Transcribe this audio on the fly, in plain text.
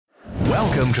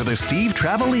Welcome to the Steve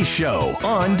Trevelise Show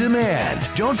on demand.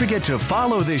 Don't forget to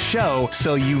follow this show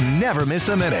so you never miss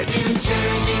a minute. New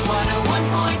Jersey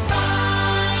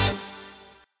 101.5.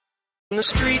 In the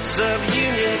streets of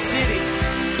Union City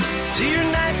to your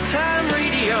nighttime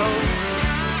radio.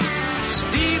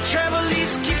 Steve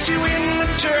Trevelise keeps you in the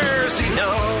Jersey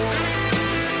know.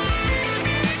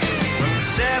 From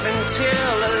 7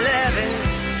 till 11,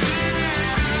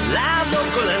 live,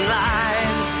 local, and live.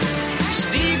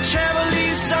 Steve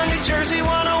Trevelise on New Jersey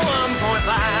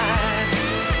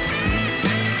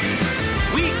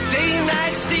 101.5. Weekday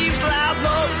night, Steve's loud,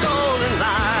 local, and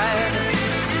live.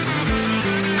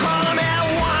 Call him at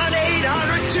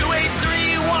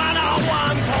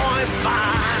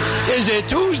 1-800-283-101.5. Is it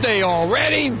Tuesday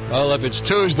already? Well, if it's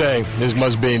Tuesday, this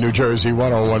must be New Jersey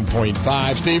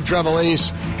 101.5. Steve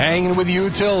Trevelise hanging with you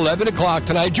till 11 o'clock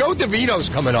tonight. Joe DeVito's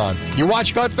coming on. You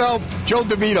watch Gutfeld? Joe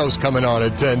DeVito's coming on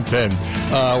at 10:10.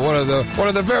 One of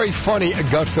the very funny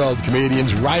Gutfeld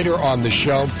comedians, writer on the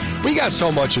show. We got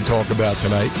so much to talk about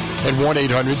tonight at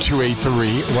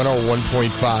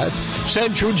 1-800-283-101.5.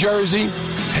 Central Jersey.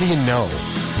 How do you know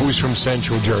who's from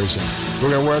Central Jersey? We're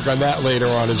going to work on that later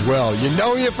on as well. You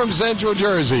know you're from Central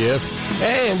Jersey.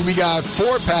 And we got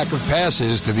 4-pack of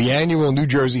passes to the annual New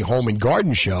Jersey Home and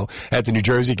Garden Show at the New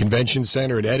Jersey Convention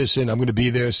Center at Edison. I'm going to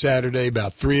be there Saturday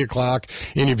about 3 o'clock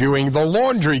interviewing the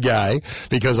laundry guy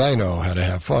because I know how to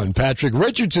have fun. Patrick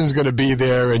Richardson's going to be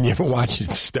there, and you ever watch it?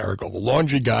 It's hysterical. The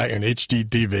laundry guy on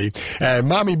HGTV. And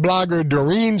mommy blogger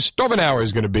Doreen Stovenauer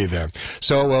is going to be there.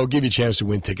 So we'll give you a chance to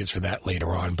win tickets for that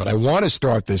later on. But I want to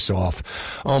start this off.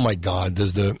 Oh, my God.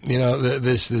 There's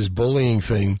this bullying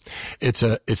thing. It's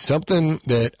something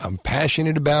that I'm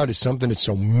passionate about. It's something that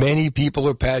so many people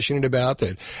are passionate about.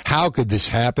 That how could this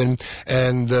happen?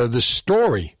 And the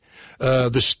story,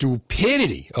 the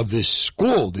stupidity of this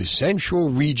school, this Central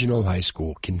Regional High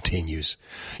School, continues.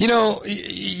 You know,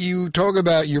 you talk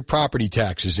about your property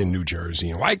taxes in New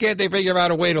Jersey. Why can't they figure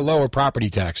out a way to lower property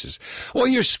taxes? Well,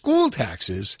 your school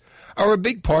taxes are a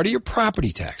big part of your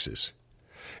property taxes,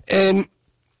 and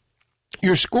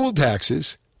your school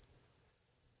taxes,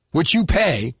 which you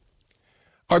pay,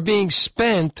 are being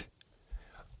spent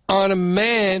on a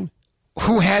man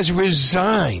who has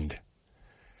resigned,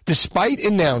 despite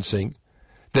announcing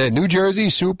that New Jersey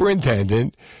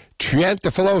Superintendent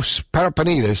Trevelise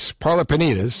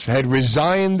Parapanides had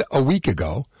resigned a week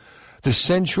ago. The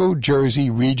Central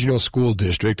Jersey Regional School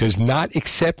District has not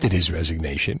accepted his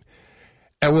resignation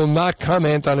and will not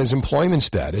comment on his employment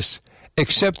status,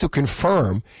 except to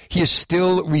confirm he is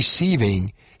still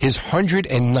receiving his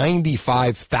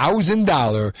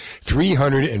 $195,000,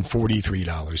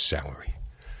 $343 salary.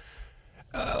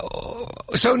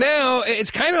 So now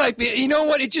it's kind of like, you know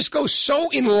what? It just goes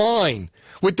so in line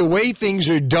with the way things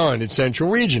are done at Central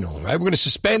Regional, right? We're going to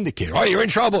suspend the kid. Oh, you're in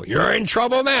trouble. You're in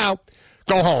trouble now.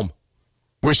 Go home.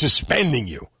 We're suspending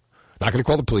you. Not going to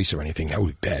call the police or anything. That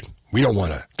would be bad. We don't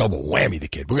want to double whammy the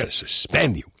kid. We're going to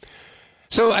suspend you.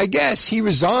 So I guess he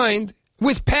resigned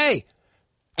with pay.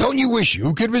 Don't you wish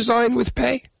you could resign with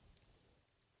pay?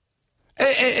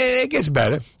 And it gets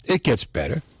better. It gets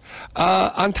better.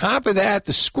 On top of that,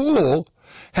 the school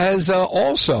has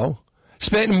also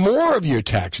spent more of your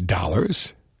tax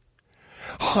dollars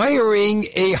hiring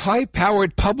a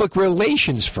high-powered public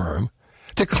relations firm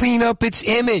to clean up its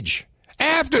image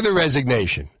after the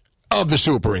resignation of the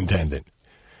superintendent,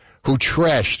 who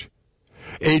trashed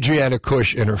Adriana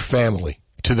Kuch and her family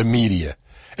to the media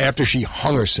after she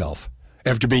hung herself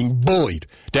after being bullied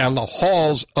down the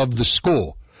halls of the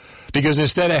school because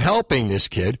instead of helping this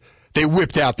kid, they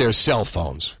whipped out their cell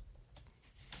phones.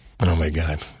 Oh, my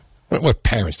God. What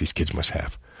parents these kids must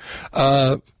have.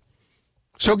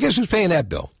 So guess who's paying that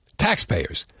bill?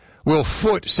 Taxpayers will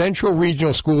foot Central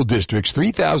Regional School District's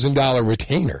 $3,000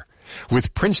 retainer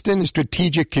with Princeton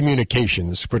Strategic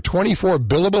Communications for 24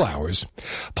 billable hours,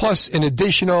 plus an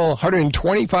additional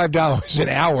 $125 an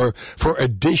hour for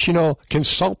additional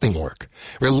consulting work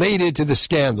related to the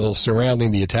scandal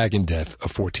surrounding the attack and death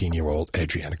of 14-year-old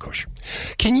Adriana Kuch.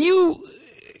 Can you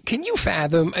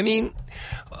fathom? I mean,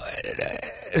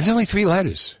 there's only 3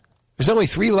 letters. There's only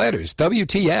 3 letters.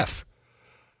 WTF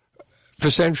for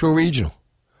Central Regional.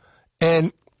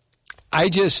 And I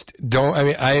just don't,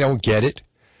 I don't get it.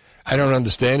 I don't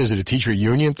understand. Is it a teacher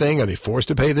union thing? Are they forced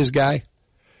to pay this guy?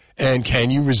 And can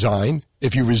you resign?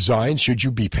 If you resign, should you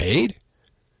be paid?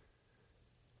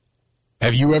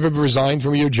 Have you ever resigned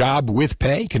from your job with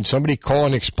pay? Can somebody call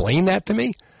and explain that to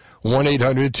me?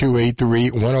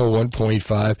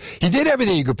 1-800-283-101.5. He did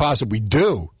everything you could possibly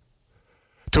do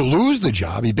to lose the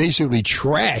job. He basically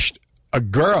trashed a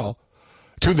girl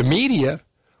to the media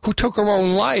who took her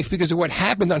own life because of what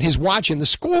happened on his watch in the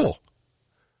school.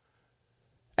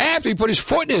 After he put his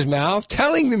foot in his mouth,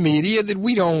 telling the media that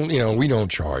we don't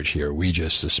charge here. We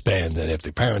just suspend, and if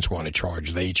the parents want to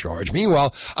charge, they charge.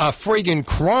 Meanwhile, a friggin'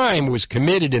 crime was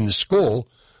committed in the school,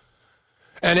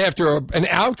 and after an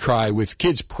outcry with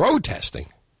kids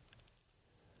protesting,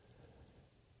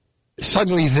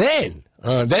 suddenly then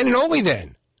and only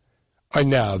then, are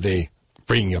now they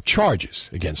bringing up charges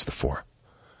against the four.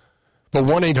 But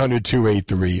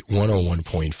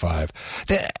 1-800-283-101.5,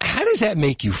 how does that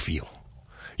make you feel?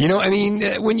 You know, I mean,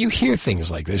 when you hear things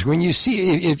like this, when you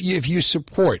see, if you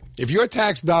support, if your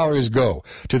tax dollars go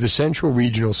to the Central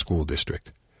Regional School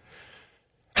District,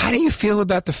 how do you feel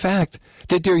about the fact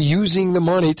that they're using the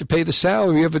money to pay the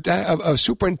salary of a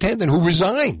superintendent who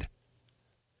resigned?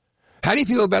 How do you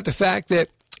feel about the fact that,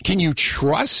 can you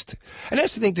trust, and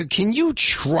that's the thing, can you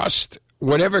trust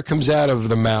whatever comes out of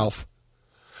the mouth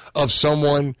of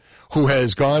someone who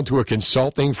has gone to a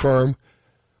consulting firm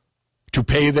to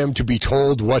pay them to be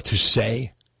told what to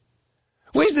say?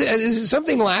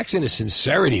 Something lacks in the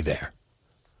sincerity there.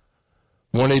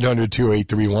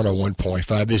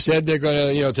 1-800-283-101.5. They said they're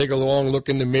going to, take a long look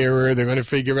in the mirror. They're going to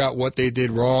figure out what they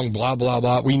did wrong, blah, blah,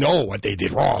 blah. We know what they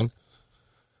did wrong.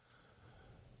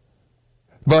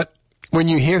 But when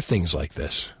you hear things like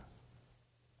this,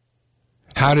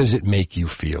 how does it make you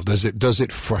feel? Does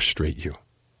it frustrate you?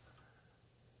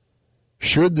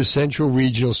 Should the Central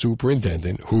Regional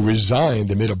Superintendent, who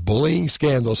resigned amid a bullying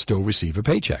scandal, still receive a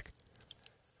paycheck?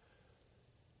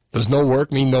 Does no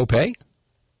work mean no pay?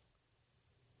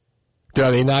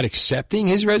 Are they not accepting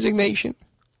his resignation?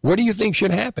 What do you think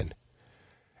should happen?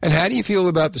 And how do you feel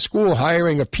about the school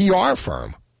hiring a PR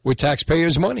firm with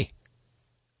taxpayers' money?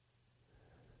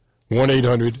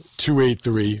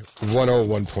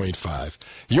 1-800-283-101.5.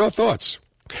 Your thoughts.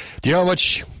 Do you know how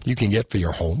much you can get for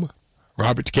your home?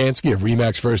 Robert Tukansky of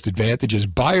RE/MAX First Advantage has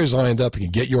buyers lined up and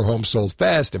can get your home sold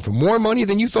fast and for more money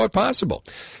than you thought possible.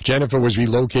 Jennifer was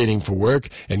relocating for work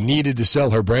and needed to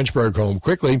sell her Branchburg home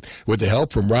quickly. With the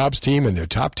help from Rob's team and their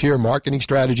top-tier marketing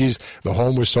strategies, the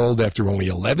home was sold after only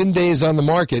 11 days on the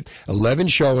market, 11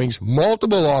 showings,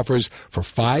 multiple offers for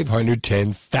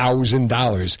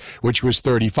 $510,000, which was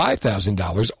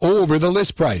 $35,000 over the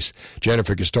list price.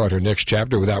 Jennifer can start her next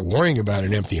chapter without worrying about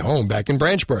an empty home back in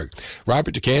Branchburg.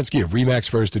 Robert Tukansky of RE/MAX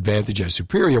First Advantage has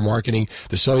superior marketing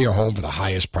to sell your home for the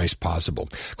highest price possible.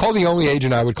 Call the only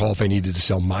agent I would call if I needed to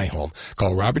sell my home.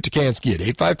 Call Robert Tukansky at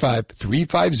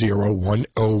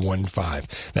 855-350-1015.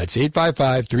 That's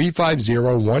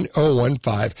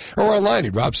 855-350-1015, or online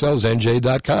at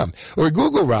robsellsnj.com, or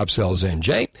Google Rob Sells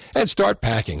NJ and start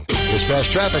packing. Dispatch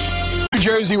traffic. New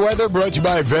Jersey weather brought to you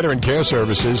by Veteran Care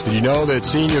Services. Did you know that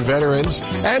senior veterans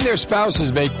and their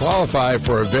spouses may qualify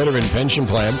for a veteran pension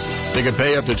plan? They can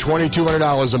pay up to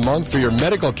 $2,200 a month for your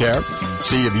medical care.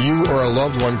 See if you or a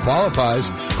loved one qualifies.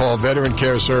 Call Veteran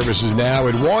Care Services now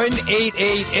at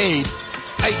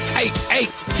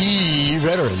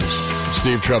 1-888-888-E-Veterans.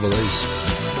 Steve Trevelise.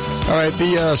 All right,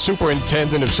 the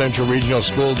superintendent of Central Regional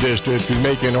School District, who's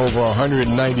making over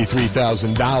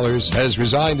 $193,000, has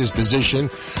resigned his position,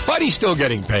 but he's still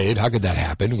getting paid. How could that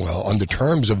happen? Well, under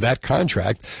terms of that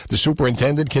contract, the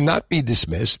superintendent cannot be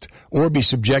dismissed or be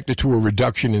subjected to a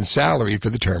reduction in salary for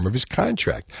the term of his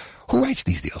contract. Who writes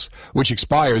these deals? Which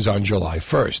expires on July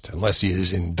 1st, unless he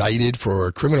is indicted for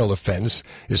a criminal offense,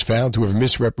 is found to have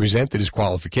misrepresented his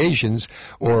qualifications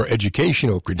or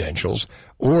educational credentials,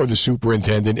 or the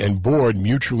superintendent and board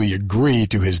mutually agree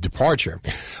to his departure.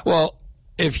 Well,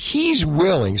 if he's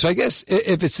willing, so I guess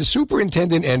if it's the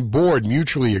superintendent and board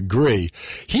mutually agree,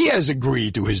 he has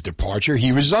agreed to his departure,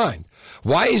 he resigned.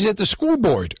 Why isn't the school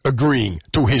board agreeing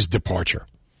to his departure?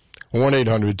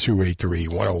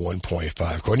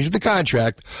 1-800-283-101.5. According to the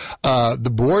contract,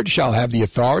 the board shall have the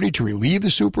authority to relieve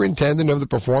the superintendent of the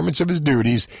performance of his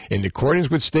duties in accordance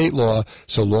with state law,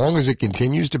 so long as it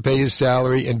continues to pay his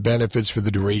salary and benefits for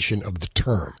the duration of the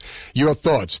term. Your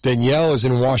thoughts? Danielle is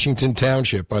in Washington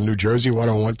Township on New Jersey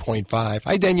 101.5.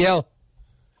 Hi, Danielle.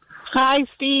 Hi,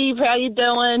 Steve. How you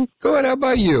doing? Good. How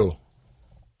about you?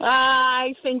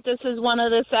 I think this is one of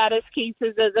the saddest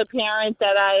cases as a parent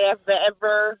that I have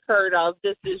ever heard of.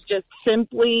 This is just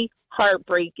simply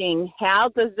heartbreaking. How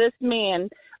does this man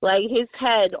lay his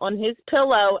head on his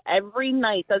pillow every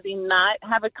night? Does he not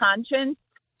have a conscience?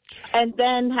 And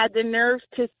then had the nerve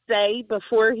to say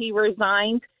before he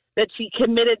resigned that she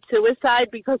committed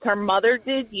suicide because her mother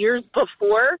did years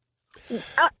before?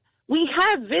 We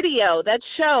have video that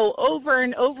show over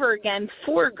and over again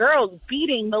 4 girls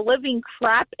beating the living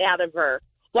crap out of her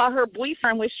while her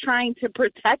boyfriend was trying to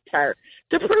protect her.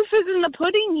 The proof is in the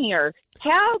pudding here.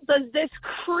 How does this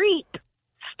creep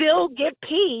still get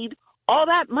paid all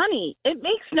that money. It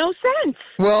makes no sense.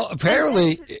 Well,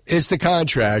 apparently it's the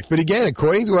contract. But again,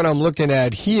 according to what I'm looking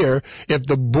at here, if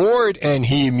the board and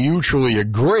he mutually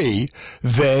agree,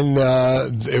 then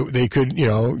they could,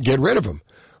 get rid of him.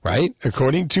 Right?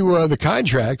 According to the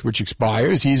contract, which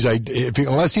expires,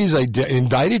 unless he's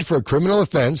indicted for a criminal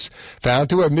offense,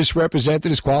 found to have misrepresented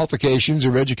his qualifications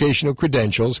or educational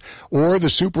credentials, or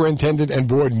the superintendent and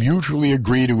board mutually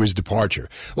agree to his departure.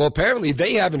 Well, apparently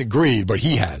they haven't agreed, but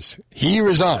he has. He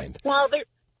resigned. Well,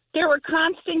 there were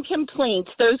constant complaints.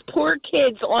 Those poor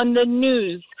kids on the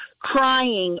news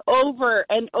crying over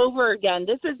and over again.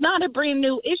 This is not a brand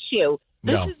new issue.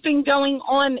 This has been going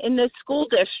on in this school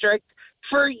district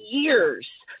for years.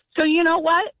 So you know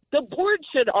what? The board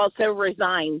should also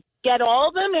resign. Get all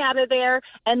of them out of there,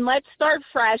 and let's start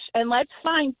fresh, and let's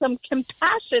find some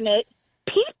compassionate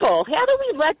people. How do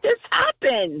we let this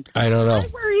happen? I don't know. I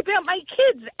worry about my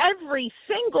kids every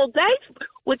single day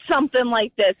with something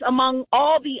like this, among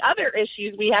all the other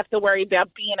issues we have to worry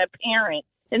about being a parent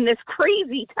in this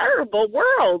crazy, terrible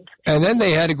world. And then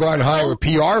they had to go out and hire a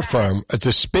PR firm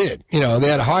to spin it. They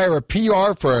had to hire a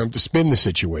PR firm to spin the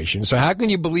situation. So how can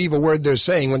you believe a word they're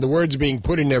saying when the word's being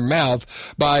put in their mouth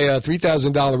by a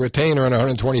 $3,000 retainer and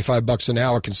 $125 an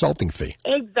hour consulting fee?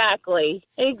 Exactly.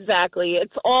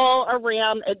 It's all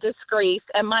around a disgrace.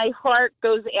 And my heart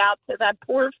goes out to that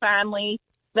poor family,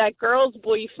 that girl's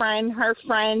boyfriend, her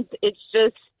friends. It's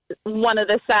just one of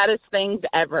the saddest things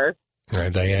ever. All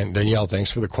right, Danielle,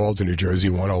 thanks for the call to New Jersey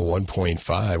 101.5,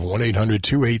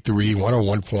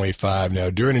 1-800-283-101.5. Now,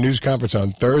 during a news conference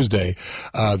on Thursday,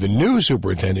 the new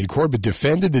superintendent, Corbett,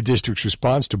 defended the district's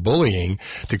response to bullying,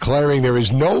 declaring there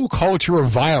is no culture of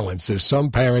violence, as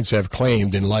some parents have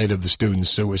claimed in light of the student's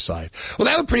suicide. Well,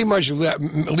 that would pretty much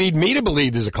lead me to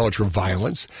believe there's a culture of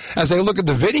violence. As I look at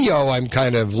the video, I'm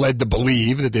kind of led to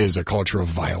believe that there's a culture of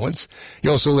violence. He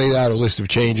also laid out a list of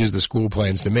changes the school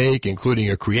plans to make,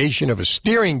 including a creation of a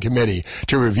steering committee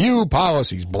to review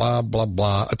policies, blah, blah,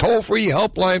 blah, a toll-free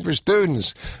helpline for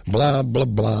students, blah, blah,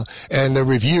 blah, and the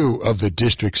review of the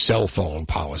district's cell phone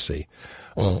policy.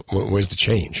 Well, where's the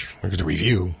change? Where's the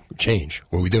review? Change.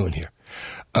 What are we doing here?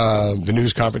 The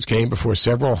news conference came before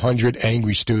several hundred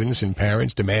angry students and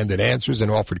parents demanded answers and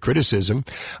offered criticism,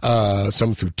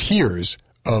 some through tears,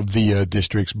 of the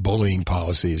district's bullying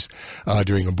policies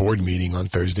during a board meeting on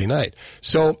Thursday night.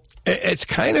 So it's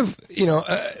kind of,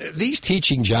 these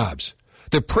teaching jobs,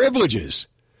 the privileges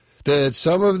that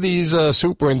some of these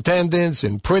superintendents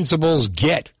and principals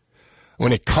get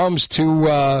when it comes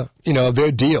to,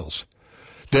 their deals,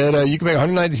 that you can make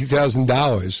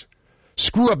 $192,000,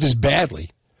 screw up this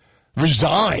badly,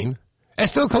 resign, and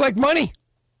still collect money.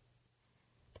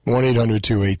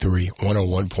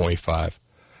 1-800-283-101.5.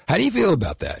 How do you feel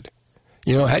about that?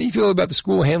 How do you feel about the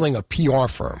school handling a PR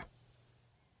firm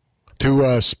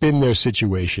to spin their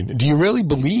situation? Do you really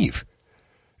believe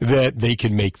that they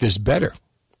can make this better?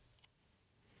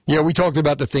 We talked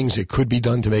about the things that could be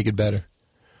done to make it better.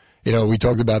 We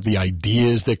talked about the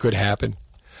ideas that could happen.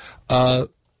 But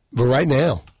right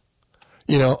now,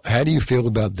 how do you feel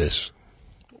about this?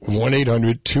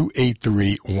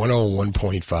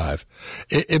 1-800-283-101.5.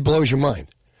 It blows your mind.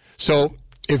 So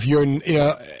if you're,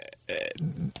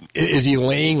 is he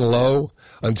laying low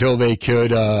until they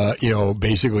could,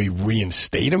 basically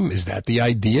reinstate him? Is that the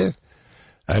idea?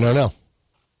 I don't know.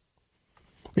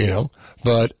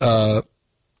 But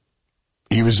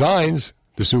he resigns,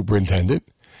 the superintendent,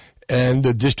 and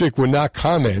the district would not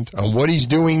comment on what he's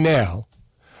doing now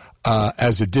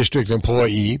as a district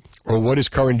employee or what his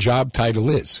current job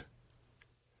title is.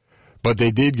 But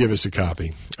they did give us a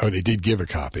copy, or they did give a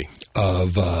copy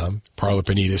of Parla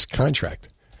Panita's contract.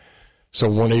 So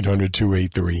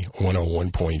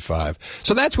 1-800-283-101.5.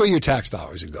 So that's where your tax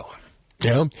dollars are going.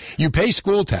 You pay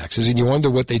school taxes and you wonder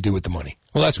what they do with the money.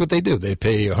 Well, that's what they do. They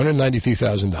pay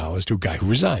 $193,000 to a guy who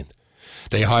resigned.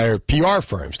 They hire PR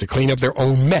firms to clean up their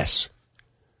own mess.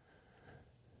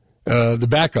 The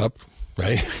backup,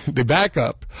 right? The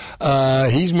backup,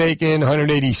 he's making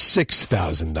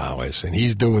 $186,000, and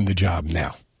he's doing the job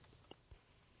now.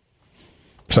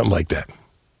 Something like that.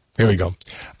 Here we go.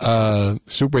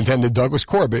 Superintendent Douglas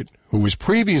Corbett, who was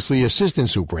previously assistant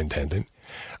superintendent,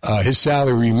 his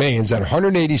salary remains at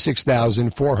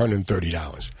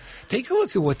 $186,430. Take a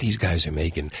look at what these guys are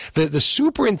making. The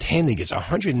superintendent gets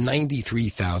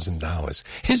 $193,000.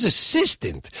 His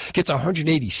assistant gets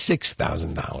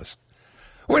 $186,000.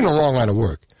 We're in a long line of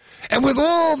work. And with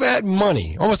all that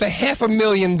money, almost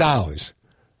 $500,000,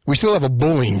 we still have a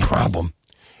bullying problem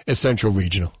at Central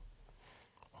Regional.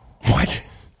 What?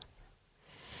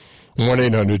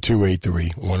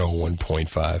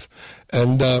 1-800-283-101.5.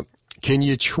 And can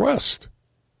you trust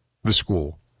the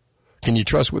school? Can you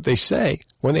trust what they say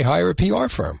when they hire a PR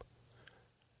firm?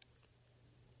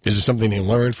 Is it something they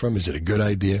learned from? Is it a good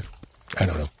idea? I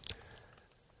don't know.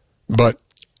 But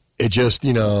it just,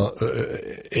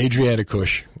 Adriana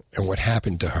Kuch and what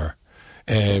happened to her.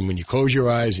 And when you close your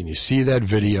eyes and you see that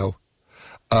video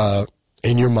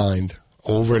in your mind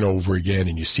over and over again,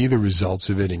 and you see the results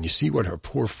of it, and you see what her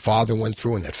poor father went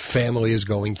through and that family is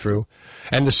going through,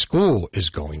 and the school is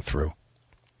going through.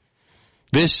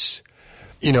 This,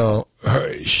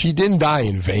 she didn't die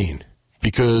in vain,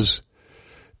 because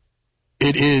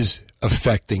it is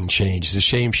affecting change. It's a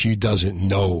shame she doesn't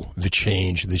know the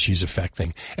change that she's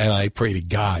affecting. And I pray to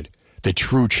God that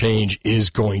true change is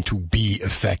going to be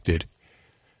affected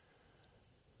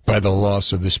by the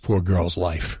loss of this poor girl's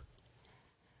life.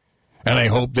 And I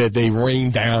hope that they rain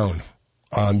down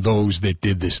on those that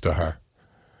did this to her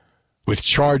with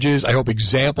charges. I hope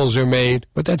examples are made,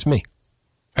 but that's me.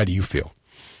 How do you feel?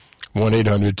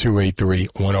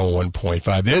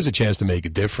 1-800-283-101.5. There's a chance to make a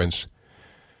difference.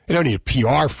 You don't need a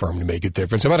PR firm to make a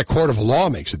difference. How about a court of law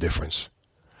makes a difference?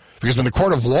 Because when the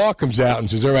court of law comes out and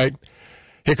says, all right,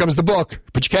 here comes the book.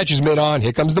 Put your catcher's mitt on.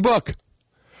 Here comes the book.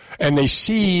 And they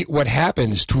see what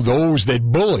happens to those that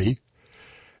bully,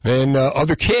 then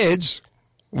other kids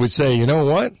would say, you know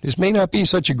what? This may not be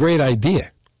such a great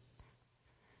idea.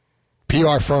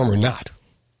 PR firm or not.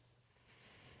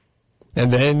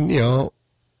 And then,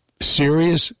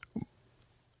 serious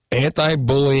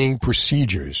anti-bullying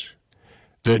procedures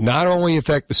that not only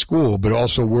affect the school, but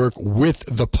also work with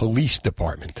the police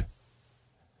department.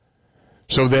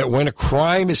 So that when a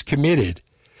crime is committed,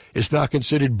 it's not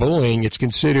considered bullying, it's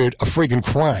considered a friggin'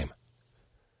 crime.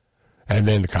 And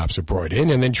then the cops are brought in,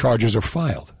 and then charges are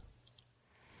filed.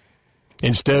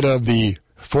 Instead of the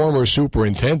former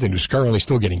superintendent, who's currently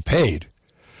still getting paid,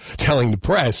 telling the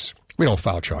press, we don't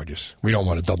file charges. We don't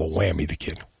want to double whammy the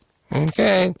kid.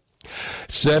 Okay.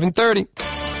 7:30.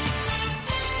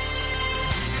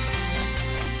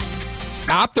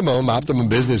 Optimum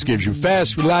Business gives you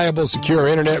fast, reliable, secure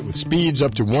internet with speeds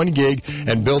up to 1 gig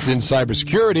and built-in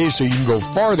cybersecurity so you can go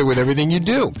farther with everything you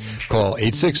do. Call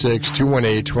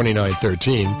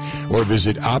 866-218-2913 or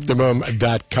visit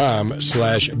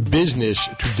optimum.com/business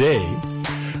today.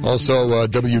 Also,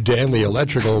 W. Danley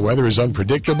Electrical. Weather is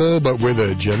unpredictable, but with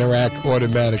a Generac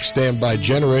automatic standby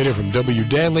generator from W.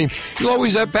 Danley, you'll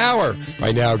always have power.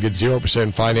 Right now, get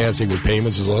 0% financing with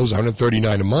payments as low as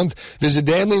 $139 a month. Visit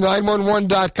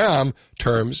Danley911.com.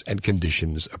 Terms and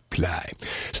conditions apply.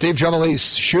 Steve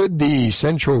Trevelise, should the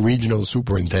Central Regional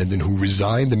Superintendent who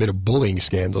resigned amid a bullying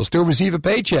scandal still receive a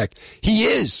paycheck? He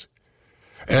is.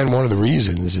 And one of the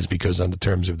reasons is because on the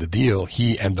terms of the deal,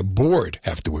 he and the board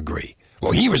have to agree.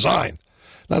 Well, he resigned.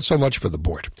 Not so much for the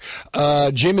board.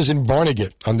 Jim is in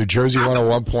Barnegat on New Jersey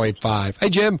 101.5. Hey,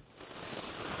 Jim.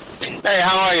 Hey,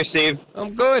 how are you, Steve?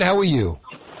 I'm good. How are you?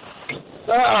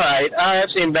 All right. I've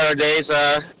seen better days.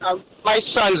 My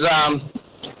son's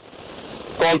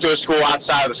going to a school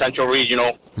outside of the Central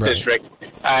Regional District,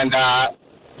 and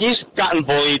he's gotten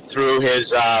bullied through his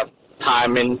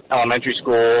time in elementary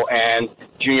school and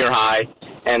junior high,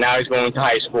 and now he's going to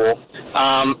high school.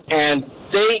 And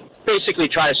they basically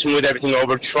try to smooth everything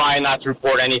over, try not to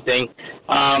report anything.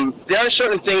 There are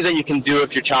certain things that you can do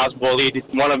if your child's bullied.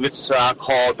 One of it's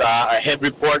called a HIB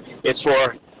report. It's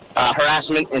for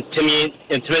harassment,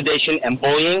 intimidation, and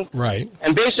bullying. Right.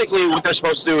 And basically what they're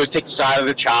supposed to do is take the side of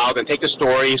the child and take the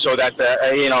story so that,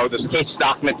 the case is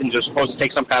documented and they're supposed to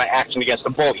take some kind of action against the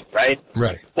bully, right?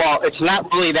 Right. Well, it's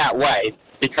not really that way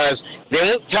because they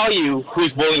won't tell you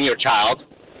who's bullying your child,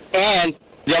 and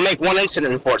they'll make one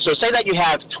incident report. So say that you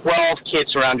have 12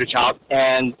 kids around your child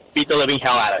and beat the living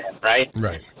hell out of him, right?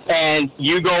 Right. And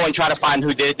you go and try to find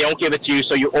who did it. They don't give it to you,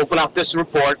 so you open up this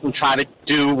report and try to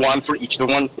do one for each of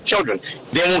the children.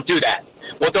 They won't do that.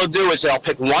 What they'll do is they'll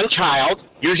pick one child,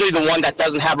 usually the one that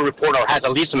doesn't have a report or has the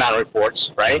least amount of reports,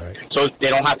 right? So they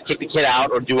don't have to kick the kid out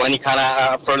or do any kind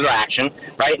of further action,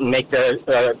 right, and make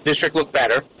the district look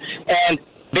better. And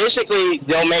basically,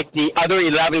 they'll make the other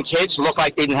 11 kids look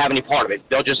like they didn't have any part of it.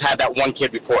 They'll just have that one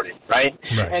kid reported, right?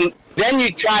 And then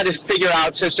you try to figure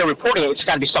out, since they're reporting it, it's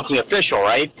got to be something official,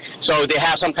 right? So they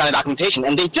have some kind of documentation,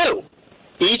 and they do.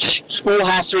 Each school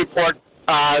has to report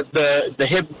the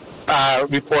HIB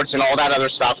reports and all that other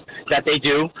stuff that they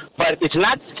do, but it's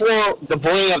not for the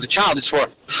bullying of the child. It's for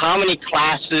how many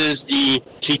classes the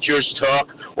teachers took,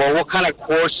 or what kind of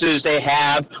courses they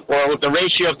have, or the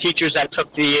ratio of teachers that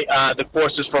took the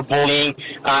courses for bullying,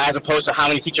 as opposed to how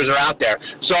many teachers are out there.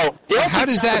 So how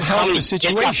does that help the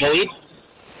situation?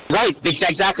 Right, that's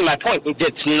exactly my point.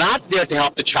 It's not there to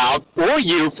help the child or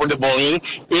you for the bullying.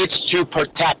 It's to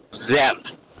protect them.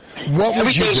 What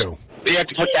would you do? They have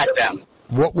to protect them.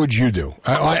 What would you do?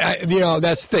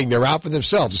 That's the thing. They're out for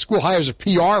themselves. The school hires a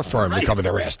PR firm to cover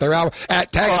their ass. They're out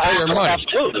at taxpayer money.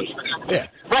 Absolutely. Yeah.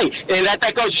 Right, and that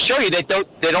goes to show you that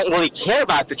they don't really care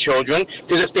about the children,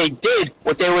 because if they did,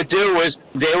 what they would do is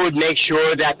they would make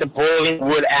sure that the bullying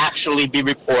would actually be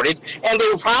reported, and they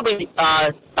would probably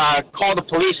call the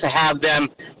police to have them,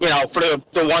 for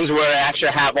the ones where they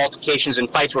actually have altercations and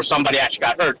fights where somebody actually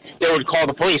got hurt, they would call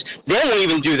the police. They won't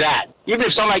even do that. Even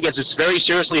if somebody gets very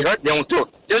seriously hurt, they won't do it.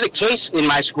 There's a case in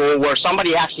my school where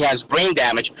somebody actually has brain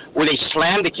damage, where they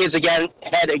slammed the kid's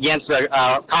head against the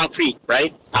concrete,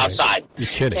 right, outside. You're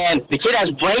kidding. And the kid has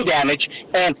brain damage,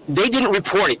 and they didn't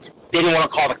report it. They didn't want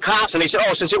to call the cops, and they said,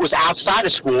 since it was outside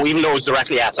of school, even though it was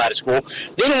directly outside of school,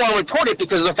 they didn't want to report it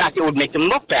because of the fact it would make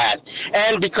them look bad.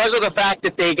 And because of the fact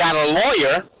that they got a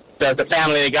lawyer, the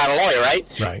family, they got a lawyer, right?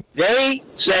 Right. They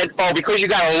said, because you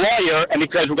got a lawyer and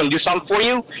because we're going to do something for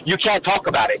you, you can't talk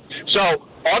about it. So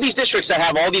all these districts that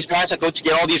have all these parents that go to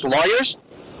get all these lawyers,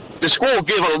 the school will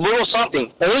give a little something,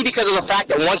 only because of the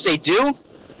fact that once they do,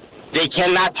 they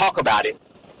cannot talk about it.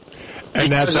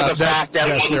 And that's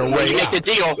their way you out. Make the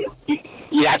deal,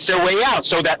 that's their way out.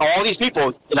 So that all these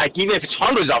people, like even if it's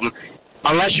hundreds of them,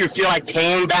 unless you feel like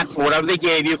paying them back for whatever they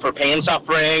gave you for pain and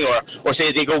suffering, or say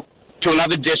they go to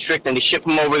another district and they ship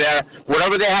them over there,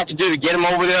 whatever they have to do to get them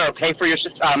over there or pay for your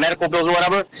medical bills or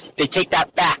whatever, they take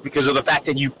that back because of the fact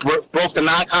that you broke the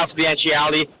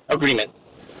non-confidentiality agreement.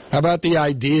 How about the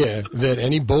idea that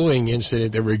any bullying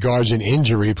incident that regards an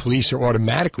injury, police are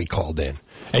automatically called in?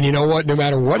 And you know what? No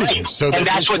matter what it is. So and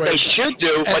that's what they should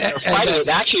do, but they're fighting it.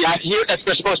 Actually, I hear that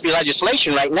there's supposed to be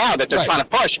legislation right now that they're trying to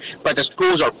push, but the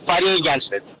schools are fighting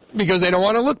against it. Because they don't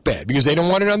want to look bad. Because they don't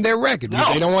want it on their record. Because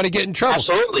they don't want to get in trouble.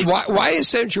 Absolutely. Why is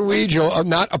Central Regional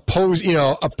not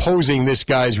opposing this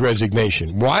guy's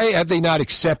resignation? Why have they not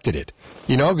accepted it?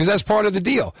 Because that's part of the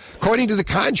deal. According to the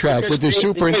contract with the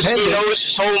superintendent. Because he knows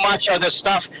so much of the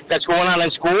stuff that's going on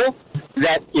in school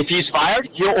that if he's fired,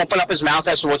 he'll open up his mouth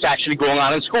as to what's actually going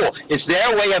on in school. It's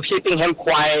their way of keeping him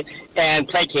quiet and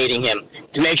placating him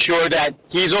to make sure that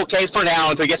he's okay for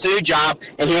now until he gets a new job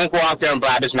and he won't go out there and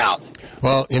blab his mouth.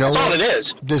 Well, you know that's what? all it is.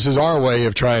 This is our way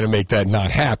of trying to make that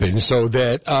not happen so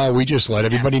that we just let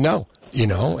everybody know.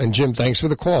 And Jim, thanks for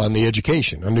the call on the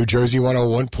education on New Jersey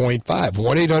 101.5,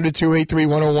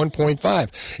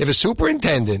 1-800-283-101.5. If a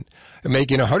superintendent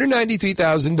making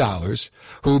 $193,000,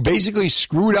 who basically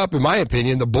screwed up, in my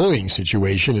opinion, the bullying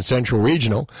situation at Central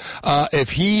Regional,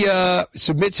 if he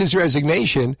submits his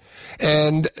resignation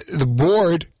and the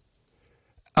board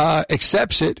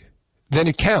accepts it, then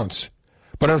it counts.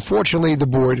 But unfortunately, the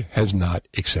board has not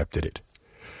accepted it.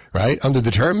 Right? Under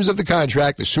the terms of the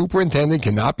contract, the superintendent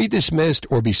cannot be dismissed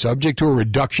or be subject to a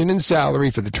reduction in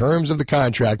salary for the terms of the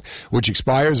contract, which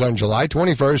expires on July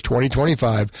 21st,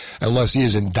 2025, unless he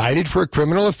is indicted for a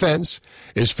criminal offense,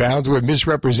 is found to have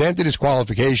misrepresented his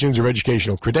qualifications or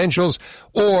educational credentials,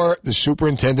 or the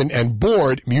superintendent and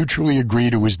board mutually agree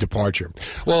to his departure.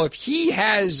 Well, if he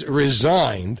has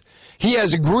resigned, he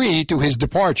has agreed to his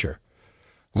departure.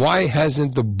 Why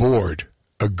hasn't the board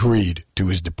agreed to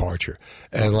his departure?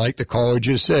 And like the caller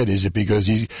just said, is it because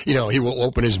he will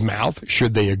open his mouth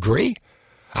should they agree?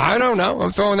 I don't know.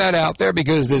 I'm throwing that out there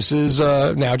because this is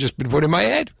now just been put in my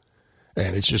head.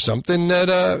 And it's just something that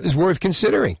is worth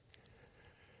considering.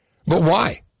 But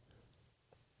why?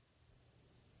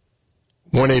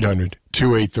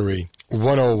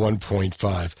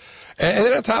 1-800-283-101.5. And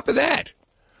then on top of that,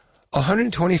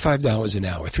 $125 an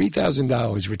hour,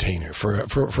 $3,000 retainer for a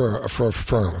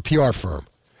firm, a PR firm,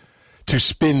 to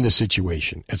spin the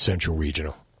situation at Central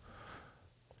Regional.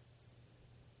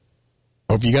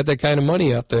 Hope you got that kind of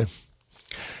money out there.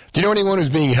 Do you know anyone who's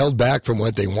being held back from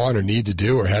what they want or need to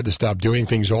do or had to stop doing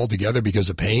things altogether because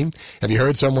of pain? Have you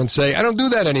heard someone say, I don't do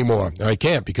that anymore. I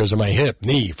can't because of my hip,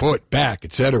 knee, foot, back,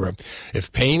 etc.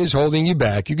 If pain is holding you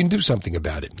back, you can do something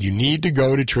about it. You need to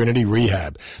go to Trinity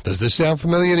Rehab. Does this sound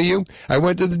familiar to you? I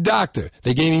went to the doctor.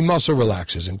 They gave me muscle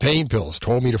relaxers and pain pills,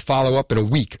 told me to follow up in a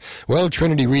week. Well,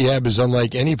 Trinity Rehab is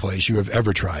unlike any place you have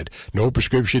ever tried. No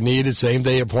prescription needed,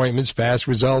 same-day appointments, fast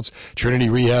results. Trinity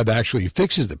Rehab actually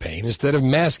fixes the pain instead of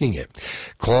masking it.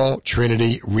 Call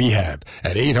Trinity Rehab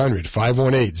at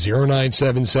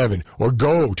 800-518-0977 or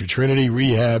go to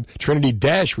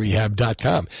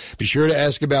trinity-rehab.com. Be sure to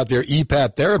ask about their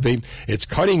EPAT therapy. It's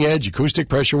cutting-edge acoustic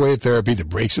pressure wave therapy that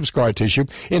breaks up scar tissue,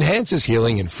 enhances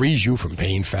healing, and frees you from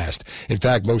pain fast. In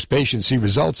fact, most patients see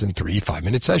results in 3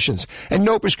 5-minute sessions, and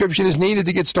no prescription is needed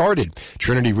to get started.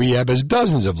 Trinity Rehab has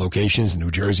dozens of locations in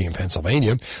New Jersey and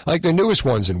Pennsylvania, like their newest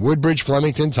ones in Woodbridge,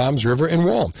 Flemington, Toms River, and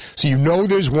Wall. So you know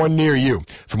there's one near you.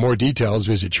 For more details,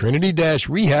 visit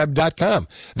trinity-rehab.com.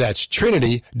 That's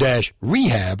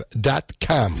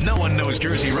trinity-rehab.com. No one knows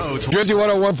Jersey roads. Jersey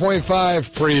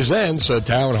 101.5 presents a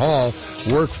town hall.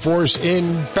 Workforce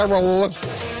in peril.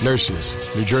 Nurses,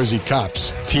 New Jersey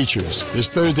cops, teachers. This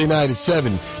Thursday night at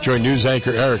 7, join news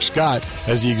anchor Eric Scott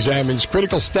as he examines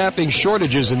critical staffing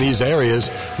shortages in these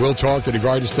areas. We'll talk to the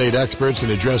Garden State experts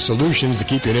and address solutions to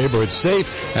keep your neighborhood safe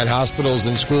and hospitals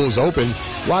and schools open.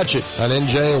 Watch it on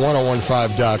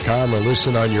NJ1015.com or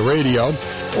listen on your radio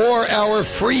or our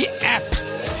free app.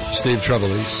 Steve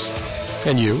Trevelise.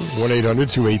 And you,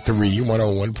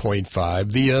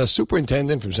 1-800-283-101.5. The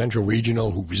superintendent from Central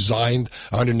Regional who resigned,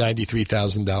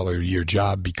 $193,000 a year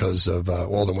job because of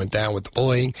all that went down with the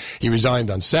bullying. He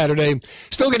resigned on Saturday,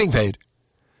 still getting paid.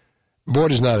 Board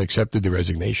has not accepted the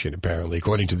resignation, apparently.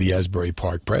 According to the Asbury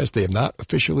Park Press, they have not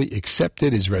officially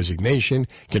accepted his resignation,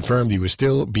 confirmed he was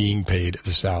still being paid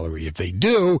the salary. If they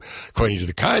do, according to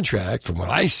the contract, from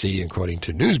what I see, according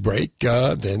to Newsbreak,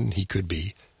 then he could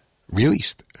be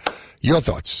released. Your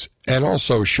thoughts. And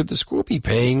also, should the school be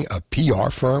paying a PR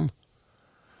firm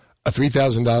a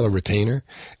 $3,000 retainer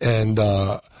and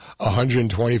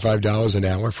 $125 an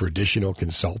hour for additional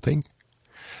consulting?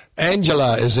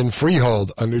 Angela is in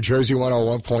Freehold on New Jersey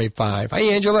 101.5. Hi,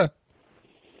 Angela.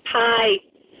 Hi.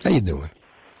 How you doing?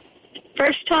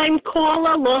 First-time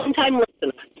caller, long-time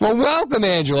listener. Well, welcome,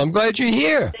 Angela. I'm glad you're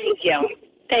here. Thank you.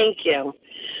 Thank you.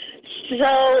 So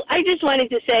I just wanted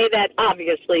to say that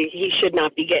obviously he should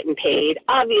not be getting paid.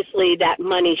 Obviously that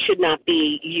money should not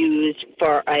be used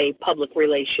for a public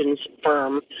relations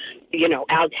firm,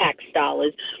 our tax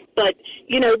dollars. But,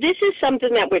 this is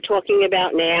something that we're talking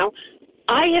about now.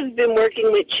 I have been working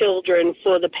with children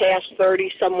for the past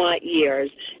 30-somewhat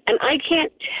years, and I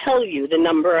can't tell you the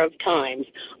number of times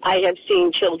I have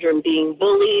seen children being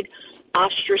bullied,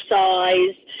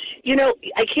 ostracized.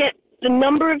 The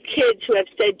number of kids who have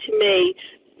said to me,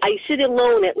 I sit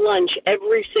alone at lunch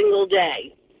every single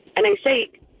day. And I say,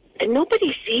 and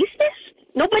nobody sees this?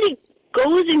 Nobody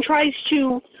goes and tries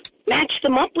to match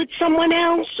them up with someone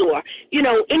else or,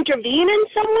 intervene in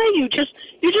some way? You just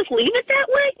leave it that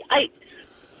way?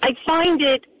 I find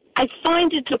it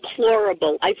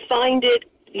deplorable. I find it,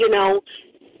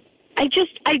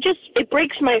 it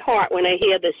breaks my heart when I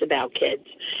hear this about kids.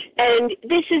 And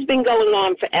this has been going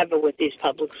on forever with these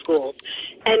public schools.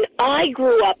 And I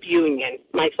grew up union.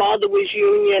 My father was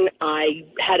union. I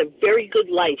had a very good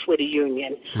life with a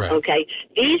union. Right. Okay?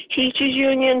 These teachers'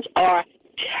 unions are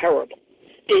terrible.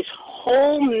 This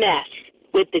whole mess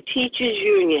with the teachers'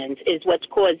 unions is what's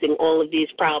causing all of these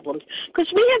problems.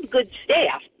 Because we have good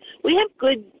staff. We have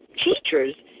good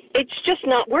teachers. It's just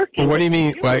not working. Well, what do you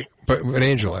mean? But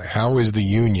Angela, how is the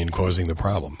union causing the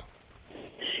problem?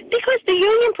 Because the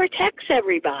union protects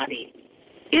everybody.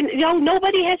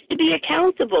 Nobody has to be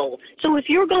accountable. So if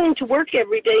you're going to work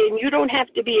every day and you don't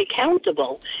have to be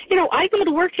accountable, I go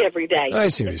to work every day. I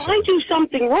see what you're saying. If I do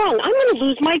something wrong, I'm going to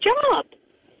lose my job.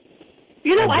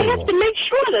 I have to make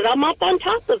sure that I'm up on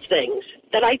top of things,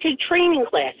 that I take training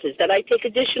classes, that I take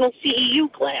additional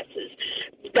CEU classes,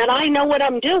 that I know what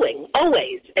I'm doing,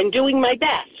 always, and doing my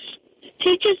best.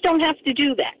 Teachers don't have to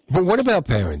do that. But what about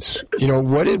parents?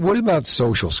 What about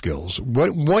social skills?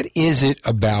 What is it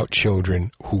about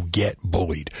children who get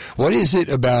bullied? What is it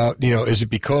about, is it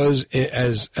because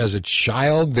as a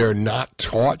child they're not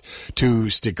taught to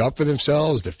stick up for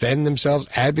themselves, defend themselves,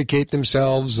 advocate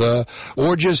themselves,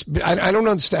 or just, I don't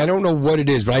understand. I don't know what it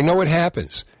is, but I know it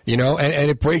happens. And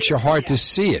it breaks your heart to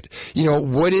see it.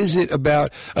 What is it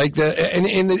about, like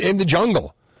in the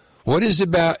jungle? What is it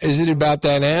about? Is it about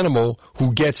that animal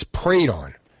who gets preyed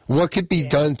on? What could be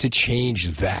done to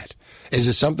change that? Is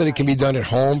it something that can be done at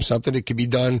home? Something that can be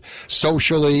done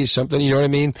socially? Something, you know what I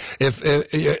mean? If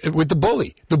with the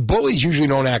bullies usually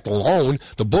don't act alone.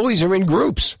 The bullies are in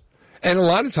groups, and a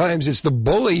lot of times it's the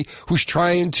bully who's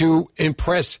trying to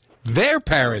impress their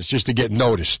parents just to get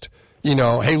noticed.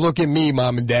 Hey, look at me,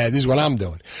 mom and dad. This is what I'm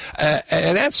doing.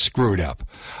 And that's screwed up.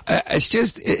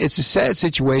 It's a sad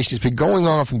situation. It's been going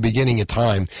on from the beginning of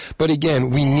time. But again,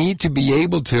 we need to be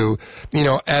able to,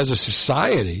 as a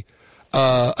society,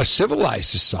 a civilized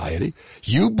society,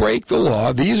 you break the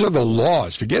law. These are the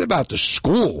laws. Forget about the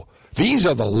school. These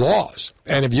are the laws.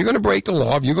 And if you're going to break the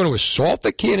law, if you're going to assault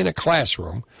the kid in a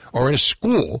classroom or in a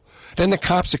school, then the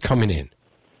cops are coming in.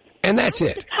 And that's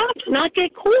it. Not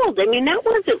get called. I mean, that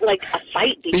wasn't like a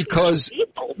fight because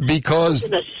people. Because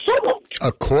it was an assault.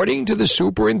 According to the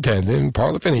superintendent,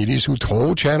 Parlafanides, who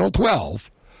told Channel 12,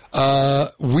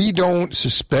 we don't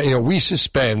suspend. We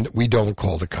suspend. We don't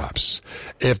call the cops.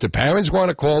 If the parents want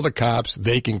to call the cops,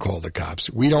 they can call the cops.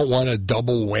 We don't want to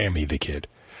double whammy the kid.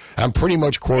 I'm pretty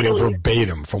much quoting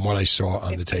verbatim from what I saw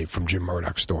on the tape from Jim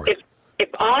Murdoch's story. If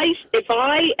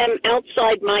I am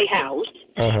outside my house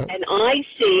and I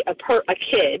see a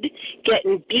kid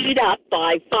getting beat up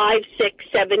by 5, 6,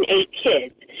 7, 8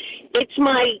 kids, it's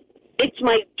my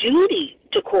duty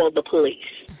to call the police.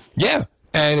 Yeah.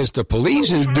 And it's the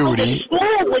police's duty. The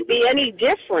school would be any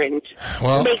different.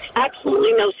 Well, makes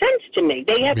absolutely no sense to me.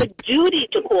 They have a duty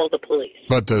to call the police.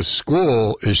 But the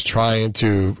school is trying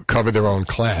to cover their own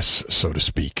class, so to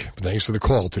speak. Thanks for the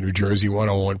call to New Jersey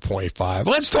 101.5.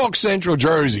 Let's talk Central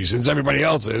Jersey, since everybody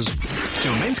else is.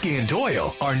 Dominski and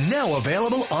Doyle are now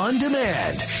available on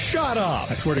demand. Shut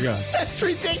up. I swear to God. That's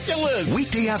ridiculous.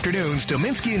 Weekday afternoons,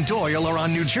 Dominski and Doyle are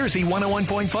on New Jersey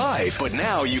 101.5. But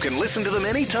now you can listen to them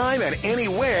anytime and anywhere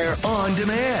on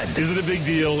demand. Is it a big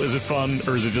deal? Is it fun?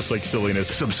 Or is it just like silliness?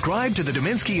 Subscribe to the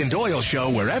Dominski and Doyle Show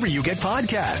wherever you get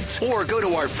podcasts. Or go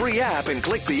to our free app and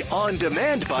click the On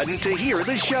Demand button to hear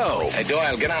the show. Hey,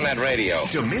 Doyle, get on that radio.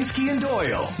 Dominski and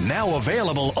Doyle, now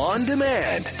available on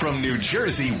demand from New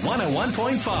Jersey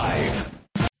 101.5.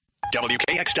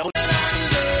 WKXW.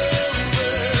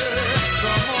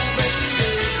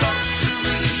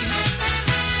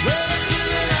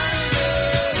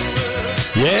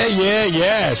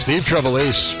 Yeah. Steve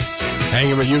Trevelise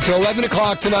hanging with you till 11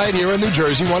 o'clock tonight here in New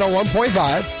Jersey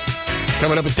 101.5.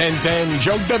 Coming up at 10:10,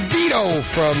 Joe DeVito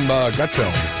from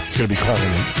Gutfeld. He's going to be calling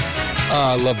in.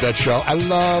 I love that show.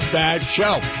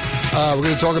 We're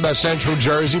going to talk about Central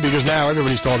Jersey because now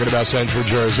everybody's talking about Central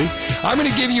Jersey. I'm going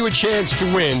to give you a chance to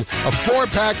win a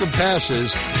 4-pack of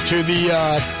passes to the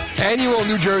annual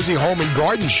New Jersey Home and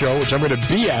Garden Show, which I'm going to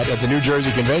be at the New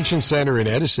Jersey Convention Center in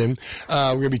Edison.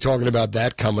 We're going to be talking about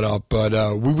that coming up. But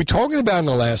we were talking about in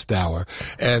the last hour,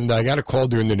 and I got a call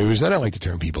during the news. I don't like to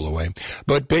turn people away.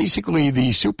 But basically,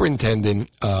 the superintendent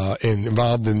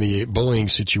involved in the bullying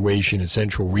situation at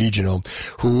Central Regional,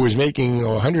 who was making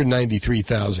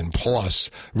 $193,000 plus,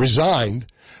 resigned,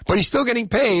 but he's still getting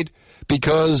paid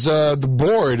because the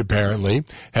board apparently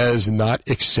has not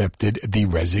accepted the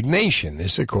resignation.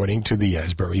 This, according to the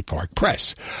Asbury Park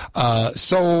Press.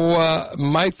 So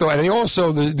my thought, and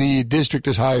also the district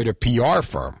has hired a PR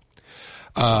firm.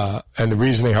 And the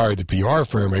reason they hired the PR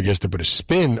firm, I guess, to put a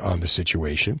spin on the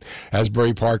situation.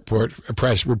 Asbury Park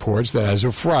Press reports that as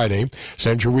of Friday,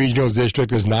 Central Regional District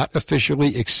has not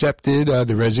officially accepted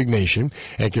the resignation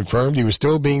and confirmed he was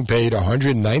still being paid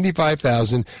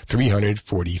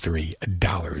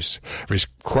 $195,343.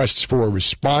 Requests for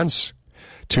response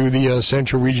to the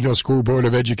Central Regional School Board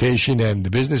of Education and the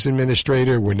business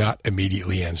administrator were not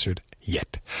immediately answered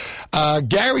yet.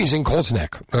 Gary's in Colts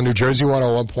Neck on New Jersey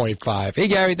 101.5. Hey,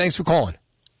 Gary, thanks for calling.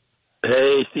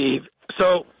 Hey, Steve.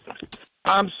 So,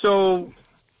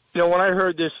 when I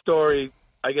heard this story,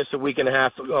 I guess a week and a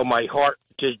half ago, my heart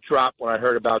just dropped when I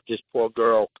heard about this poor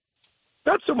girl.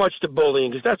 Not so much the bullying,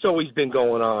 because that's always been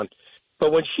going on.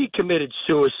 But when she committed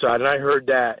suicide, and I heard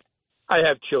that, I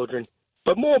have children.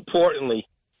 But more importantly,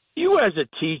 you as a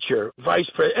teacher, vice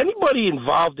president, anybody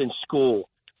involved in school,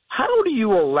 how do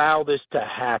you allow this to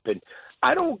happen?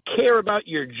 I don't care about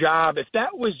your job. If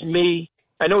that was me,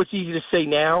 I know it's easy to say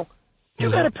now,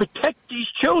 you got to protect these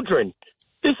children.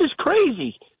 This is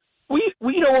crazy. When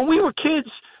we were kids,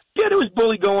 yeah, there was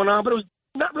bullying going on, but it was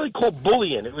not really called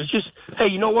bullying. It was just, hey,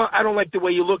 you know what? I don't like the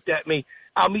way you looked at me.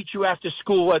 I'll meet you after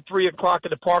school at 3 o'clock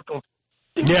at the park.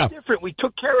 It's different. We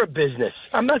took care of business.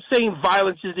 I'm not saying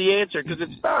violence is the answer, because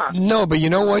it's not. No, but you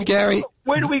know what, Gary?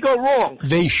 Where do we go wrong?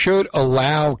 They should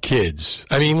allow kids.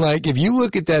 I mean, like, if you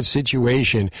look at that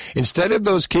situation, instead of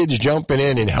those kids jumping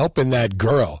in and helping that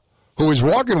girl who was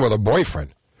walking with a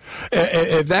boyfriend,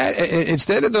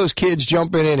 instead of those kids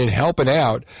jumping in and helping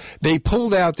out, they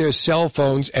pulled out their cell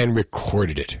phones and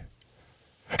recorded it.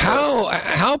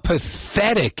 How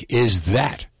pathetic is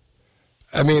that?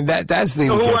 I mean, that's the thing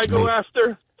that gets me.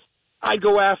 I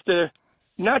go after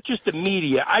not just the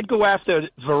media. I'd go after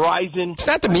Verizon. It's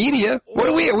not the media. What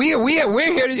are we're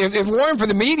here. If it weren't for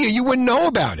the media, you wouldn't know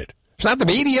about it. It's not the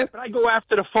media. But I go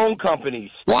after the phone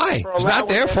companies. Why? It's not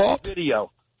their fault.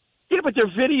 Video. Yeah, but they're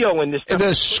videoing this stuff.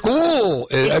 The school,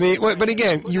 I mean, but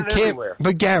again, you can't, everywhere.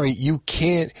 But Gary, you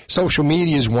can't, social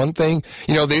media is one thing.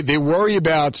 You know, they worry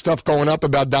about stuff going up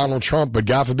about Donald Trump, but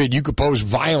God forbid you could post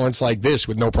violence like this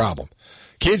with no problem.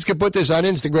 Kids could put this on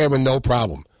Instagram with no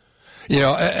problem. You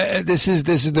know, this is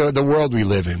the world we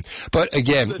live in. But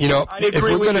again, listen, you know, I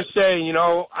agree with you saying, you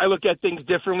know, I look at things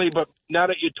differently, but now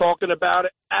that you're talking about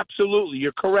it, absolutely,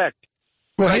 you're correct.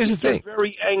 Well, here's the thing. I'm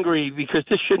very angry because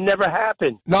this should never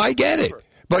happen. No, I get it.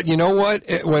 But you know what?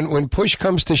 When push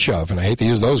comes to shove, and I hate to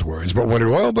use those words, but what it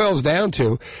all boils down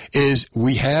to is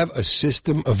we have a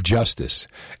system of justice.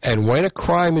 And when a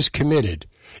crime is committed,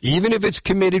 even if it's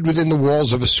committed within the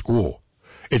walls of a school,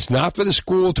 it's not for the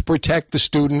school to protect the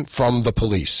student from the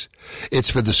police. It's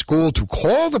for the school to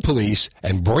call the police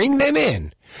and bring them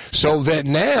in so that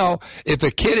now if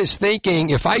a kid is thinking,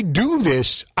 if I do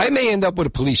this, I may end up with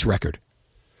a police record.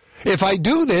 If I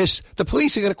do this, the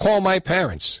police are going to call my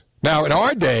parents. Now, in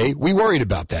our day, we worried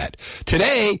about that.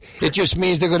 Today, it just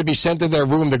means they're going to be sent to their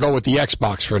room to go with the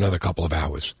Xbox for another couple of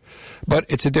hours. But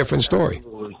it's a different story.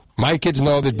 My kids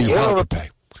know there'd be hell to pay.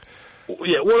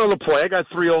 Yeah, one other point. I got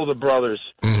 3 older brothers.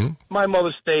 Mm-hmm. My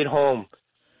mother stayed home,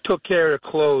 took care of the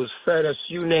clothes, fed us,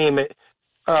 you name it.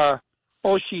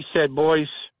 All she said, boys,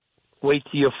 wait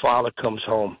till your father comes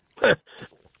home.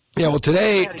 Yeah, well,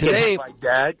 today, my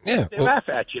dad, yeah, they laugh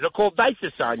at you. They'll call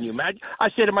DICES on you, man. I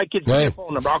say to my kids, "Give me your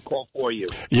phone number. I'll call for you."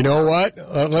 You know what?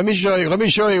 Let me show you. Let me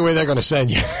show you where they're going to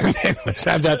send you. And then let's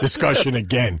have that discussion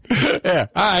again. Yeah,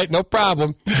 all right, no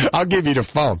problem. I'll give you the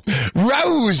phone.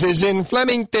 Rose is in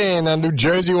Flemington on New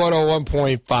Jersey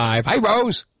 101.5. Hi,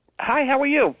 Rose. Hi, how are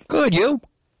you? Good, you?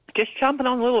 Just chomping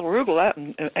on a little arugula.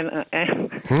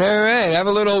 All right, have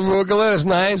a little arugula. It's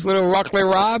nice. Little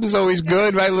Rockler Rob is always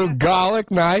good, right? A little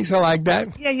garlic. Nice. I like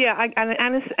that. Yeah.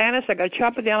 Annis, I got to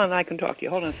chop it down and I can talk to you.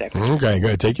 Hold on a second. Okay,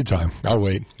 good. Take your time. I'll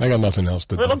wait. I got nothing else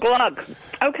to do. Little glug.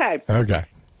 Okay. Okay.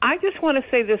 I just want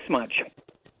to say this much.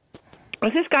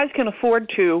 If this guy can afford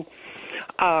to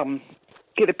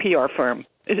get a PR firm,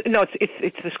 no,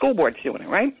 it's the school board's doing it,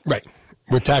 right? Right.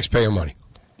 With taxpayer money.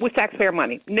 With taxpayer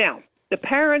money. Now, the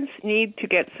parents need to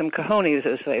get some cojones,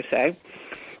 as they say,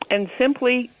 and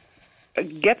simply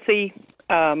get the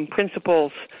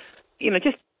principals,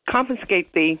 just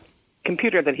confiscate the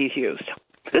computer that he's used.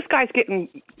 This guy's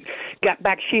got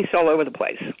back sheaths all over the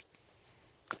place,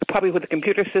 probably with the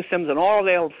computer systems and all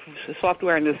the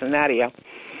software and this and that.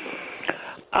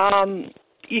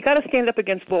 You got to stand up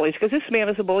against bullies because this man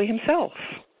is a bully himself.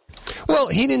 Well,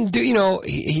 he didn't do,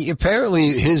 he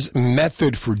apparently his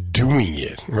method for doing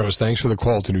it, Rose, thanks for the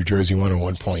call to New Jersey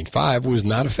 101.5, was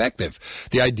not effective.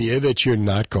 The idea that you're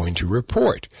not going to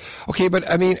report. Okay, but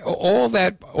I mean, all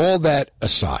that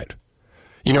aside,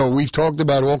 we've talked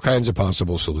about all kinds of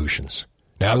possible solutions.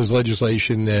 Now there's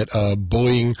legislation that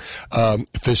bullying,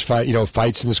 fist fight,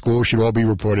 fights in the school should all be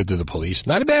reported to the police.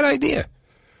 Not a bad idea.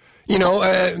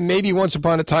 Maybe once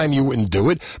upon a time you wouldn't do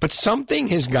it, but something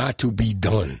has got to be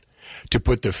done to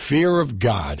put the fear of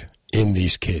God in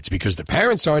these kids because the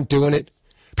parents aren't doing it.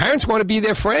 Parents want to be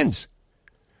their friends,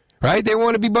 right? They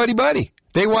want to be buddy-buddy.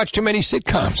 They watch too many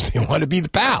sitcoms. They want to be the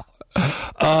pal.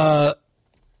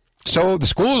 So the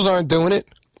schools aren't doing it.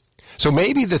 So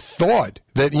maybe the thought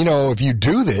that, if you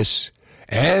do this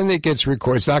and it gets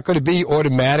recorded, it's not going to be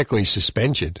automatically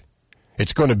suspended.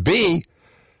 It's going to be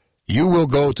you will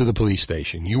go to the police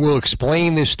station. You will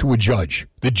explain this to a judge.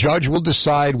 The judge will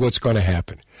decide what's going to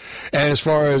happen. And as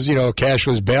far as,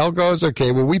 cashless bail goes,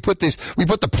 okay, well, we put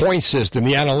the point system,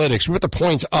 the analytics, we put the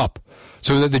points up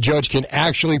so that the judge can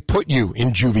actually put you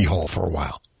in juvie hole for a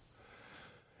while.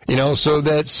 So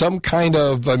that some kind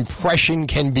of impression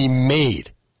can be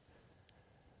made.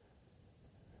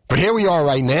 But here we are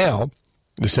right now,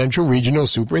 the Central Regional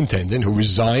Superintendent who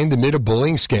resigned amid a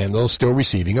bullying scandal still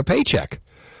receiving a paycheck.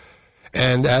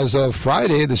 And as of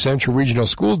Friday, the Central Regional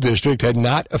School District had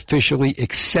not officially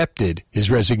accepted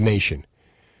his resignation.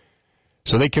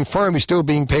 So they confirmed he's still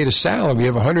being paid a salary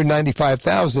of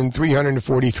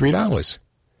 $195,343.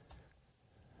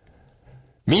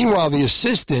 Meanwhile, the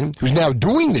assistant, who's now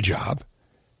doing the job,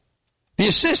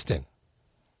 guess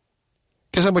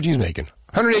how much he's making?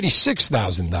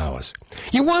 $186,000.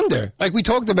 You wonder, like we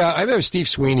talked about, I remember Steve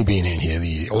Sweeney being in here,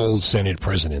 the old Senate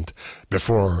president,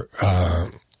 before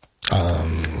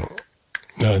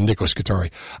Nicholas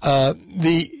Scutari. I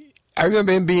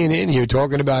remember him being in here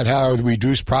talking about how to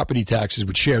reduce property taxes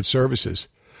with shared services.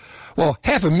 Well,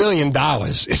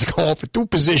 $500,000 is called for 2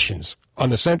 positions on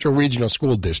the Central Regional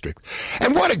School District.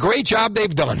 And what a great job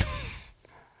they've done.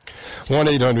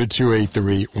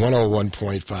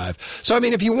 1-800-283-101.5. So, I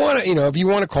mean, if you want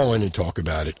to call in and talk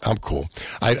about it, I'm cool.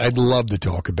 I'd love to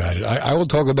talk about it. I will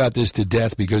talk about this to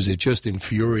death because it just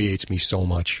infuriates me so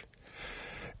much.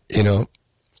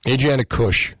 Adriana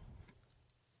Kuch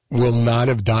will not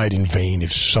have died in vain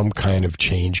if some kind of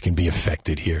change can be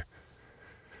effected here.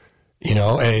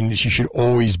 And she should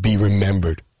always be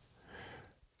remembered.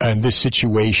 And this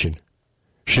situation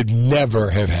should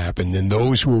never have happened, and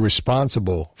those who are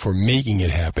responsible for making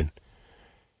it happen,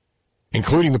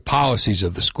 including the policies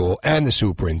of the school and the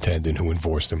superintendent who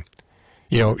enforced them,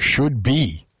 should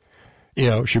be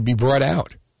brought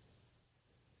out.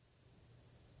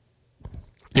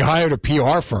 You hired a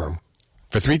PR firm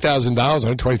for $3,000,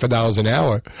 $125 an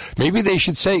hour, maybe they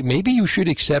should say, maybe you should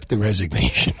accept the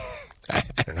resignation. I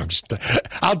don't know.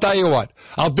 I'll tell you what.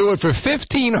 I'll do it for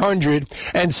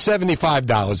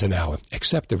 $1,575 an hour.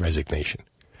 Accept the resignation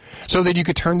so that you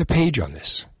could turn the page on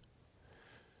this.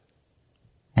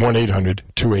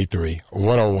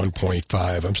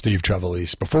 1-800-283-101.5. I'm Steve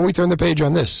Trevelise. Before we turn the page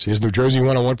on this, here's New Jersey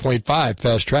 101.5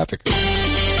 Fast Traffic.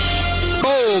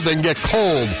 Cold and get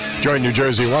cold. Join New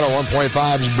Jersey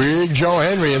 101.5's Big Joe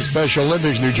Henry in Special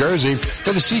Olympics, New Jersey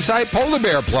for the Seaside Polar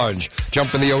Bear Plunge.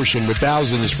 Jump in the ocean with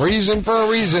thousands freezing for a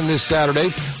reason this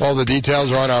Saturday. All the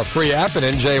details are on our free app at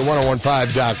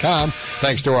NJ1015.com.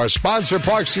 Thanks to our sponsor,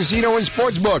 Parks Casino and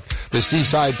Sportsbook. The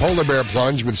Seaside Polar Bear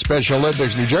Plunge with Special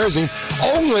Olympics, New Jersey.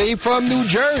 Only from New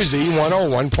Jersey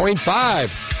 101.5.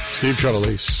 Steve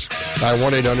Trevelise.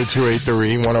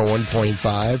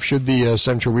 1-800-283-101.5. Should the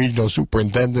Central Regional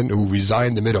Superintendent who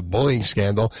resigned amid a bullying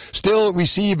scandal still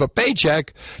receive a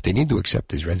paycheck? They need to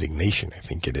accept his resignation, I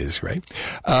think it is, right?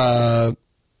 How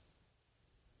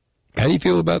do you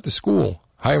feel about the school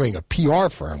hiring a PR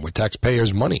firm with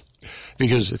taxpayers' money?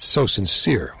 Because it's so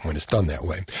sincere when it's done that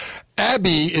way.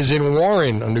 Abby is in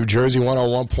Warren on New Jersey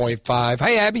 101.5.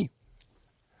 Hi, Abby.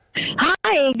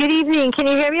 Hi, good evening. Can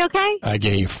you hear me okay? I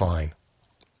get you fine.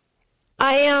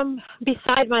 I am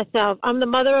beside myself. I'm the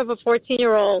mother of a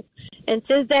 14-year-old, and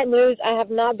since that news, I have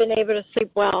not been able to sleep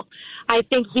well. I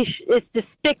think it's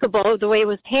despicable the way it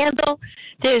was handled.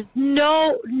 There's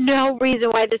no reason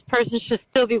why this person should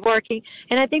still be working,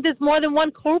 and I think there's more than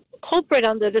one culprit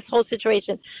under this whole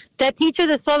situation. That teacher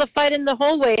that saw the fight in the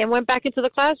hallway and went back into the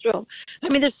classroom. I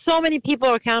mean, there's so many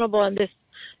people accountable in this.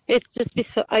 It's just,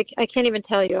 I can't even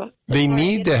tell you. They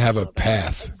need to have a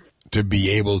path to be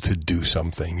able to do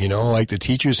something. You know, like the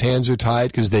teacher's hands are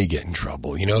tied because they get in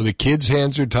trouble. You know, the kid's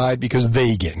hands are tied because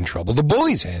they get in trouble.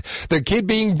 The kid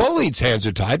being bullied's hands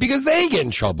are tied because they get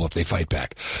in trouble if they fight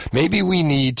back. Maybe we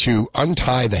need to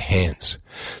untie the hands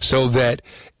so that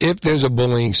if there's a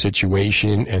bullying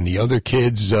situation and the other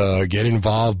kids get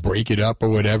involved, break it up or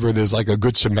whatever, there's like a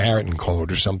Good Samaritan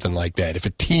code or something like that. If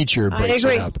a teacher breaks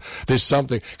it up, there's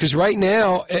something. Because right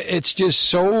now, it's just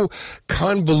so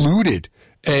convoluted.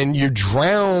 And you're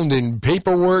drowned in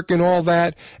paperwork and all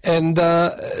that, and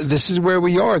this is where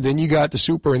we are. Then you got the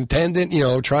superintendent, you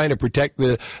know, trying to protect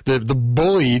the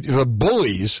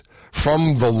bullies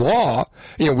from the law.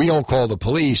 You know, we don't call the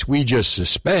police; we just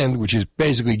suspend, which is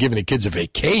basically giving the kids a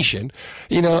vacation.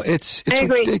 You know, it's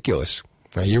ridiculous.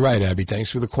 You're right, Abby.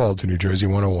 Thanks for the call to New Jersey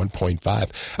 101.5.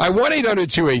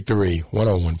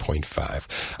 1-800-283-101.5.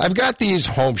 I've got these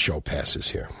home show passes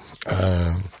here.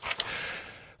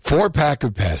 4-pack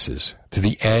of passes to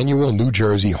the annual New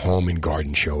Jersey Home and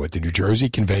Garden Show at the New Jersey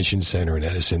Convention Center in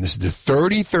Edison. This is the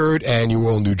 33rd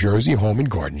annual New Jersey Home and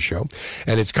Garden Show,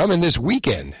 and it's coming this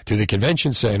weekend to the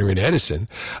Convention Center in Edison.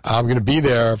 I'm going to be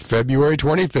there February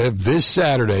 25th, this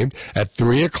Saturday at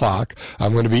 3 o'clock.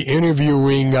 I'm going to be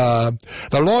interviewing the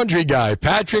laundry guy,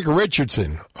 Patrick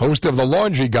Richardson, host of The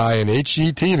Laundry Guy on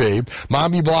HGTV.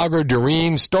 Mommy blogger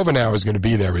Doreen Stovenow is going to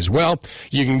be there as well.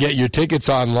 You can get your tickets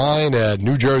online at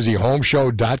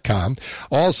NewJerseyHomeshow.com.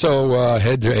 Also,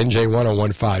 head to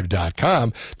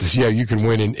NJ1015.com to see how you can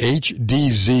win an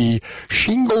HDZ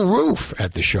shingle roof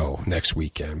at the show next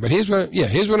weekend. But here's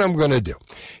what I'm going to do.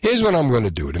 Here's what I'm going to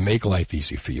do to make life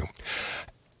easy for you.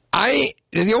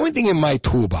 The only thing in my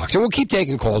toolbox, and we'll keep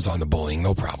taking calls on the bullying,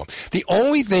 no problem. The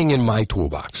only thing in my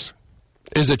toolbox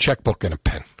is a checkbook and a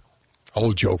pen.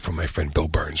 Old joke from my friend Bill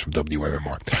Burns from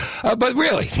WMMR. But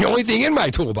really, the only thing in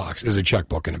my toolbox is a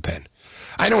checkbook and a pen.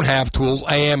 I don't have tools.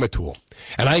 I am a tool.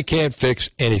 And I can't fix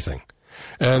anything.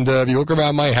 And if you look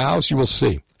around my house, you will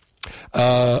see.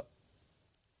 But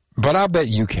I'll bet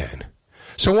you can.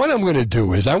 So what I'm going to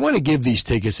do is I want to give these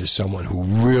tickets to someone who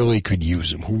really could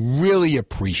use them, who really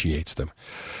appreciates them.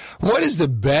 What is the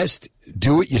best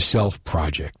do-it-yourself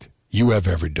project you have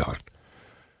ever done?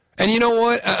 And you know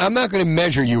what? I'm not going to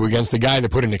measure you against the guy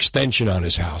that put an extension on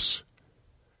his house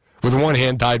with one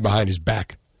hand tied behind his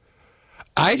back.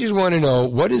 I just want to know,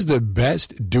 what is the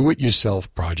best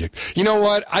do-it-yourself project? You know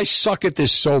what? I suck at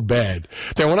this so bad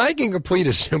that when I can complete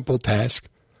a simple task,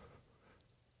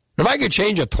 if I could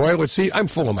change a toilet seat, I'm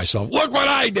full of myself. Look what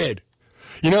I did.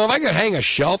 You know, if I could hang a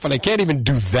shelf and I can't even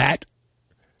do that,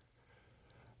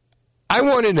 I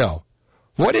want to know,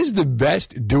 what is the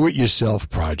best do-it-yourself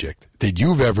project that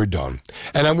you've ever done?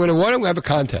 And I'm going to want to have a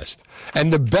contest.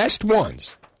 And the best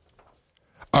ones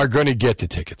are going to get the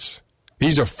tickets.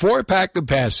 These are 4-pack of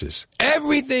passes.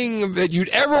 Everything that you'd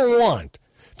ever want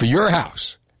for your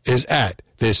house is at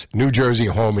this New Jersey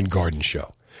Home and Garden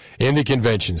Show in the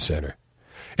Convention Center.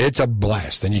 It's a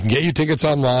blast. And you can get your tickets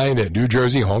online at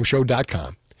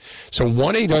NewJerseyHomeShow.com. So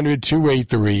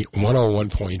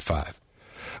 1-800-283-101.5.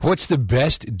 What's the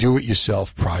best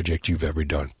do-it-yourself project you've ever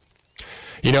done?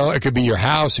 You know, it could be your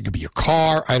house, it could be your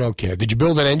car. I don't care. Did you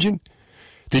build an engine?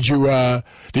 Did you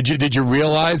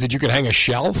realize that you could hang a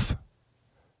shelf?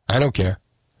 I don't care.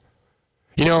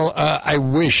 You know, I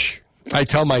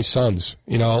tell my sons,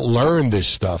 you know, learn this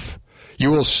stuff. You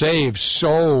will save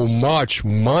so much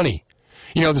money.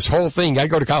 You know, this whole thing, got to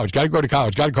go to college,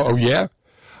 oh, yeah?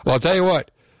 Well, I'll tell you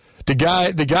what, the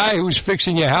guy who's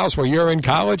fixing your house while you're in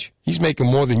college, he's making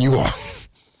more than you are.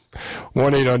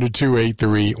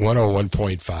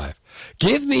 1-800-283-101.5.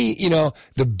 Give me, you know,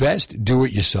 the best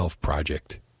do-it-yourself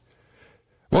project.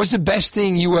 What's the best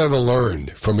thing you ever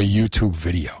learned from a YouTube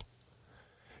video?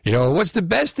 You know, what's the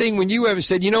best thing when you ever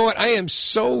said, you know what, I am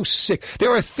so sick.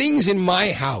 There are things in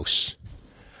my house.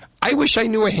 I wish I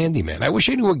knew a handyman. I wish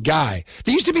I knew a guy.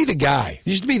 There used to be the guy.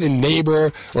 There used to be the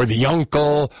neighbor or the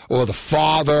uncle or the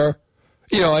father.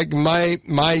 You know, like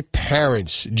my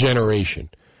parents' generation.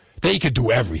 They could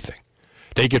do everything.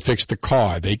 They could fix the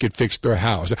car. They could fix their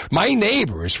house. My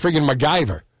neighbor is friggin'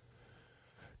 MacGyver.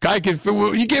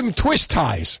 You give him twist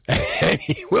ties, and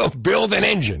he will build an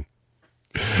engine.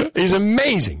 He's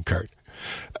amazing, Kurt.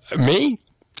 Me?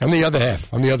 I'm the other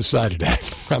half. I'm the other side of that.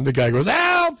 I'm the guy who goes,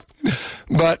 help!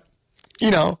 But,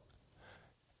 you know,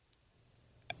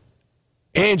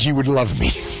 Angie would love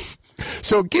me.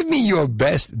 So give me your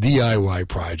best DIY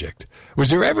project. Was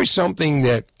there ever something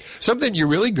you're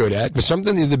really good at, but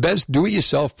the best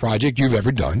do-it-yourself project you've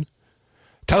ever done?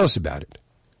 Tell us about it.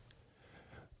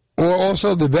 Or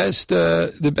also the best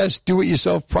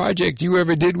do-it-yourself project you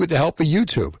ever did with the help of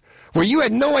YouTube, where you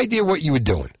had no idea what you were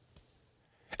doing.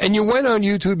 And you went on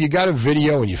YouTube, you got a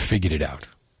video, and you figured it out.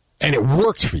 And it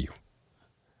worked for you.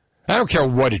 I don't care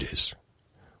what it is.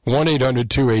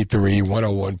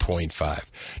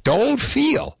 1-800-283-101.5. Don't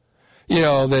feel, you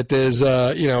know, that there's,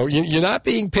 you're not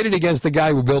being pitted against the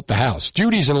guy who built the house.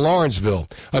 Judy's in Lawrenceville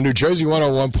on New Jersey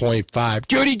 101.5.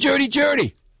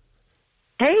 Judy.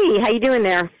 Hey, how you doing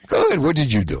there? Good. What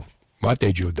did you do? What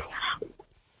did you do?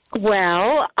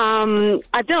 Well,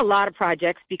 I've done a lot of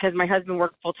projects because my husband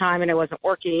worked full-time and I wasn't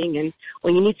working. And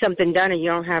when you need something done and you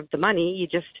don't have the money, you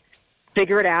just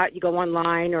figure it out. You go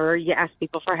online or you ask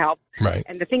people for help. Right.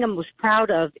 And the thing I'm most proud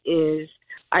of is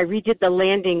I redid the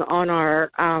landing on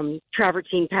our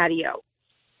travertine patio.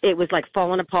 It was like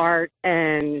falling apart.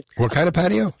 And what kind of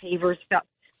patio? Pavers fell.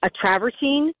 A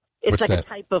travertine. It's What's like that? a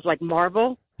type of like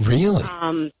marble. Really?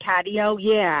 Patio,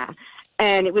 yeah.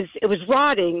 And it was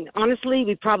rotting. Honestly,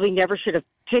 we probably never should have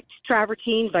picked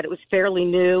travertine, but it was fairly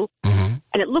new. Mm-hmm.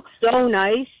 And it looked so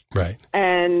nice. Right.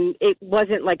 And it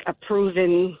wasn't like a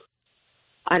proven,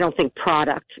 I don't think,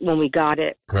 product when we got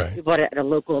it. Right. We bought it at a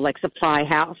local like supply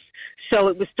house. So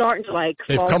it was starting to like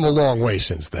They've come a long way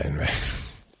since then, right?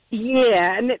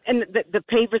 Yeah, and the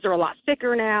pavers are a lot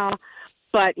thicker now.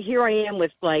 But here I am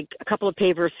with like a couple of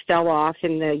pavers fell off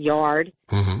in the yard.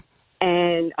 Mm-hmm.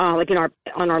 And like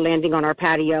on our landing on our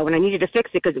patio, and I needed to fix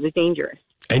it because it was dangerous.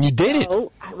 And you did it.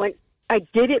 So I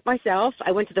did it myself.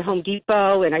 I went to the Home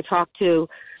Depot and I talked to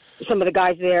some of the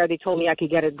guys there. They told me I could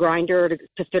get a grinder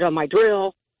to fit on my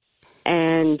drill.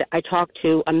 And I talked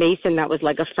to a mason that was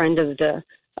like a friend of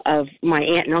my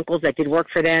aunt and uncles that did work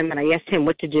for them. And I asked him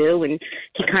what to do, and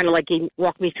he kind of like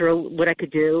walked me through what I could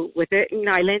do with it. And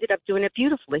I ended up doing it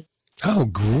beautifully. Oh,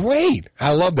 great.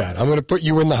 I love that. I'm going to put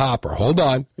you in the hopper. Hold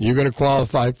on. You're going to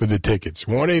qualify for the tickets.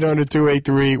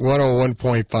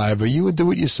 1-800-283-101.5. Are you a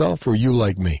do-it-yourself or are you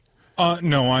like me?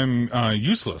 No, I'm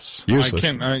useless. Useless?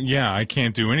 I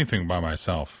can't do anything by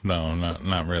myself. No,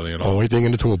 not really at all. Only thing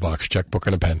in the toolbox, checkbook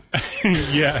and a pen.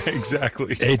 Yeah,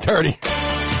 exactly. 8:30.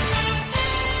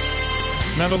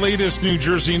 Now the latest New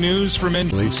Jersey news from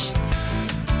Police.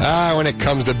 When it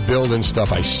comes to building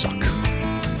stuff, I suck.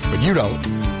 But you don't.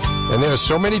 And there are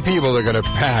so many people that are going to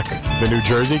pack the New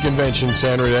Jersey Convention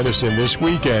Center at Edison this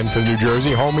weekend for the New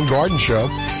Jersey Home and Garden Show.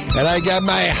 And I got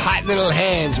my hot little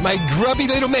hands, my grubby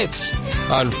little mitts,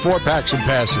 on 4 packs of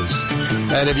passes.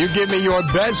 And if you give me your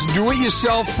best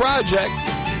do-it-yourself project,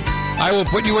 I will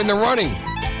put you in the running.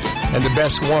 And the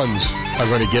best ones are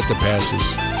going to get the passes.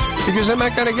 Because I'm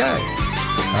that kind of guy.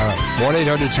 All right,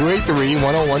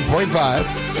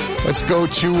 1-800-283-101.5. Let's go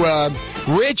to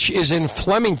Rich is in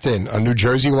Flemington on New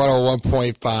Jersey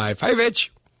 101.5. Hi,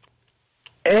 Rich.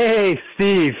 Hey,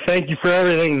 Steve. Thank you for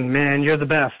everything, man. You're the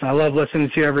best. I love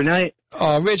listening to you every night.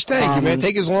 Oh, Rich, thank you, man.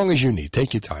 Take as long as you need.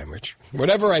 Take your time, Rich.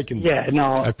 Whatever I can do. Yeah,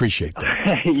 no. I appreciate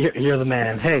that. You're the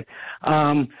man. Hey,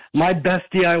 my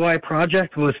best DIY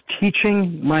project was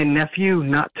teaching my nephew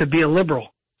not to be a liberal.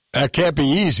 That can't be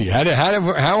easy.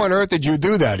 How on earth did you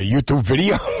do that? A YouTube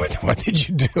video? What did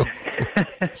you do?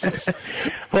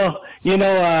 Well,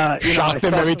 shocked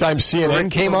them every time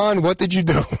CNN came on. What did you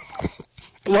do?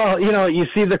 Well, you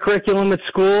see the curriculum at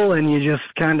school, and you just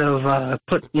kind of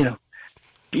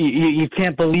you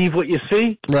can't believe what you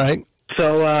see. Right.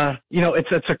 So,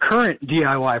 it's a current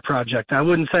DIY project. I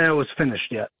wouldn't say I was finished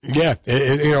yet. Yeah.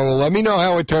 Well, let me know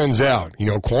how it turns out.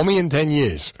 Call me in 10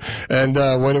 years. And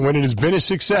when it has been a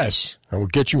success, I will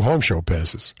get you home show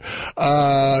passes.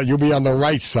 You'll be on the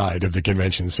right side of the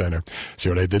convention center. See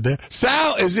what I did there?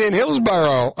 Sal is in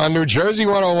Hillsborough on New Jersey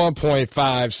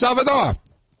 101.5. Salvador.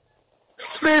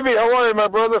 Stevie, how are you, my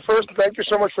brother? First, thank you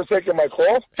so much for taking my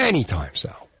call. Anytime,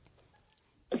 Sal.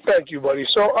 Thank you, buddy.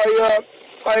 So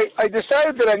I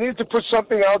decided that I needed to put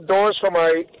something outdoors for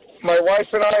my wife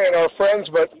and I and our friends,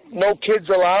 but no kids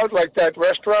allowed, like that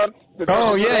restaurant.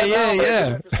 Oh,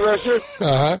 yeah.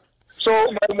 Uh-huh. So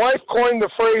my wife coined the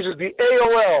phrase as the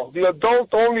AOL, the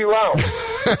Adult Only Lounge.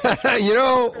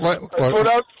 What? I put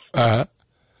out... Uh-huh.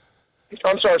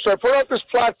 I'm sorry. So I put out this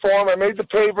platform. I made the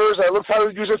pavers. I looked how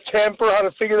to use a temper, how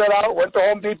to figure that out. Went to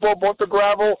Home Depot, bought the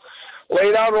gravel,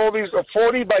 laid out all these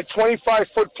 40 by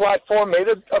 25-foot platform, made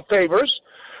of pavers.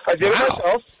 I did it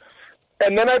myself.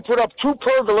 And then I put up 2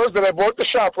 pergolas that I bought at the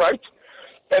ShopRite.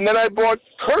 And then I bought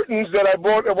curtains that I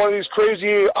bought at one of these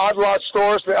crazy odd lot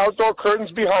stores, the outdoor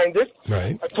curtains behind it.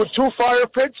 Right. I put 2 fire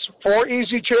pits, 4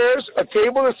 easy chairs, a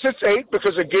table that sits 8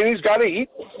 because a guinea's got to eat.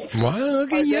 Wow,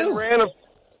 look at you.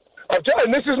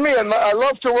 And this is me, and I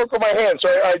love to work with my hands. So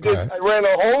I ran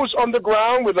a hose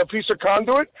underground with a piece of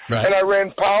conduit, and I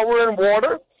ran power and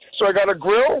water. So I got a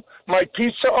grill, my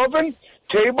pizza oven,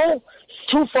 table,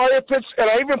 2 fire pits, and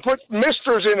I even put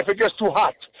misters in if it gets too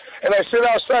hot. And I sit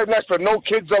outside next, but no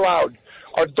kids allowed.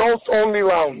 Adult only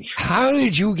lounge. How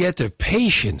did you get the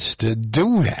patience to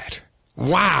do that?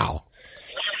 Wow.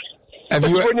 When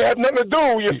you have nothing to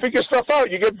do, you figure stuff out.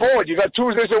 You get bored. You got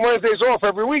Tuesdays and Wednesdays off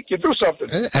every week. You do something.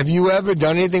 Have you ever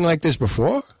done anything like this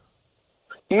before?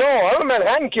 No, I'm a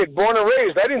Manhattan kid, born and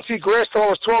raised. I didn't see grass till I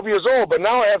was 12 years old, but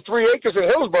now I have 3 acres in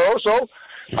Hillsborough, so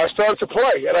I started to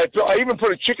play. And I even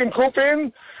put a chicken coop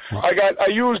in. Wow. I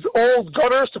used old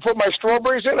gutters to put my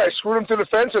strawberries in. I screwed them to the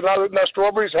fence, and now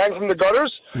strawberries hang from the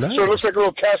gutters. Nice. So it looks like a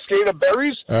little cascade of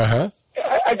berries. Uh-huh.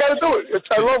 I got to do it.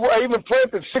 I even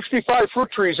planted 65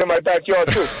 fruit trees in my backyard,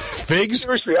 too. Figs?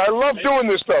 Seriously, I love doing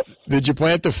this stuff. Did you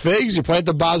plant the figs? You plant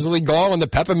the basilico and the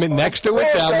peppermint next to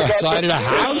it down the side of the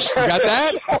house? You got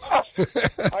that?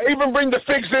 I even bring the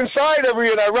figs inside every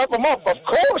year, and I wrap them up. Of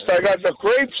course. I got the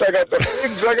grapes. I got the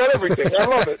figs. I got everything. I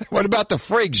love it. What about the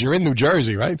frigs? You're in New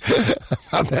Jersey, right?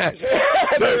 How about that?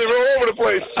 They're all over the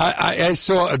place. I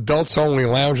saw Adults Only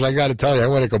Lounge, and I got to tell you, I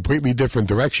went a completely different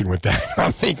direction with that.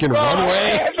 I'm thinking runway.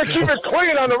 I have to keep it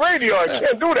clean on the radio. I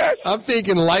can't do that. I'm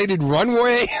thinking lighted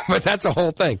runway, but that's a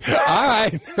whole thing. All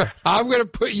right. I'm going to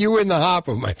put you in the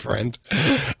hopper, my friend.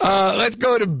 Let's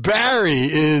go to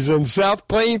Barry is in South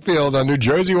Plainfield on New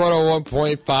Jersey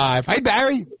 101.5. Hi,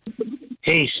 Barry.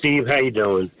 Hey, Steve. How you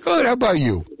doing? Good. How about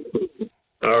you?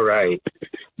 All right.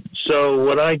 So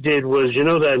what I did was,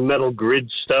 that metal grid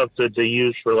stuff that they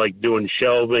use for, like, doing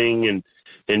shelving and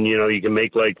you can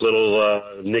make, like,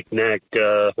 little knick-knack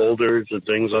holders and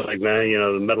things like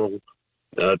that, the metal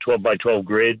 12 by 12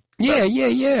 grid. Yeah.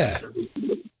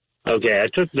 Okay, I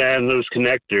took that and those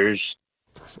connectors,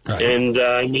 and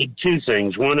I made 2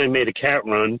 things. One, I made a cat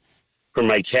run for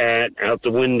my cat out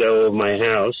the window of my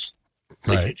house,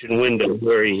 the kitchen window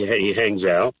where he hangs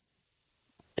out.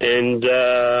 And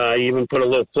I even put a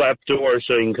little flap door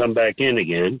so he can come back in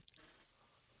again.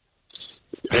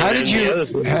 How did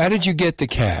you get the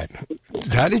cat?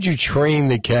 How did you train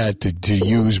the cat to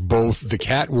use both the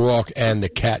catwalk and the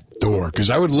cat door? Because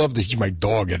I would love to teach my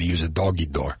dog how to use a doggy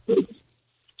door.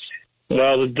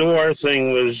 Well, the door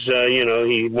thing was,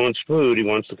 he wants food. He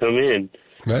wants to come in.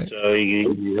 Right. So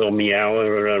he'll meow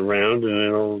around, and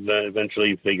he'll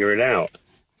eventually figure it out.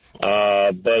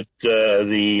 But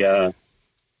the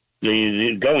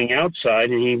going outside,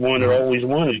 he always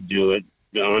wanted to do it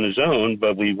on his own,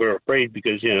 but we were afraid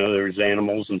because, there's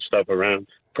animals and stuff around,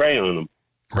 prey on him.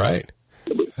 Right.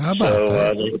 How about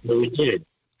that? So we did.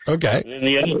 Okay. And then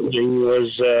the other thing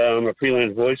was I'm a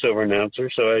freelance voiceover announcer,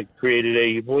 so I created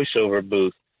a voiceover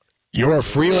booth. You're a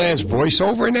freelance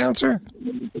voiceover announcer?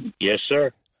 Yes,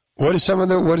 sir. What is some of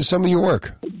your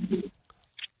work?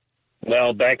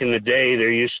 Well, back in the day,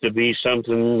 there used to be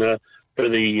something for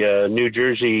the New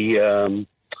Jersey,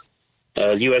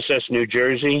 USS New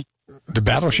Jersey. The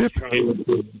battleship?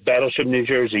 Battleship New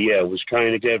Jersey, yeah. Was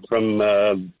trying to get from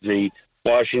the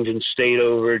Washington State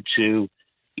over to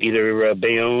either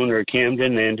Bayonne or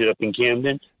Camden. They ended up in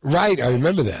Camden. Right, I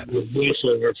remember that.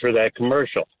 Voiceover for that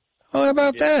commercial. Oh, how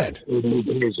about that? New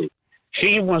Jersey.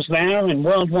 She was there in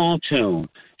World War II.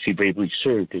 She bravely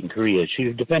served in Korea.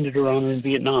 She defended her honor in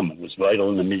Vietnam and was vital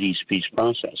in the Mideast peace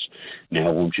process.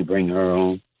 Now, won't you bring her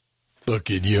home?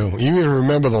 Look at you. You even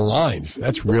remember the lines.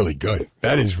 That's really good.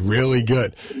 That is really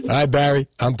good. All right, Barry,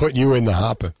 I'm putting you in the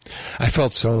hopper. I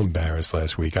felt so embarrassed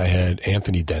last week. I had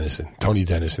Tony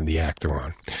Dennison, the actor,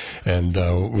 on. And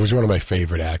was one of my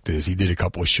favorite actors. He did a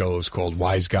couple of shows called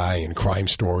Wise Guy and Crime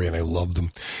Story, and I loved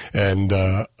him. And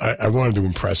I wanted to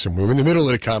impress him. We were in the middle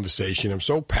of the conversation. I'm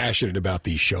so passionate about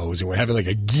these shows, and we're having like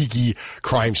a geeky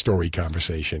crime story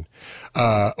conversation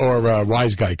or a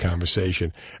Wise Guy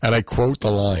conversation. And I quote the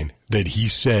line that he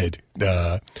said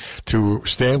to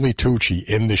Stanley Tucci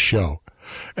in the show,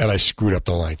 and I screwed up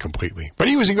the line completely. But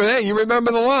he was good. Hey, you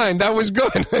remember the line? That was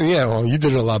good. Yeah, well, you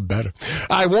did it a lot better.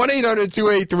 All right,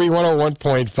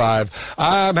 1-800-283-101.5.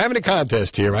 I'm having a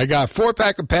contest here. I got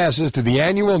 4-pack of passes to the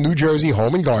annual New Jersey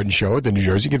Home and Garden Show at the New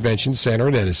Jersey Convention Center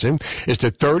in Edison. It's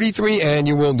the 33rd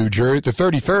annual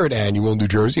New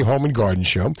Jersey Home and Garden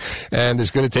Show, and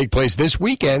it's going to take place this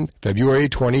weekend, February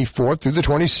 24th through the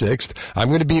 26th. I'm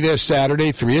going to be there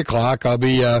Saturday, 3 o'clock. I'll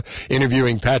be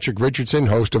interviewing Patrick Richardson,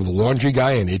 host of The Laundry Guy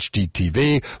on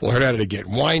HGTV. We'll learn how to get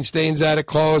wine stains out of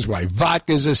clothes, why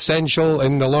vodka is essential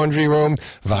in the laundry room.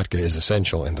 Vodka is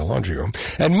essential in the laundry room.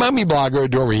 And mommy blogger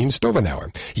Doreen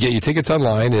Stovenauer. You get your tickets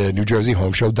online at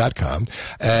NewJerseyHomeshow.com.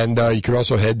 And you can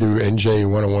also head to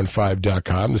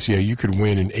NJ1015.com to see how you could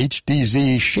win an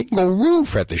HDZ shingle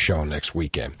roof at the show next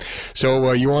weekend.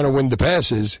 So you want to win the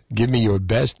passes, give me your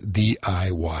best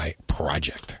DIY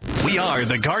project. We are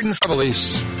the Gardens.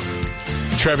 Trevelise.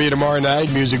 Trivia tomorrow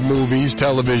night, music, movies,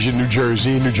 television, New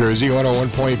Jersey,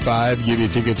 101.5. Give you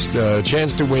tickets,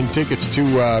 chance to win tickets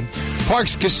to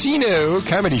Parks Casino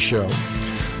comedy show.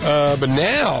 But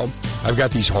now, I've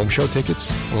got these home show tickets.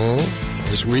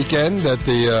 This weekend at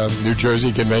the New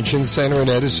Jersey Convention Center in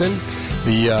Edison,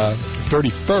 the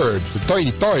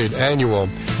 33rd annual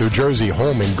New Jersey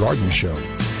Home and Garden Show.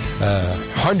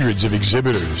 Hundreds of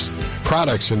exhibitors,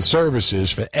 products and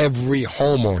services for every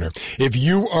homeowner. If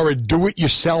you are a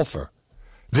do-it-yourselfer,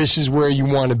 this is where you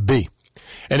want to be.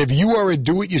 And if you are a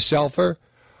do-it-yourselfer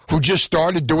who just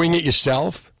started doing it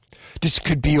yourself, this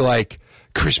could be like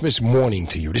Christmas morning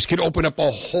to you. This could open up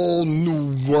a whole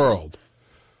new world.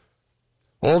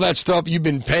 All that stuff you've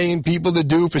been paying people to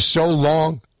do for so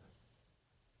long,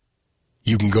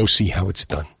 you can go see how it's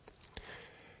done.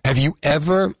 Have you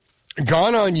ever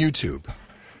gone on YouTube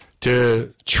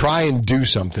to try and do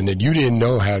something that you didn't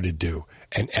know how to do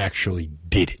and actually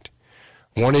did it?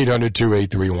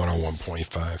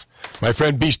 1-800-283-101.5. My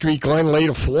friend B Street Glenn laid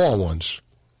a floor once.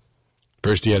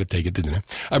 First he had to take it to dinner.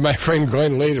 My friend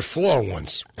Glenn laid a floor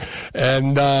once.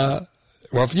 And, well,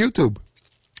 for YouTube.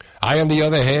 I, on the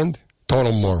other hand,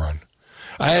 total moron.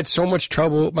 I had so much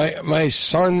trouble. My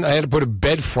son, I had to put a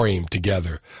bed frame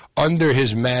together under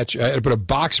his match. I had to put a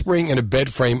box spring and a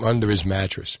bed frame under his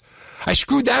mattress. I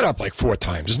screwed that up like 4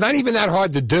 times. It's not even that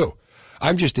hard to do.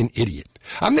 I'm just an idiot.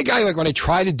 I'm the guy, like, when I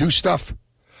try to do stuff,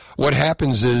 what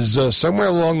happens is somewhere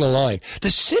along the line,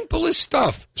 the simplest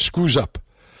stuff screws up.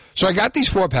 So I got these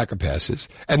 4-pack of passes,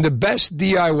 and the best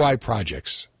DIY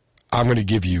projects, I'm going to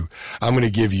give you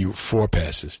 4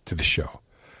 passes to the show.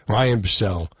 Ryan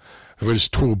Bissell, with his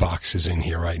toolbox, is in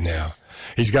here right now.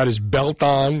 He's got his belt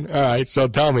on. All right, so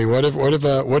tell me, what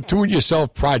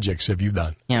do-it-yourself projects have you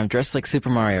done? Yeah, I'm dressed like Super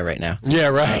Mario right now. Yeah,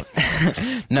 right.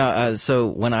 So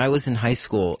when I was in high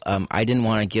school, I didn't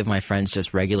want to give my friends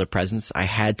just regular presents. I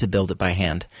had to build it by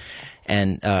hand.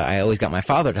 And I always got my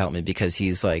father to help me because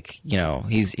he's like,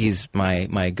 he's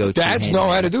my go-to. Dads know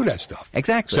how to do that stuff.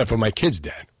 Exactly. Except for my kid's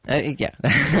dad. Yeah.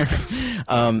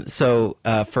 So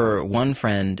for one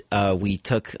friend, we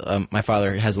took, my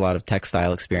father has a lot of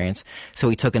textile experience, so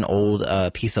we took an old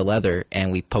piece of leather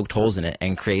and we poked holes in it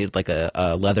and created like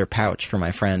a leather pouch for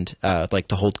my friend, like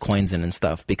to hold coins in and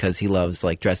stuff, because he loves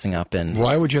like dressing up. And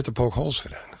why would you have to poke holes for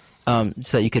that?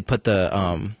 So you could put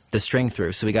the string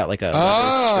through. So we got like a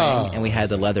leather string, and we had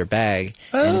the leather bag,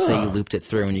 and so you looped it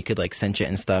through, and you could like cinch it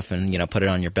and stuff, and put it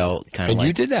on your belt. And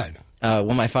you did that?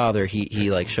 Well, my father, he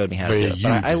like showed me how to do it,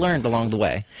 but I learned along the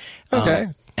way. Okay.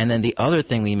 And then the other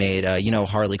thing we made,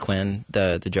 Harley Quinn,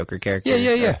 the Joker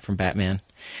character, from Batman.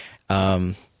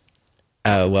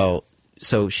 Well,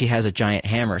 so she has a giant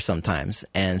hammer sometimes,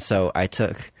 and so I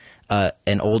took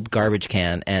an old garbage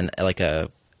can and like a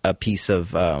piece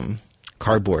of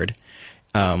cardboard,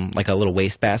 like a little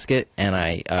wastebasket, and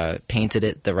I painted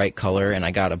it the right color, and I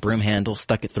got a broom handle,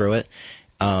 stuck it through it,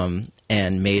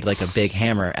 and made like a big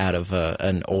hammer out of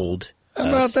an old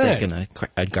a stick and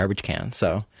a garbage can.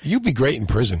 So you'd be great in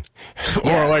prison,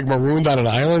 or like marooned on an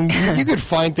island. You could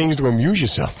find things to amuse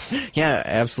yourself. Yeah,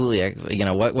 absolutely.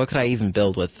 What could I even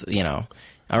build with?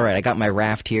 All right, I got my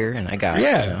raft here, and I got...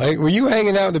 Yeah, like, were you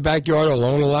hanging out in the backyard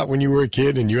alone a lot when you were a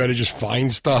kid, and you had to just find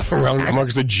stuff around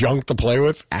amongst the junk to play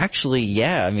with? Actually,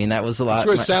 yeah. I mean, that was a lot... That's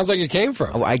where it sounds like it came from.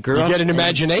 Oh, I grew up... You get an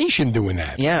imagination doing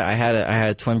that. Yeah, I had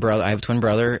a twin brother. I have a twin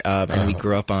brother, and we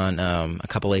grew up on a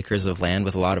couple acres of land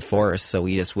with a lot of forest, so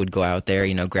we just would go out there,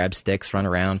 grab sticks, run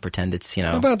around, pretend it's,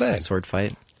 How about that? Sword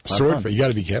fight. Sword fight. You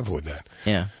got to be careful with that.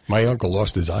 Yeah. My uncle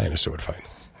lost his eye in a sword fight.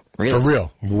 Really? For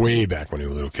real. Way back when we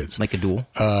were little kids. Like a duel?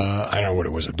 I don't know what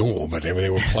it was, a duel, but they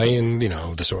were playing,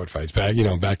 the sword fights back,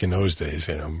 back in those days,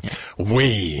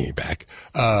 way back.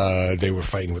 They were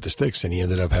fighting with the sticks, and he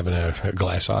ended up having a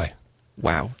glass eye.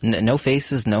 Wow. No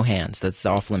faces, no hands. That's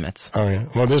off limits. Oh, yeah.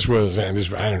 Well, this was, I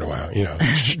don't know how,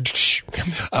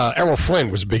 Errol Flynn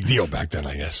was a big deal back then,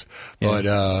 I guess. But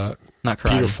not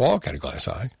karate. Peter Falk had a glass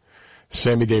eye.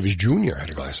 Sammy Davis Jr. had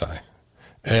a glass eye.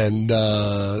 And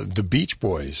the Beach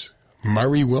Boys,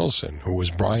 Murray Wilson, who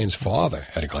was Brian's father,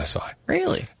 had a glass eye.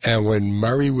 Really? And when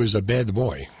Murray was a bad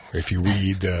boy, if you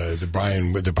read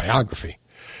the biography,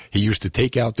 he used to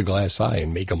take out the glass eye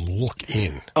and make him look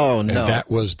in. Oh, no. And that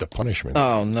was the punishment.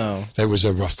 Oh, no. That was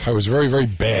a rough time. It was very, very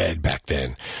bad back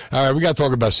then. All right, we got to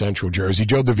talk about Central Jersey.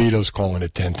 Joe DeVito's calling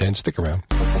at 10:10. Stick around.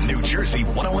 New Jersey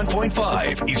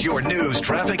 101.5 is your news,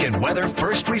 traffic, and weather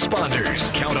first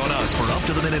responders. Count on us for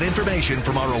up-to-the-minute information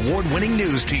from our award-winning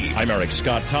news team. I'm Eric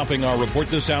Scott, topping our report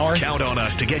this hour. Count on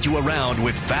us to get you around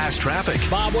with fast traffic.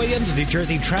 Bob Williams, New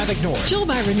Jersey Traffic North. Jill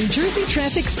Byron, New Jersey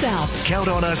Traffic South. Count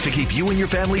on us to keep you and your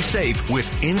family safe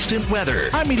with instant weather.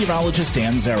 I'm meteorologist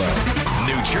Dan Zero.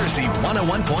 New Jersey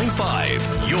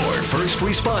 101.5, your first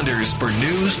responders for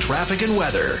news, traffic, and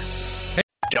weather.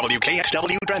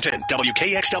 WKXW Trenton,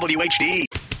 WKXW HD.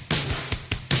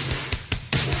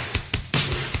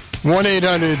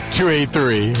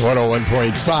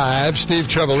 1-800-283-101.5. Steve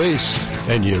Trevelise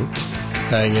and you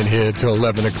hanging here till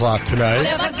 11 o'clock tonight.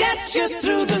 Never get you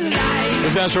through the night.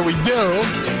 Because that's what we do.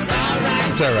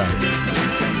 It's all right.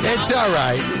 It's all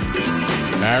right.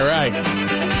 All right.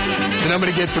 The number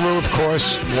to get through, of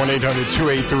course,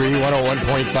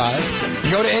 1-800-283-101.5.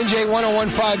 You go to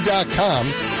NJ1015.com,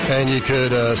 and you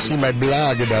could see my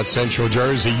blog about Central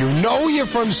Jersey. You know you're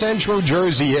from Central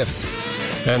Jersey if.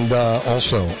 And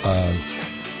also,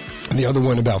 the other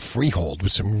one about Freehold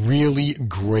with some really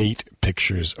great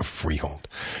pictures of Freehold.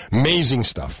 Amazing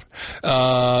stuff.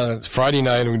 Friday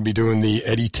night, I'm going to be doing the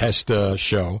Eddie Testa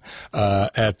show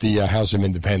at the House of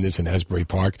Independence in Asbury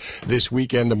Park. This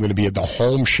weekend, I'm going to be at the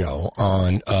Home Show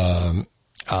on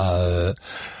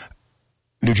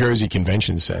New Jersey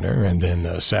Convention Center, and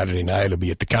then Saturday night I'll be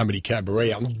at the Comedy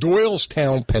Cabaret out in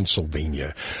Doylestown,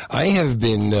 Pennsylvania. I have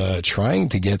been trying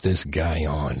to get this guy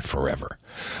on forever.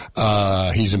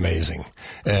 He's amazing.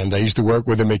 And I used to work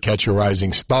with him at Catch a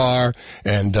Rising Star,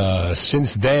 and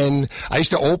since then, I used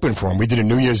to open for him. We did a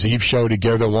New Year's Eve show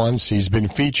together once. He's been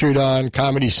featured on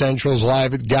Comedy Central's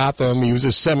Live at Gotham. He was a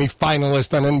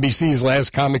semifinalist on NBC's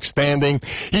Last Comic Standing.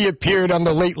 He appeared on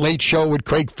The Late Late Show with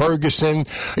Craig Ferguson.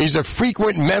 He's a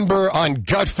frequent member on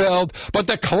Gutfeld, but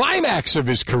the climax of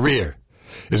his career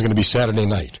is going to be Saturday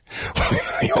night.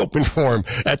 I opened for him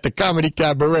at the Comedy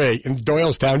Cabaret in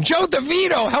Doylestown. Joe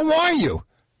DeVito, how are you?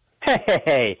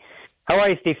 Hey, how are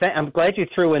you, Steve? I'm glad you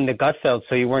threw in the Gutfeld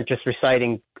so you weren't just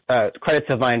reciting credits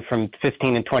of mine from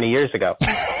 15 and 20 years ago.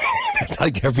 It's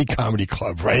like every comedy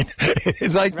club, right?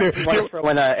 It's like they're for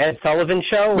when Ed Sullivan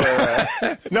show.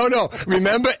 Or, No.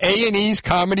 Remember A&E's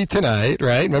Comedy Tonight,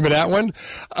 right? Remember that one?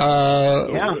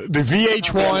 Yeah. The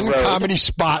VH1 Comedy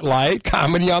Spotlight,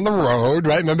 Comedy on the Road,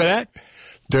 right? Remember that,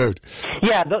 dude?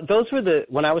 Yeah, those were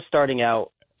when I was starting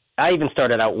out. I even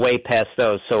started out way past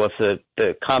those. So if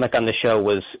the comic on the show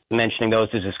was mentioning those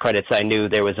as his credits, I knew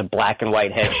there was a black and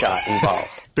white headshot involved.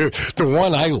 The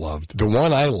one I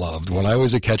loved when I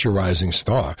was a Catch a Rising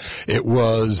Star, it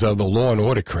was the Law and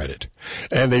Order credit.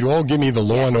 And they'd all give me the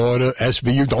Law and Order,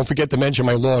 SVU. Don't forget to mention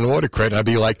my Law and Order credit. I'd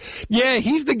be like, yeah,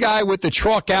 he's the guy with the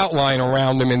chalk outline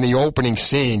around him in the opening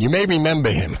scene. You may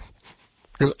remember him.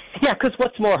 Yeah, because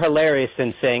what's more hilarious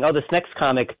than saying, oh, this next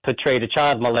comic portrayed a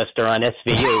child molester on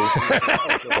SVU.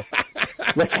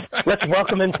 let's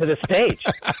welcome him to the stage.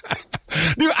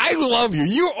 Dude, I love you.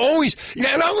 You always,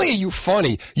 not only are you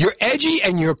funny, you're edgy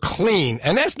and you're clean.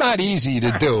 And that's not easy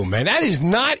to do, man. That is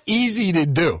not easy to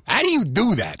do. How do you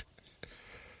do that?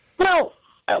 Well,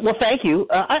 thank you.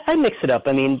 I mix it up.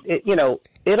 I mean,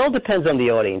 it all depends on the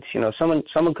audience. Someone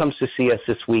comes to see us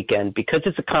this weekend because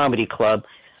it's a comedy club.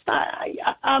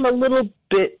 I'm a little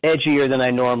bit edgier than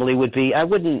I normally would be. I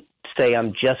wouldn't say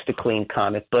I'm just a clean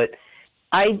comic, but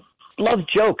I love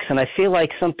jokes, and I feel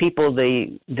like some people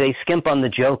they skimp on the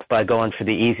joke by going for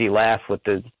the easy laugh with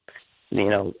the,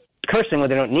 cursing when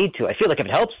they don't need to. I feel like if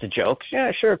it helps the joke,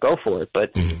 yeah, sure, go for it.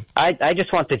 But I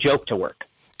just want the joke to work.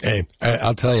 Hey,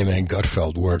 I'll tell you, man,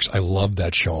 Gutfeld works. I love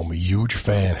that show. I'm a huge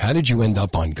fan. How did you end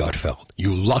up on Gutfeld?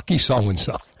 You lucky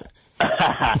so-and-so.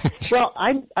 Well,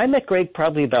 I met Greg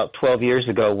probably about 12 years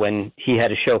ago when he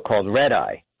had a show called Red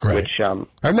Eye, which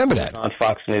I remember that on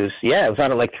Fox News. Yeah, it was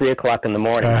on at like 3 o'clock in the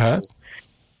morning. Uh-huh.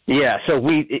 Yeah, so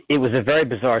it was a very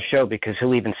bizarre show because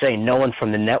he'll even say no one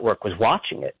from the network was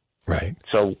watching it. Right.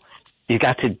 So you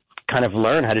got to kind of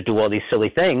learn how to do all these silly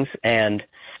things, and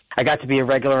I got to be a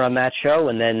regular on that show,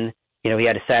 and then, he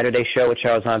had a Saturday show, which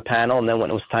I was on panel, and then when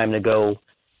it was time to go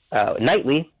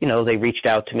nightly, they reached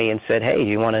out to me and said, hey, do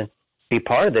you want to be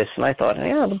part of this? And I thought,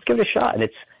 yeah, let's give it a shot. And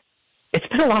it's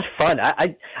been a lot of fun.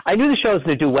 I knew the show was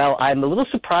going to do well. I'm a little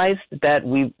surprised that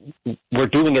we're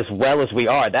doing as well as we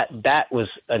are. That was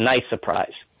a nice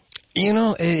surprise.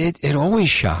 It always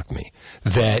shocked me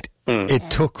that it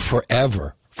took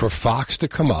forever for Fox to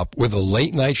come up with a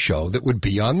late-night show that would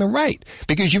be on the right.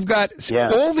 Because you've got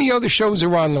all the other shows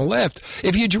are on the left.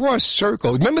 If you draw a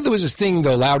circle, remember there was this thing,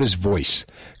 The Loudest Voice.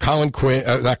 Colin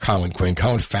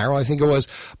Farrell, I think it was,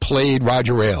 played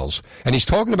Roger Ailes. And he's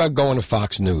talking about going to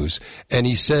Fox News. And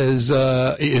he says,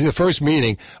 in the first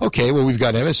meeting, okay, well, we've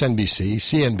got MSNBC,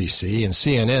 CNBC, and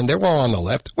CNN. They're all on the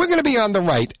left. We're going to be on the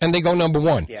right. And they go number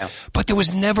one. Yeah. But there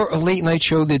was never a late-night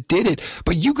show that did it.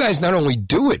 But you guys not only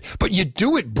do it, but you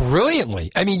do it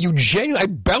brilliantly. I mean, I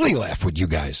belly laugh with you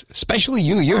guys, especially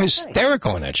you. You're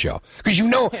hysterical on that show because you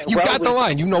got the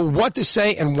line. You know what to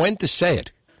say and when to say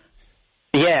it.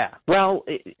 Yeah. Well,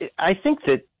 I think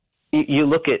that you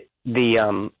look at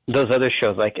the those other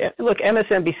shows. Like, look,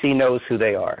 MSNBC knows who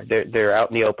they are. They're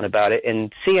out in the open about it,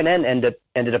 and CNN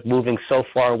ended up moving so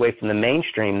far away from the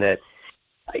mainstream that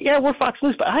we're Fox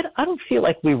News, but I don't feel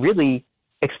like we really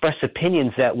express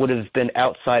opinions that would have been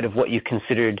outside of what you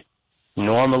considered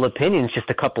normal opinions just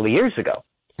a couple of years ago.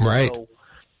 Right. So,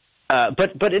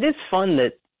 but it is fun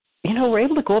that, we're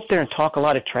able to go up there and talk a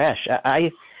lot of trash.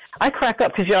 I crack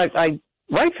up because, I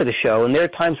write for the show, and there are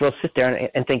times where I'll sit there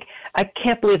and think, I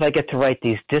can't believe I get to write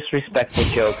these disrespectful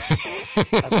jokes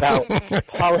about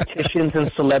politicians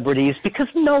and celebrities because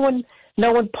no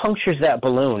one punctures that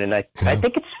balloon. And I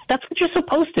think that's what you're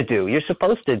supposed to do. You're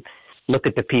supposed to look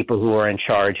at the people who are in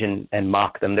charge and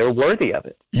mock them. They're worthy of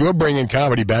it. You're bringing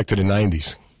comedy back to the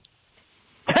 90s.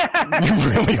 You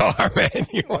really are, man.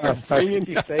 You are bringing.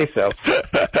 You say so.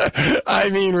 I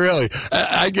mean, really.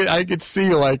 I could see,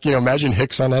 imagine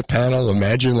Hicks on that panel.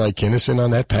 Imagine, Innocent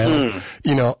on that panel.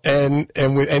 And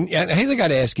Hayes, I got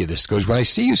to ask you this, because when I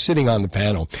see you sitting on the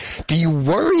panel, do you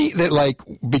worry that,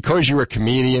 because you're a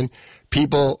comedian,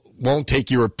 people won't take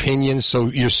your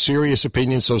serious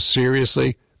opinion so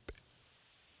seriously?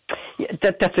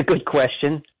 That's a good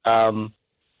question.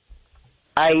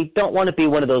 I don't want to be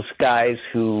one of those guys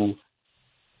who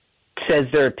says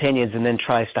their opinions and then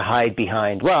tries to hide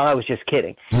behind, well, I was just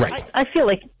kidding. Right. I feel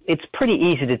like it's pretty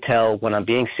easy to tell when I'm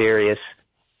being serious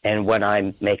and when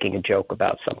I'm making a joke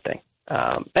about something.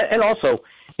 And also,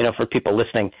 for people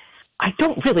listening, I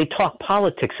don't really talk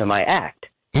politics in my act.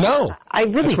 No.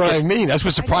 That's what I mean. That's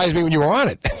what surprised me when you were on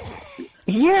it.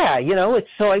 Yeah,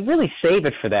 so I really save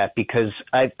it for that because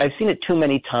I've seen it too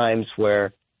many times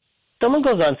where someone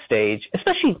goes on stage,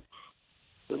 especially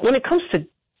when it comes to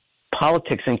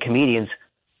politics and comedians,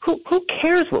 who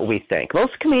cares what we think?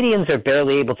 Most comedians are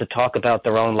barely able to talk about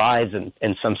their own lives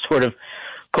in some sort of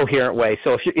coherent way.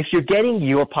 So if you're getting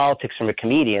your politics from a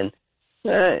comedian,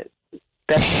 that's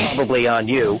probably on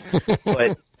you.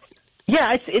 But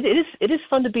yeah, it is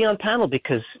fun to be on panel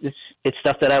because it's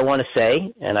stuff that I want to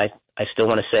say, and I still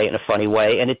want to say it in a funny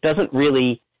way, and it doesn't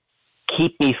really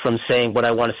keep me from saying what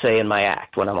I want to say in my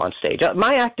act when I'm on stage.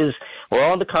 My act is, we're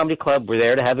all in the comedy club, we're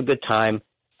there to have a good time.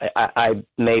 I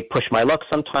may push my luck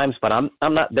sometimes, but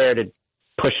I'm not there to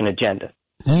push an agenda.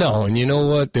 No, and you know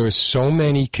what? There are so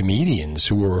many comedians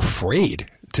who are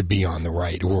afraid to be on the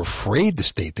right, who are afraid to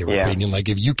state their opinion. Like,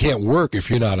 if you can't work if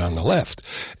you're not on the left,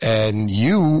 and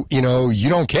you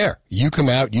don't care. You come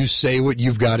out, you say what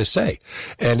you've got to say,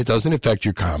 and it doesn't affect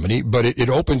your comedy, but it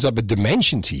opens up a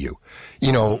dimension to you,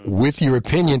 with your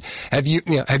opinion. Have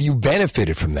you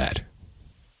benefited from that?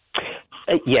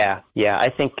 Yeah.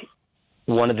 I think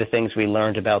one of the things we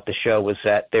learned about the show was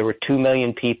that there were 2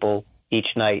 million people each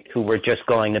night who were just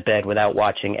going to bed without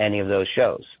watching any of those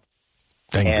shows.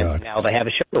 Thank God. Now they have a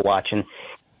show to watch, and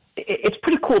it's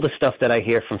pretty cool, the stuff that I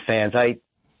hear from fans. I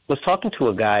was talking to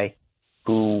a guy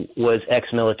who was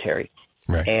ex-military,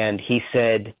 right. and he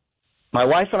said my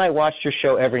wife and I watch your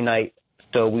show every night,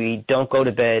 so we don't go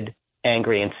to bed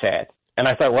angry and sad. And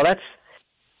I thought, well,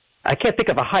 I can't think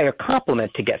of a higher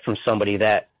compliment to get from somebody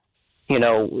that,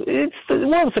 the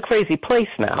world's a crazy place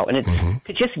now, and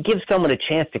to just give someone a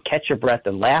chance to catch your breath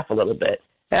and laugh a little bit,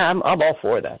 I'm all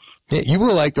for that. Yeah, you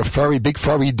were like the big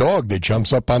furry dog that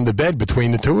jumps up on the bed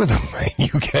between the two of them, right?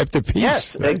 You kept the peace.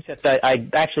 Yes, right? except I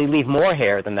actually leave more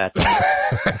hair than that.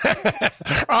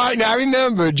 All right, now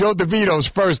remember Joe DeVito's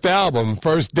first album,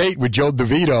 First Date with Joe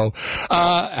DeVito.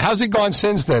 How's it gone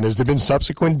since then? Has there been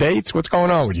subsequent dates? What's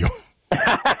going on with you?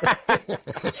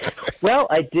 Well,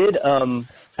 I did one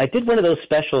of those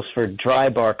specials for Dry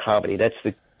Bar Comedy. That's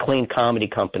the Clean Comedy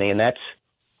Company, and that's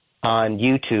on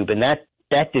YouTube, and that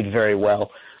did very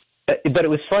well. But it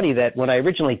was funny that when I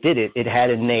originally did it, it had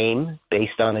a name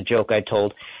based on a joke I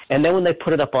told, and then when they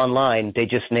put it up online, they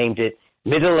just named it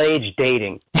Middle-Aged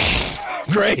Dating.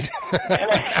 Great.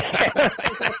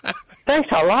 Thanks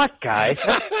a lot, guys.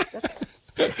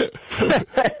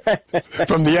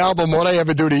 From the album What I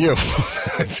Ever Do to You.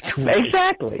 That's great.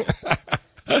 Exactly.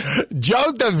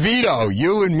 Joe DeVito,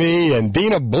 you and me and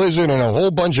Dina Blizzard and a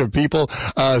whole bunch of people,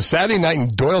 Saturday night in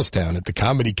Doylestown at the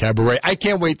Comedy Cabaret. I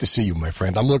can't wait to see you, my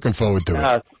friend. I'm looking forward to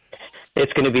it.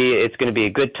 It's going to be a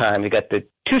good time. We got the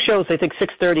two shows, I think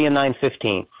 6:30 and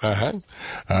 9:15. Uh-huh.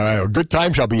 All right, a good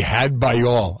time shall be had by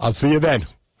all. I'll see you then.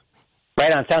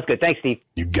 Right on. Sounds good. Thanks, Steve.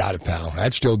 You got it, pal.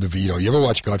 That's Joe DeVito. You ever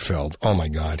watch Gutfeld? Oh, my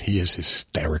God. He is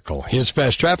hysterical. Here's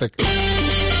Fast Traffic.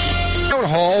 Town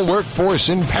Hall Workforce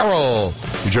in Peril.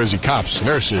 New Jersey cops,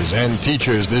 nurses, and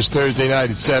teachers this Thursday night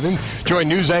at 7. Join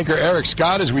news anchor Eric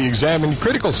Scott as we examine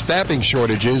critical staffing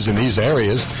shortages in these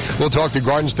areas. We'll talk to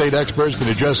Garden State experts that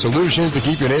address solutions to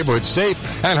keep your neighborhood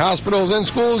safe and hospitals and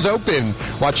schools open.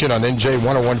 Watch it on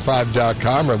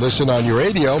NJ1015.com or listen on your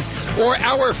radio or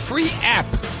our free app.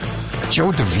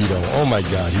 Joe DeVito. Oh, my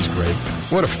God. He's great.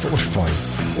 What fun.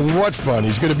 What fun.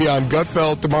 He's going to be on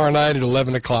Gutfeld tomorrow night at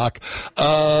 11 o'clock.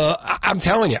 I'm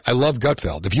telling you, I love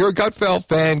Gutfeld. If you're a Gutfeld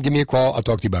fan, give me a call. I'll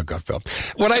talk to you about Gutfeld.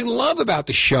 What I love about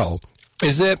the show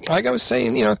is that, like I was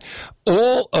saying,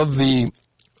 all of the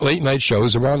late night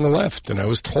shows are on the left. And I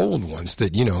was told once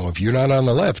that, if you're not on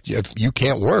the left, you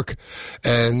can't work.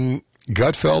 And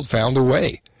Gutfeld found a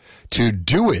way to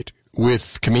do it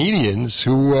with comedians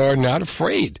who are not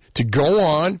afraid to go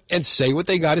on and say what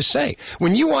they got to say.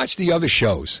 When you watch the other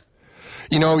shows,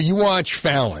 you watch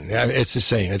Fallon. It's the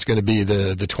same. It's going to be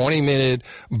the 20-minute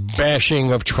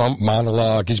bashing of Trump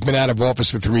monologue. He's been out of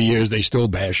office for 3 years. They still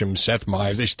bash him. Seth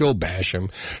Meyers, they still bash him.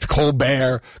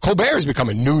 Colbert has become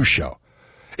a news show.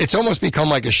 It's almost become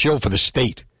like a shill for the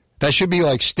state. That should be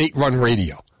like state-run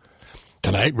radio.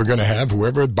 Tonight, we're going to have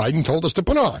whoever Biden told us to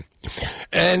put on.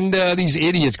 And these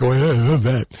idiots going, I love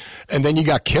that. And then you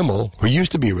got Kimmel, who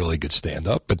used to be a really good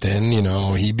stand-up, but then,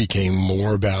 he became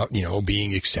more about,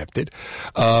 being accepted.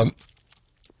 But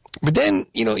then,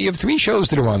 you have three shows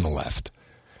that are on the left.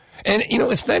 And,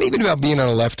 it's not even about being on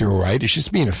the left or right. It's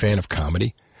just being a fan of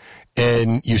comedy.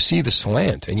 And you see the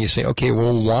slant, and you say, okay,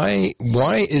 well, why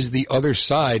is the other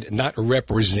side not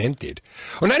represented?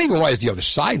 Or not even why is the other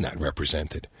side not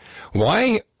represented?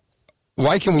 Why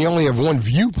can we only have one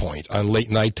viewpoint on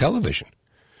late night television?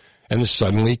 And this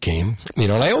suddenly came, and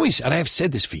I have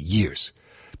said this for years,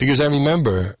 because I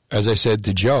remember, as I said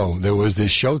to Joe, there was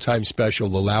this Showtime special,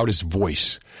 The Loudest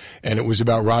Voice, and it was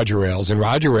about Roger Ailes, and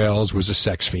Roger Ailes was a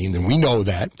sex fiend, and we know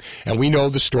that, and we know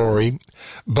the story,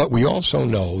 but we also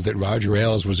know that Roger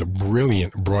Ailes was a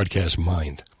brilliant broadcast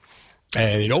mind.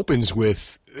 And it opens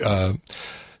with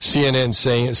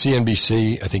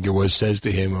CNBC, I think it was, says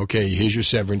to him, okay, here's your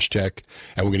severance check,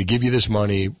 and we're going to give you this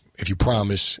money if you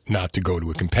promise not to go to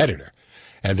a competitor.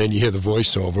 And then you hear the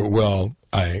voiceover, well,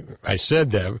 I said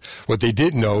that. What they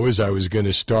didn't know is I was going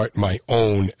to start my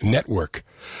own network.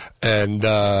 And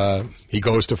he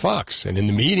goes to Fox. And in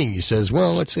the meeting, he says,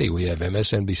 well, let's see. We have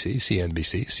MSNBC,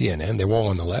 CNBC, CNN. They're all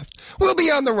on the left. We'll be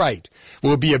on the right.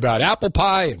 We'll be about apple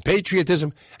pie and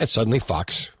patriotism. And suddenly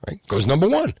Fox goes number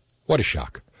one. What a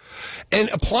shock. And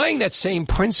applying that same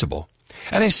principle,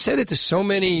 and I said it to so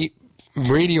many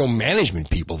radio management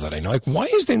people that I know, like, why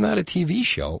is there not a TV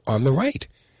show on the right?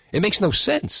 It makes no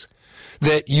sense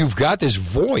that you've got this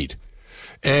void.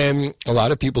 And a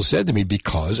lot of people said to me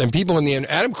and people in the end,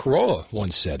 Adam Carolla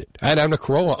once said it. I had Adam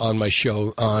Carolla on my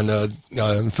show on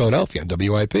Philadelphia, on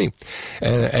WIP.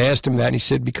 And I asked him that, and he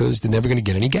said, because they're never going to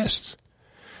get any guests.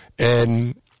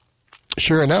 And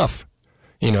sure enough,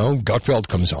 Gutfeld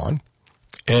comes on,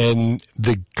 and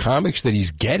the comics that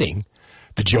he's getting,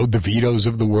 the Joe DeVitos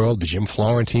of the world, the Jim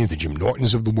Florentines, the Jim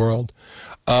Nortons of the world,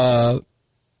 Joe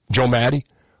Maddie,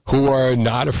 who are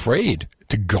not afraid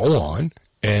to go on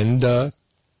and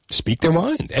speak their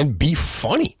mind and be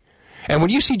funny. And when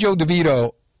you see Joe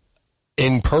DeVito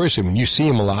in person, when you see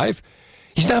him live,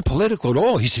 he's not political at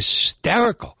all. He's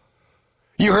hysterical.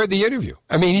 You heard the interview.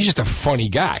 I mean, he's just a funny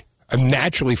guy, a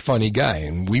naturally funny guy.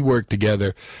 And we worked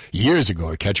together years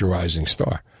ago at Catch a Rising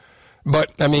Star.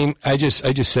 But, I mean, I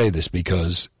just say this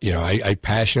because, you know, I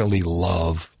passionately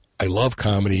love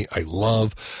comedy. I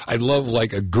love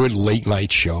like a good late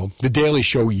night show. The Daily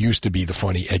Show used to be the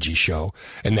funny, edgy show.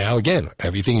 And now, again,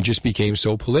 everything just became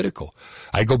so political.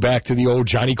 I go back to the old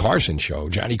Johnny Carson show.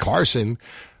 Johnny Carson,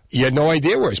 he had no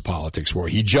idea where his politics were.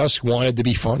 He just wanted to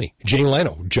be funny. Jay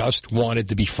Leno just wanted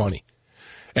to be funny.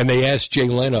 And they asked Jay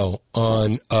Leno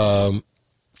on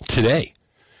Today,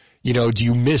 you know, do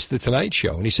you miss the Tonight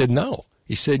Show? And he said, no.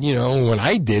 He said, you know, when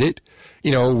I did it,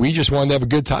 you know, we just wanted to have a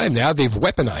good time. Now they've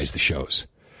weaponized the shows.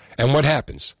 And what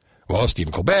happens? Well,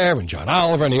 Stephen Colbert and John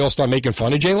Oliver, and they all start making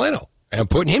fun of Jay Leno and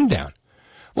putting him down.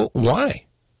 Well, why?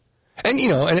 And, you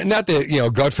know, and not that, you know,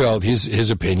 Gutfeld,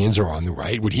 his opinions are on the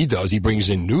right. What he does, he brings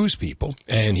in news people,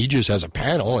 and he just has a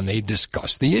panel, and they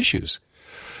discuss the issues.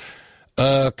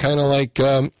 Kind of like,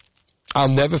 I'll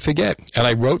never forget, and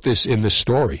I wrote this in the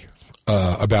story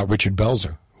about Richard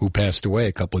Belzer, who passed away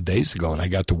a couple of days ago, and I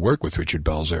got to work with Richard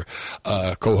Belzer,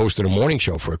 co-hosted a morning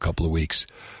show for a couple of weeks.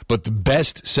 But the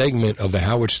best segment of the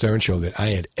Howard Stern Show that I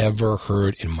had ever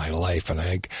heard in my life, and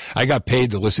I got paid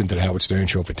to listen to the Howard Stern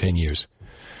Show for 10 years,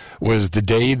 was the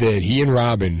day that he and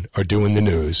Robin are doing the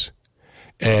news,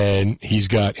 and he's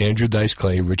got Andrew Dice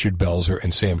Clay, Richard Belzer,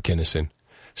 and Sam Kinison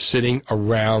sitting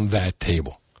around that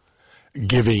table,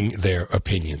 giving their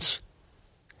opinions.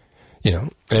 You know,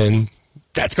 and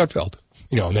that's Gutfeld.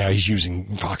 You know, now he's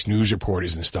using Fox News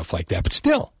reporters and stuff like that. But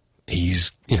still,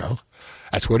 he's, you know,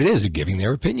 that's what it is, giving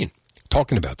their opinion,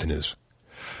 talking about the news.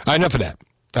 Enough of that.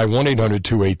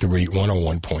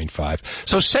 1-800-283-101.5.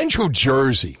 So Central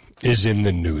Jersey is in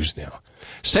the news now.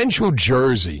 Central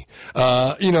Jersey,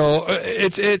 you know,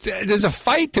 there's a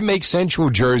fight to make Central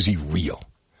Jersey real.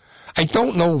 I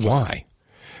don't know why.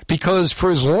 Because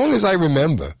for as long as I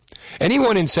remember,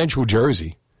 anyone in Central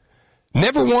Jersey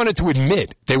never wanted to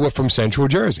admit they were from Central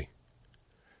Jersey.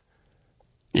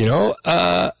 You know,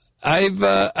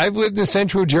 I've lived in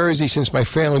Central Jersey since my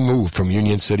family moved from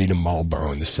Union City to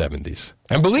Marlboro in the 70s.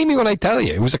 And believe me when I tell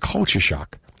you, it was a culture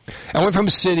shock. I went from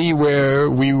a city where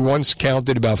we once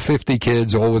counted about 50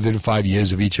 kids, all within 5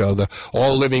 years of each other,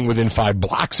 all living within 5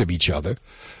 blocks of each other,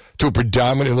 to a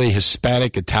predominantly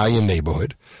Hispanic Italian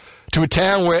neighborhood, to a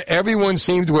town where everyone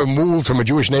seemed to have moved from a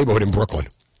Jewish neighborhood in Brooklyn.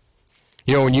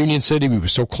 You know, in Union City, we were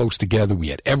so close together. We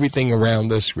had everything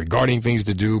around us regarding things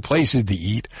to do, places to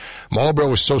eat. Marlboro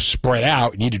was so spread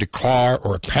out, you needed a car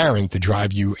or a parent to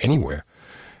drive you anywhere.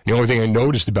 The only thing I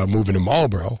noticed about moving to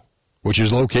Marlboro, which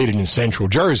is located in Central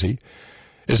Jersey,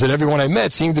 is that everyone I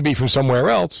met seemed to be from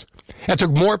somewhere else and took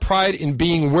more pride in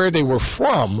being where they were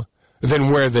from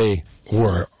than where they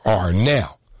are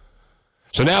now.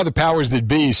 So now the powers that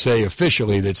be say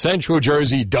officially that Central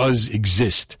Jersey does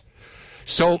exist.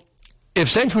 So if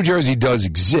Central Jersey does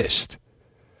exist,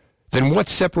 then what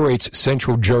separates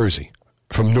Central Jersey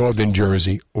from Northern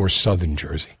Jersey or Southern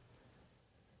Jersey?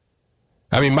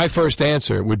 I mean, my first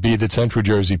answer would be that Central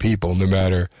Jersey people, no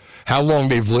matter how long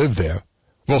they've lived there,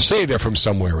 will say they're from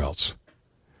somewhere else.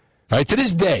 All right, to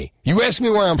this day, you ask me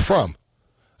where I'm from.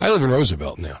 I live in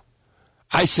Roosevelt now.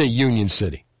 I say Union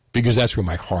City because that's where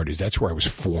my heart is. That's where I was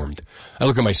formed. I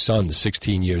look at my son, who's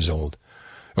 16 years old.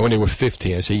 And when they were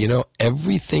 15, I say, you know,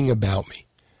 everything about me,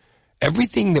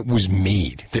 everything that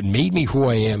made me who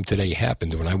I am today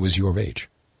happened when I was your age.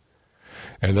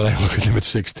 And then I look at them at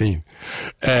 16.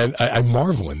 And I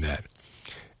marvel in that.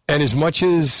 And as much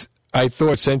as I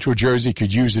thought Central Jersey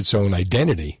could use its own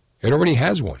identity, it already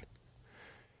has one.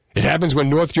 It happens when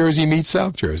North Jersey meets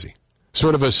South Jersey.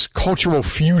 Sort of a cultural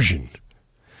fusion.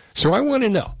 So I want to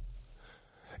know,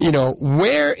 you know,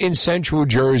 where in Central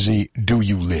Jersey do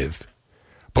you live?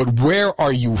 But where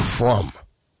are you from?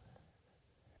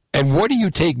 And what do you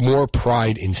take more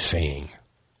pride in saying?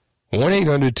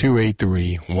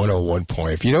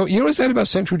 1-800-283-101.5. You know what's that about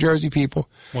Central Jersey people?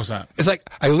 What's that? It's like,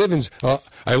 I live in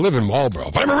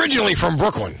Marlboro, but I'm originally from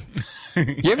Brooklyn.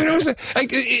 You ever notice that? Like,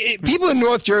 people in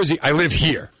North Jersey, I live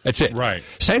here. That's it. Right.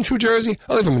 Central Jersey,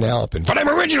 I live in Manalapan, but I'm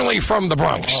originally from the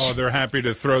Bronx. Oh, they're happy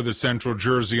to throw the Central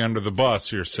Jersey under the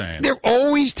bus, you're saying. They're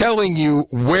always telling you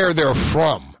where they're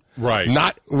from. Right.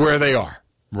 Not where they are.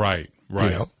 Right. You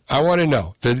know, I want to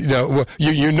know. That,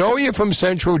 you know you're from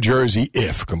Central Jersey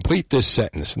if. Complete this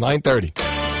sentence. 9:30.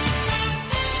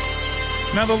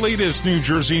 Now the latest New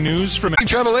Jersey news from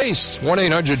Trevelise.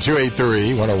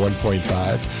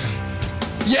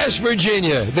 1-800-283-101.5. Yes,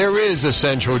 Virginia, there is a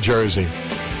Central Jersey.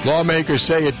 Lawmakers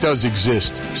say it does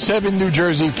exist. 7 New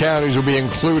Jersey counties will be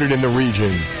included in the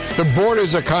region. The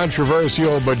borders are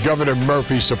controversial, but Governor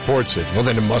Murphy supports it. Well,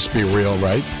 then it must be real,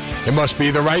 right? It must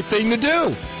be the right thing to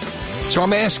do. So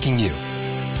I'm asking you,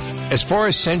 as far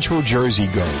as Central Jersey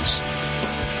goes,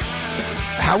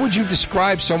 how would you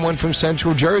describe someone from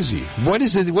Central Jersey? What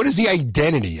is the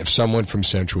identity of someone from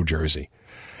Central Jersey?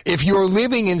 If you're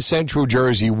living in Central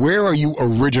Jersey, where are you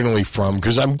originally from?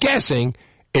 Because I'm guessing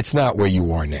it's not where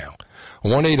you are now.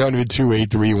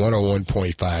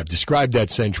 1-800-283-101.5. Describe that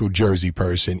Central Jersey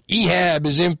person. Ehab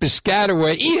is in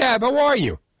Piscataway. Ehab, how are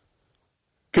you?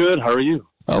 Good. How are you?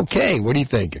 Okay. What are you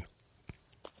thinking?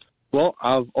 Well,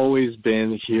 I've always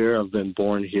been here. I've been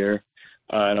born here,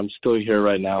 and I'm still here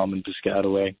right now. I'm in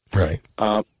Piscataway. Right.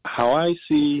 How I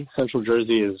see Central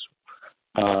Jersey is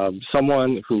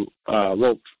someone who,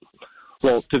 to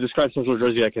describe Central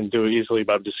Jersey, I can do it easily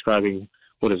by describing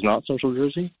what is not Central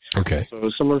Jersey. Okay. So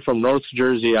someone from North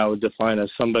Jersey, I would define as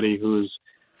somebody who's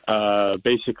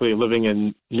basically living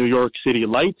in New York City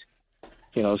light.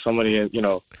 Somebody,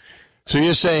 So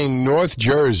you're saying North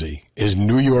Jersey is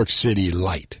New York City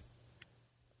light?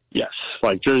 Yes,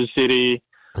 like Jersey City,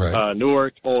 right.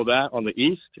 Newark, all that on the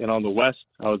east, and on the west,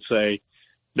 I would say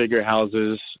bigger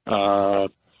houses.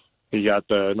 You got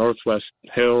the Northwest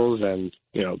Hills, and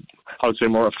I would say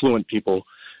more affluent people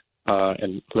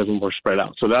and living more spread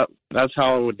out. So that's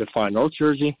how I would define North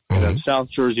Jersey, and then South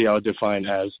Jersey I would define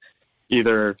as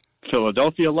either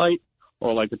Philadelphia light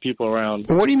or like the people around.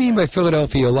 What do you mean by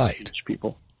Philadelphia light?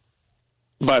 People.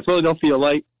 By Philadelphia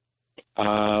light,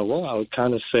 I would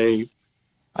kind of say.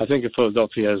 I think of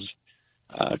Philadelphia as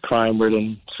a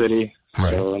crime-ridden city,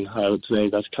 right. So and I would say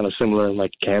that's kind of similar in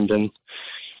like Camden.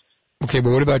 Okay,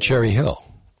 but what about Cherry Hill?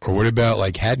 Or what about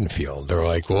like Haddonfield? Or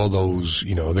like all those,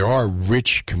 there are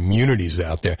rich communities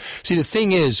out there. See, the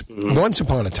thing is, once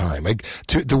upon a time,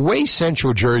 the way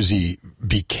Central Jersey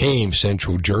became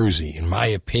Central Jersey, in my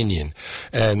opinion,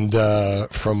 and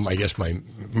from, I guess, my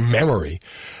memory,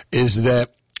 is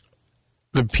that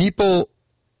the people,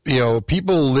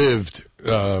 people lived,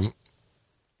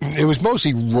 it was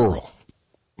mostly rural,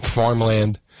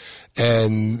 farmland,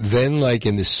 and then like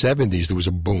in the 70s, there was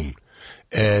a boom.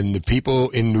 And the people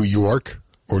in New York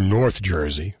or North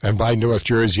Jersey, and by North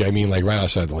Jersey, I mean like right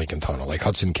outside the Lincoln Tunnel, like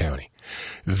Hudson County,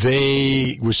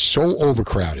 they were so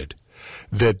overcrowded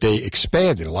that they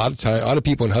expanded. A lot of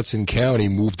people in Hudson County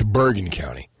moved to Bergen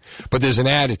County. But there's an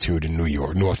attitude in New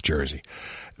York, North Jersey.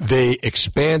 They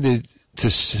expanded to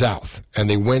south, and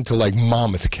they went to like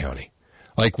Monmouth County.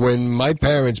 Like when my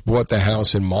parents bought the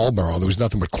house in Marlboro, there was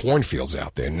nothing but cornfields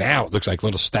out there. Now it looks like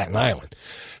little Staten Island.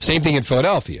 Same thing in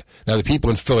Philadelphia. Now the people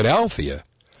in Philadelphia,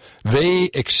 they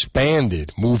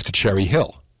expanded, moved to Cherry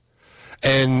Hill.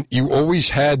 And you always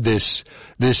had this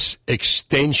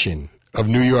extension of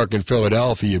New York and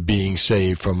Philadelphia being,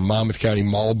 say, from Monmouth County,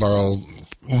 Marlboro,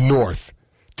 north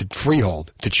to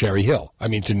Freehold to Cherry Hill. I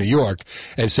mean, to New York,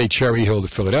 and say Cherry Hill to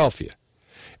Philadelphia.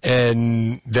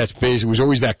 And that's basically, it was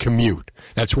always that commute.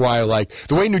 That's why, like,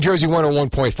 the way New Jersey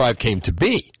 101.5 came to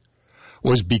be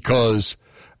was because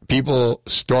people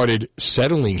started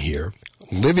settling here,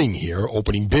 living here,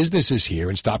 opening businesses here,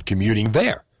 and stopped commuting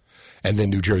there. And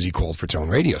then New Jersey called for its own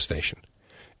radio station.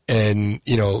 And,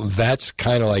 that's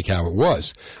kind of like how it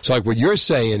was. So, like, what you're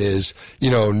saying is,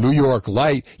 New York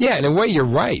light. Yeah, in a way, you're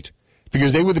right.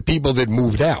 Because they were the people that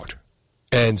moved out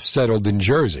and settled in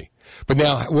Jersey. But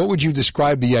now, what would you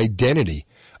describe the identity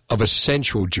of a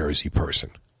Central Jersey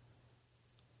person?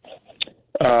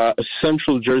 A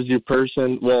Central Jersey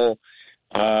person,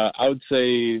 I would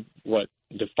say what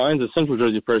defines a Central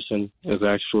Jersey person is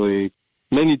actually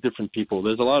many different people.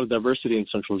 There's a lot of diversity in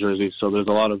Central Jersey, so there's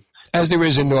a lot of... As there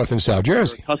is in North and South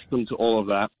Jersey. Accustomed to all of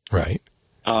that. Right.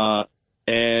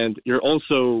 And you're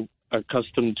also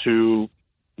accustomed to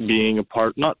being a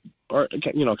part,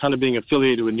 kind of being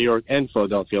affiliated with New York and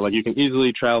Philadelphia. Like, you can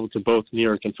easily travel to both New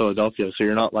York and Philadelphia, so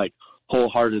you're not, like,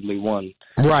 wholeheartely one.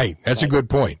 Right. That's a good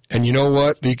point. And you know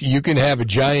what? You can have a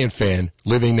Giant fan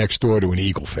living next door to an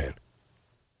Eagle fan.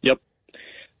 Yep.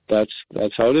 That's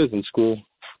how it is in school.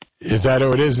 Is that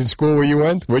how it is in school where you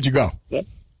went? Where'd you go? Yep.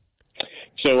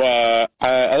 So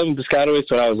I live in Piscataway,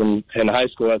 so when I was in high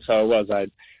school, that's how it was.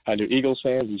 I knew Eagles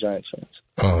fans and Giants fans.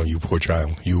 Oh, you poor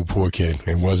child. You poor kid.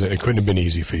 It couldn't have been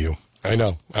easy for you. I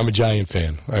know. I'm a Giant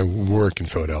fan. I work in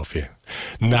Philadelphia.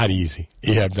 Not easy.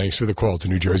 Ehab, thanks for the call to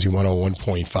New Jersey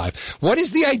 101.5. What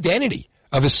is the identity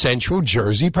of a Central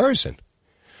Jersey person?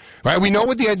 Right? We know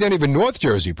what the identity of a North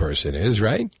Jersey person is,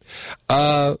 right?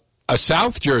 A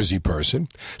South Jersey person.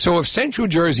 So if Central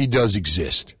Jersey does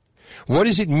exist, What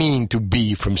does it mean to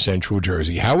be from Central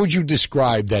Jersey? How would you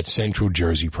describe that Central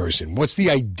Jersey person? What's the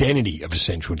identity of a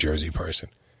Central Jersey person?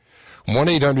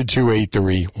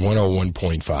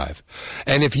 1-800-283-101.5.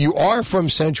 And if you are from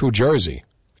Central Jersey,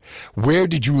 where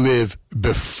did you live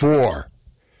before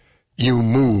you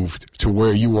moved to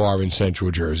where you are in Central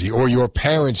Jersey, or your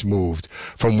parents moved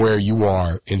from where you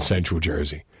are in Central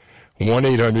Jersey?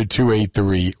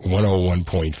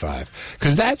 1-800-283-101.5.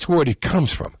 Because that's where it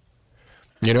comes from.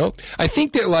 You know, I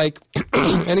think that, like,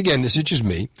 and again, this is just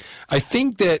me, I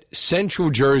think that Central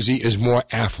Jersey is more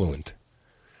affluent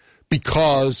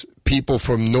because people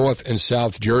from North and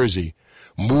South Jersey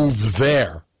moved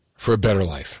there for a better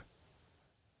life.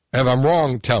 If I'm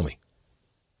wrong, tell me.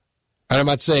 And I'm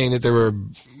not saying that there were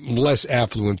less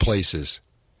affluent places,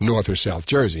 North or South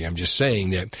Jersey. I'm just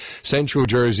saying that Central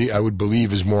Jersey, I would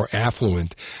believe, is more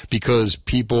affluent because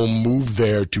people moved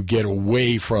there to get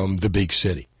away from the big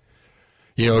city.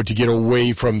 You know, to get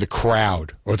away from the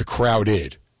crowd or the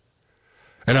crowded.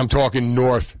 And I'm talking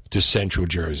North to Central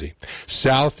Jersey.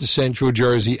 South to Central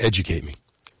Jersey, educate me,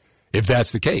 if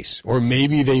that's the case. Or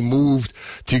maybe they moved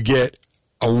to get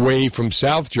away from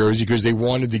South Jersey because they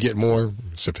wanted to get more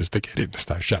sophisticated.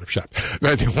 Shut up.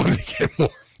 But they wanted to get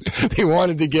more. They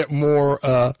wanted to get more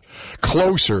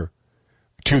closer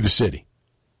to the city.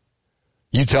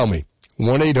 You tell me.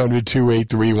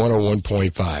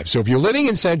 1-800-283-101.5. So if you're living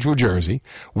in Central Jersey,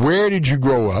 where did you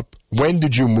grow up? When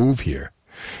did you move here?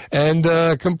 And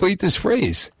complete this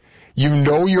phrase. You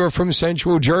know you're from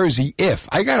Central Jersey if.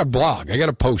 I got a blog. I got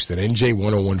a post at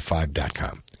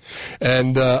nj1015.com.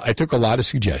 And I took a lot of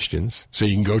suggestions, so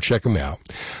you can go check them out.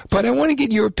 But I want to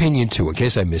get your opinion, too, in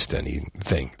case I missed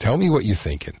anything. Tell me what you're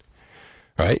thinking.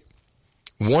 All right?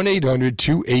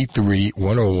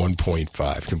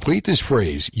 1-800-283-101.5. Complete this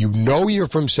phrase. You know you're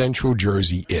from Central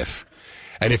Jersey if.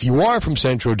 And if you are from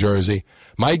Central Jersey,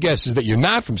 my guess is that you're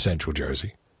not from Central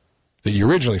Jersey, that you're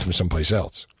originally from someplace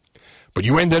else. But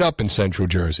you ended up in Central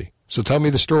Jersey. So tell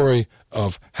me the story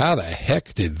of how the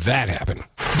heck did that happen?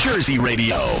 Jersey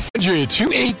Radio.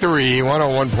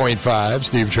 283-101.5,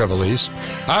 Steve Trevelise.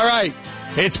 All right,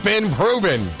 it's been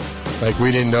proven. Like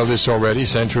we didn't know this already,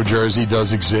 Central Jersey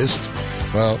does exist.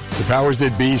 Well, the powers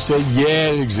that be say, yeah,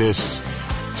 it exists.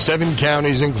 7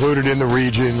 counties included in the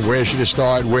region. Where should it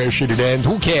start? Where should it end?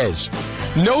 Who cares?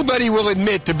 Nobody will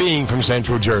admit to being from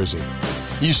Central Jersey.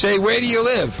 You say, where do you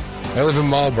live? I live in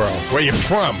Marlboro. Where you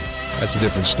from? That's a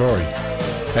different story.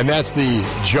 And that's the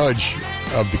judge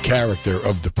of the character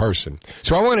of the person.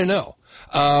 So I want to know,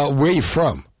 where you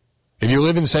from? If you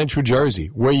live in Central Jersey,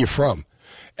 where you from?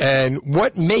 And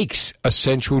what makes a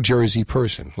Central Jersey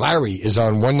person? Larry is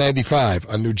on 195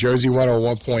 on New Jersey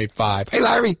 101.5. Hey,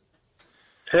 Larry.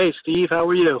 Hey, Steve. How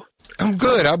are you? I'm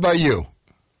good. How about you?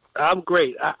 I'm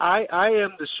great. I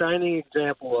am the shining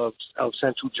example of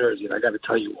Central Jersey, and I got to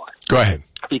tell you why. Go ahead.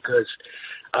 Because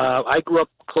I grew up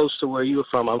close to where you were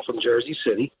from. I'm from Jersey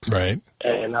City. Right.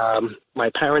 And my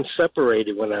parents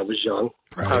separated when I was young,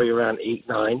 probably around 8,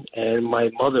 9, and my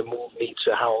mother moved me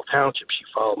to Howell Township. She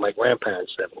followed my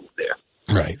grandparents that moved there.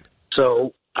 Right.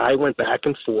 So I went back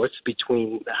and forth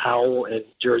between Howell and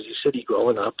Jersey City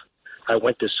growing up. I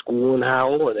went to school in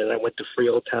Howell, and then I went to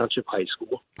Freehold Township High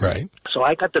School. Right. So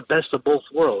I got the best of both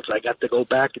worlds. I got to go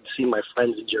back and see my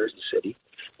friends in Jersey City,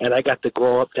 and I got to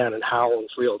grow up down in Howell and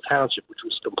Freehold Township, which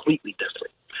was completely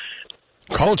different.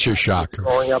 Culture shock.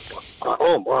 Growing up,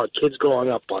 kids growing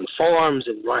up on farms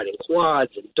and riding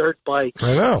quads and dirt bikes.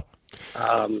 I know.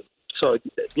 So,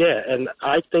 yeah, and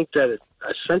I think that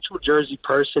a Central Jersey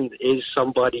person is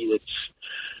somebody that's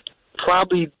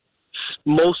probably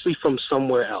mostly from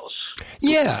somewhere else.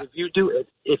 Yeah.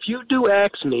 If you do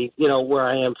ask me, where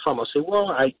I am from, I'll say, well,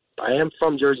 I am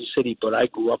from Jersey City, but I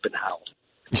grew up in Howell.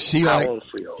 You see,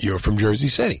 you're from Jersey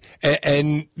City.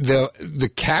 And the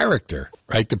character,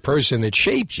 right, the person that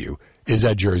shaped you is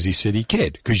that Jersey City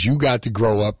kid, because you got to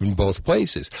grow up in both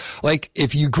places. Like,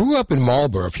 if you grew up in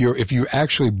Marlboro, if you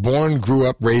actually grew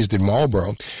up, raised in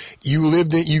Marlboro,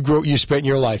 you spent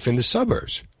your life in the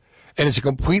suburbs. And it's a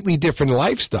completely different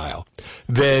lifestyle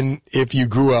than if you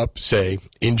grew up, say,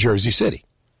 in Jersey City,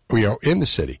 in the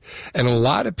city. And a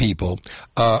lot of people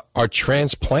are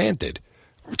transplanted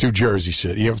to Jersey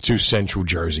City, to Central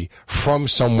Jersey from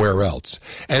somewhere else.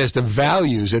 And it's the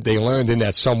values that they learned in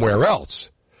that somewhere else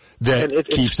that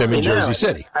keeps them in Jersey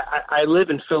City. I live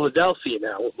in Philadelphia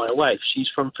now with my wife.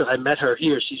 I met her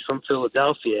here. She's from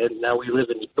Philadelphia, and now we live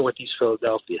in Northeast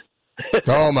Philadelphia.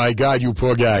 Oh, my God, you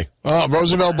poor guy. Oh,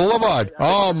 Roosevelt Boulevard.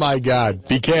 Oh, my God.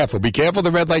 Be careful. Be careful of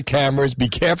the red light cameras. Be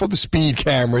careful of the speed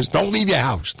cameras. Don't leave your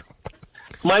house.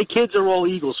 My kids are all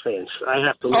Eagles fans. I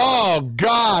have to. Oh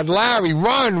God, Larry,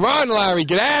 run, Larry,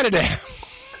 get out of there!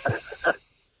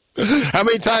 How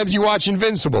many times you watch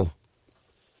Invincible?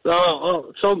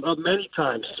 So many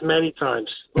times.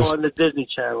 Well, on the Disney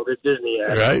Channel, the Disney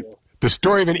app. Right. The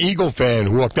story of an Eagle fan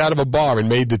who walked out of a bar and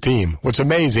made the team. What's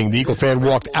amazing, the Eagle fan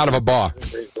walked out of a bar.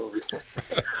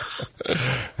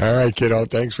 All right, kiddo.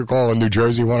 Thanks for calling New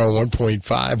Jersey 101.5.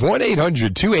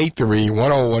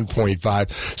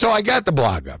 1-800-283-101.5. So I got the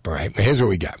blog up, all right? Here's what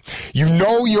we got. You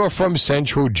know you're from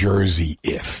Central Jersey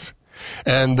if.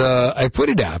 And I put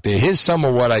it out there. Here's some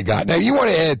of what I got. Now, if you want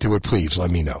to add to it, please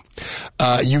let me know.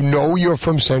 You know you're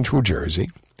from Central Jersey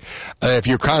if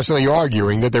you're constantly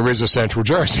arguing that there is a Central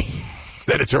Jersey,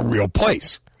 that it's a real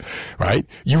place. Right?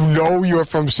 You know you're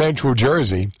from Central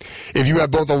Jersey if you have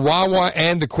both a Wawa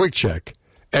and a Quick Check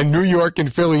and New York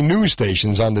and Philly news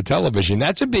stations on the television.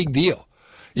 That's a big deal,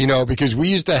 you know, because we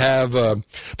used to have the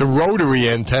rotary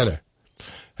antenna.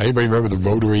 Anybody remember the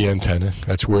rotary antenna?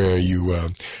 That's where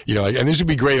you know, and this would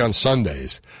be great on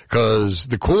Sundays because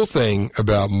the cool thing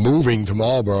about moving to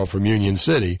Marlboro from Union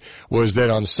City was that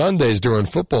on Sundays during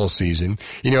football season,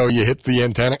 you know, you hit the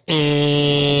antenna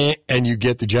and you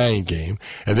get the Giant game,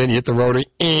 and then you hit the rotary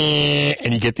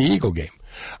and you get the Eagle game.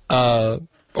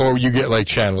 Or you get like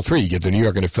Channel 3, you get the New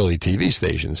York and the Philly TV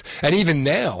stations. And even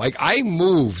now, like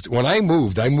when I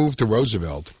moved to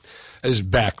Roosevelt. This is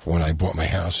back when I bought my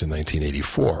house in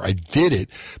 1984. I did it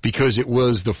because it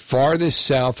was the farthest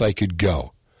south I could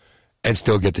go and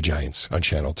still get the Giants on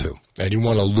Channel 2. I didn't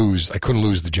want to lose. I couldn't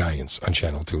lose the Giants on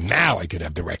Channel 2. Now I could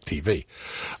have DirecTV.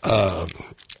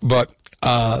 But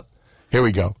here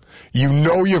we go. You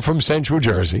know you're from Central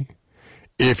Jersey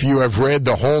if you have read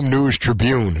the Home News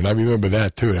Tribune, and I remember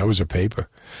that too. That was a paper.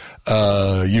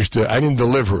 I didn't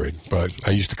deliver it, but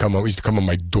it used to come on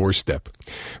my doorstep,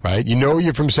 right? You know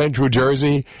you're from Central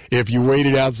Jersey if you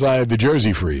waited outside the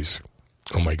Jersey Freeze.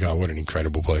 Oh my God, what an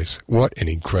incredible place. What an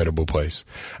incredible place.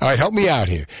 All right, help me out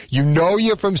here. You know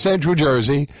you're from Central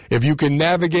Jersey if you can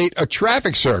navigate a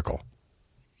traffic circle.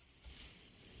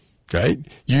 Right?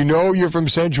 You know you're from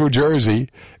Central Jersey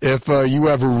if you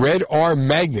have a red R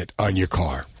magnet on your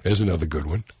car. There's another good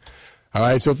one. All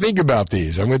right, so think about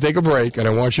these. I'm going to take a break, and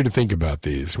I want you to think about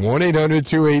these.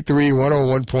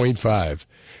 1-800-283-101.5.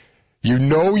 You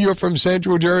know you're from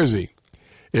Central Jersey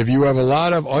if you have a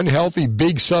lot of unhealthy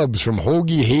big subs from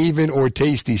Hoagie Haven or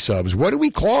Tasty Subs. What do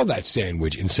we call that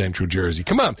sandwich in Central Jersey?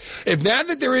 Come on. If now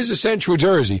that there is a Central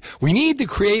Jersey, we need to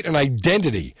create an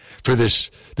identity for this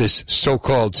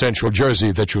so-called Central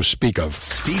Jersey that you'll speak of.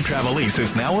 Steve Trevelise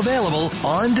is now available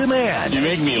on demand. You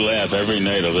make me laugh every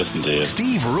night I listen to you.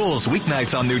 Steve rules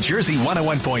weeknights on New Jersey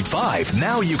 101.5.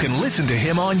 Now you can listen to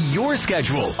him on your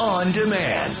schedule on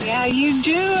demand. How you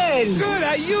doing? Good.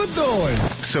 How you doing?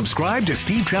 Subscribe to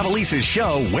Steve Trevelise's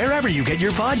show wherever you get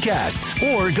your podcasts,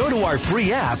 or go to our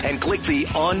free app and click the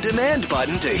On Demand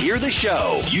button to hear the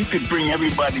show. You could bring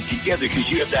everybody together because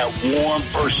you have that warm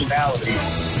personality.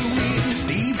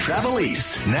 Steve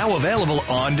Trevelise, now available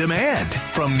on demand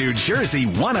from New Jersey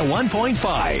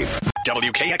 101.5.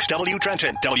 WKXW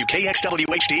Trenton, WKXW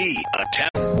HD.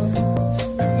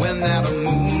 When that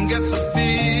moon gets so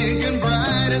big and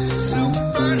bright, it's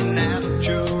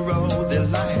supernatural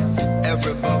delight.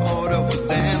 Everybody was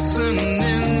dancing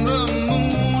in the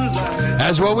moonlight.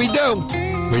 That's what we do.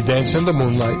 We dance in the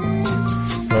moonlight.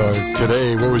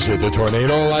 Today, what was it, the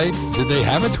tornado light? Did they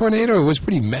have a tornado? It was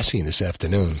pretty messy this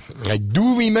afternoon. I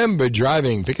do remember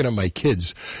picking up my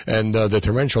kids, and the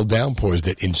torrential downpours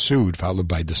that ensued, followed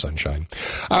by the sunshine.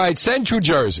 All right, Central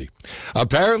Jersey.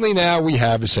 Apparently now we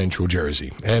have a Central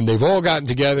Jersey, and they've all gotten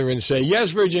together and say,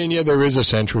 yes, Virginia, there is a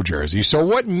Central Jersey. So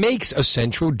what makes a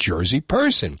Central Jersey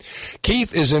person?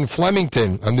 Keith is in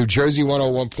Flemington on New Jersey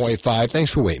 101.5.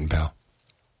 Thanks for waiting, pal.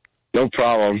 No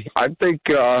problem. I think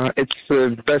it's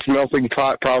the best melting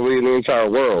pot probably in the entire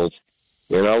world.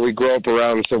 You know, we grow up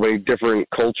around so many different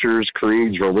cultures,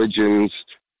 creeds, religions,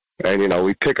 and, you know,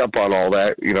 we pick up on all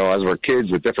that, you know, as we're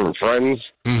kids with different friends,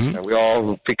 and we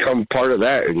all become part of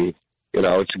that, and, you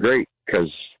know, it's great because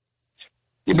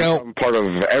you become part of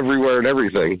everywhere and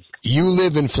everything. You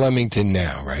live in Flemington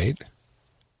now, right?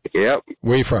 Yep.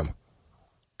 Where are you from?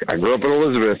 I grew up in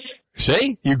Elizabeth.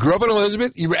 See? You grew up in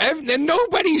Elizabeth? And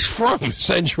nobody's from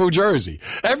Central Jersey.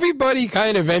 Everybody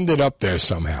kind of ended up there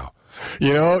somehow.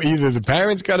 You know, either the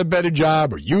parents got a better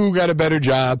job or you got a better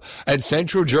job. And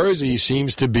Central Jersey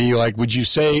seems to be like, would you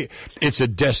say it's a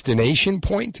destination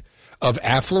point of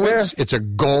affluence? Yeah. It's a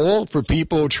goal for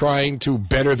people trying to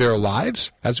better their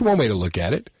lives? That's one way to look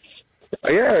at it.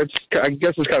 Yeah, I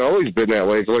guess it's kind of always been that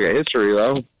way. If you look at history,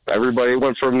 though. Everybody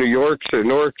went from New York to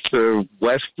north to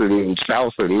west and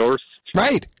south and north.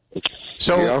 Right.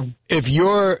 So if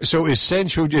you're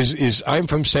is I'm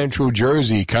from Central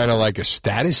Jersey kind of like a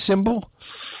status symbol?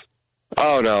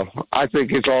 Oh no, I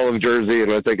think it's all of Jersey,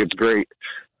 and I think it's great.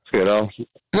 No,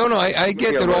 I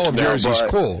get that all of Jersey's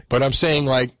cool, but I'm saying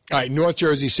like, all right, North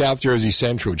Jersey, South Jersey,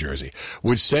 Central Jersey.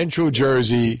 Would Central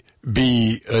Jersey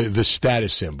be the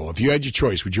status symbol? If you had your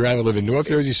choice, would you rather live in North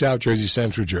Jersey, South Jersey,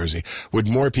 Central Jersey? Would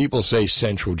more people say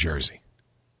Central Jersey?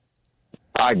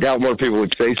 I doubt more people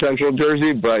would say Central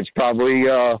Jersey, but it's probably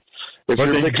if but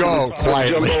you're they go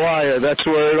quietly. Jambalaya, that's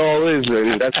where it all is,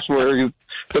 and that's where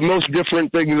the most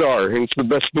different things are. And it's the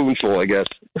best spoonful, I guess.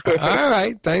 All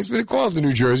right. Thanks for the call to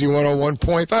New Jersey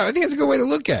 101.5. I think that's a good way to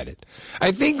look at it.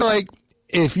 I think, like,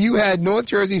 if you had North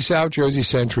Jersey, South Jersey,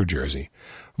 Central Jersey,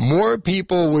 more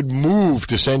people would move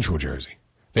to Central Jersey.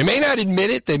 They may not admit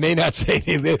it. They may not say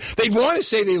they live. They'd want to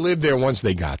say they lived there once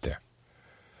they got there.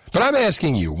 But I'm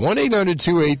asking you,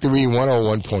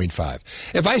 1-800-283-101.5.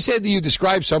 If I said that you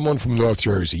describe someone from North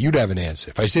Jersey, you'd have an answer.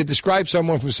 If I said describe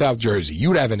someone from South Jersey,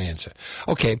 you'd have an answer.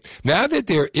 Okay, now that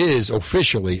there is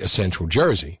officially a Central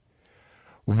Jersey,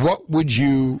 how would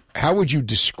you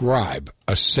describe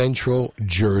a Central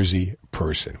Jersey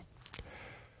person?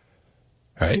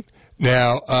 Right?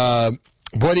 Now,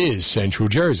 what is Central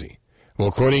Jersey? Well,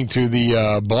 according to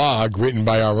the blog written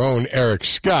by our own Eric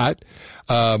Scott,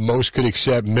 most could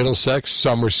accept Middlesex,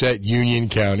 Somerset, Union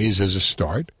counties as a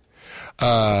start.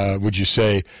 Would you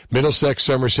say Middlesex,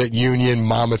 Somerset, Union,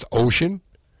 Monmouth, Ocean?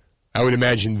 I would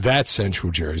imagine that's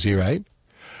Central Jersey, right?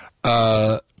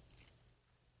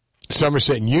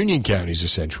 Somerset and Union counties are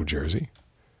Central Jersey.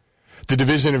 The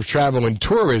Division of Travel and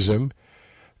Tourism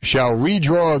shall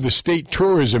redraw the state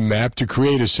tourism map to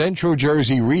create a Central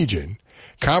Jersey region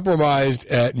comprised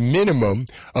at minimum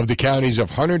of the counties of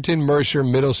Hunterdon, Mercer,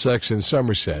 Middlesex, and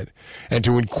Somerset, and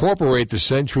to incorporate the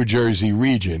Central Jersey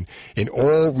region in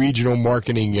all regional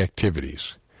marketing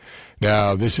activities.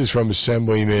 Now, this is from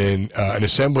an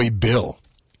Assembly bill.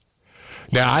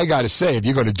 Now, I got to say, if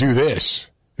you're going to do this,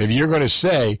 if you're going to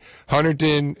say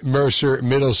Hunterdon, Mercer,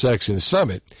 Middlesex, and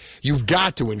Summit, you've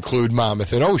got to include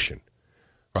Monmouth and Ocean,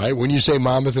 right? When you say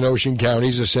Monmouth and Ocean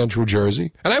counties are Central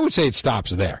Jersey, and I would say it stops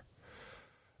there.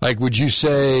 Like, would you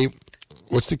say,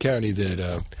 what's the county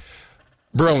that,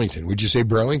 Burlington, would you say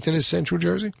Burlington is Central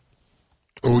Jersey?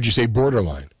 Or would you say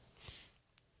borderline?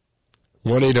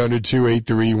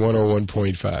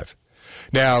 1-800-283-101.5.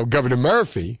 Now, Governor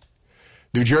Murphy,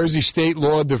 New Jersey state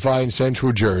law defines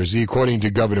Central Jersey, according to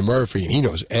Governor Murphy, and he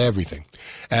knows everything,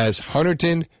 as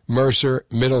Hunterdon, Mercer,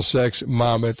 Middlesex,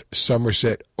 Monmouth,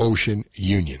 Somerset, Ocean,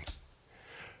 Union.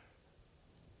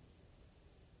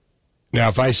 Now,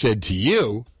 if I said to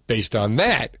you, based on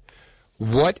that,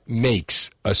 what makes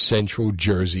a Central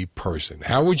Jersey person?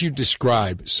 How would you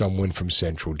describe someone from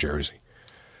Central Jersey?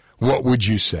 What would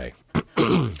you say?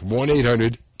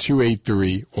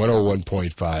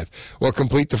 1-800-283-101.5. Or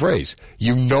complete the phrase.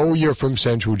 You know you're from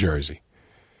Central Jersey.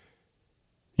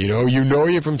 You know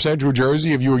you're from Central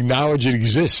Jersey if you acknowledge it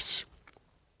exists.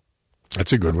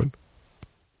 That's a good one.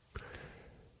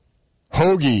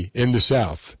 Hoagie in the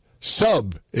South.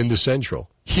 Sub in the Central.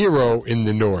 Hero in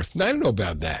the North. Now, I don't know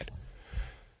about that.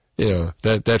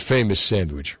 That famous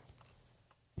sandwich.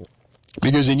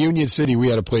 Because in Union City, we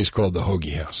had a place called the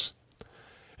Hoagie House.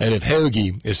 And if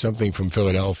hoagie is something from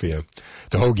Philadelphia,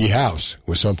 the Hoagie House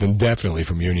was something definitely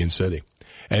from Union City.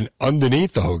 And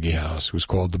underneath the Hoagie House was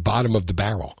called the Bottom of the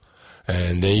Barrel.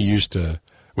 And they used to,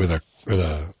 with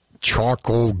a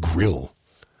charcoal grill,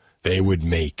 they would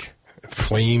make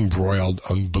flame-broiled,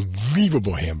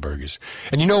 unbelievable hamburgers.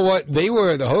 And you know what? The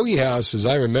Hoagie House, as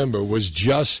I remember, was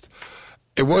just,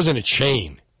 it wasn't a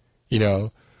chain,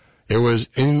 It was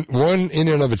in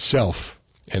and of itself.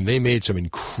 And they made some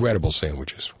incredible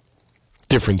sandwiches.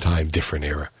 Different time, different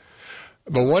era.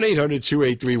 But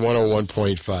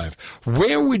 1-800-283-101.5.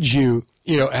 Where would you,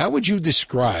 how would you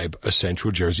describe a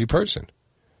Central Jersey person?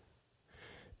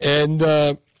 And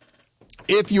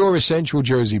if you're a Central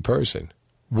Jersey person,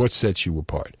 what sets you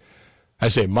apart? I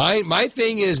say, my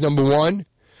thing is, number one,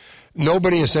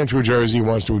 nobody in Central Jersey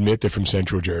wants to admit they're from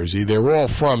Central Jersey. They're all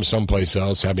from someplace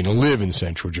else, having to live in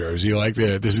Central Jersey. Like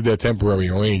this is their temporary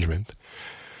arrangement.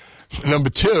 Number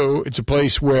two, it's a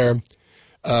place where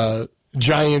the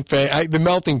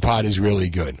melting pot is really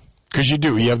good. Because you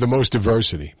have the most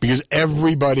diversity. Because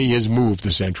everybody has moved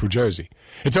to Central Jersey.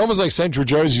 It's almost like Central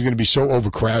Jersey is going to be so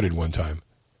overcrowded one time.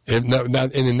 In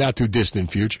a not too distant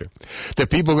future, that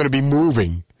people are going to be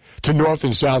moving to North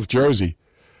and South Jersey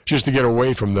just to get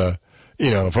away from the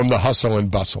hustle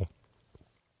and bustle.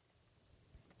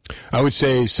 I would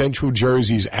say Central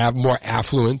Jersey's more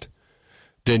affluent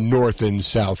than North and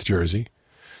South Jersey.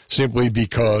 simply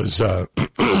because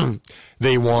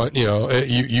they want,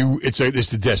 it's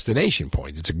the destination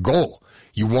point. It's a goal.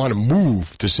 You want to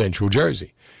move to Central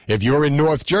Jersey. If you're in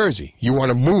North Jersey, you want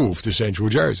to move to Central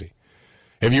Jersey.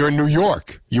 If you're in New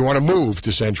York, you want to move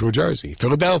to Central Jersey.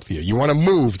 Philadelphia, you want to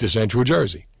move to Central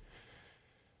Jersey.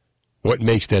 What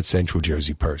makes that Central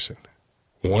Jersey person?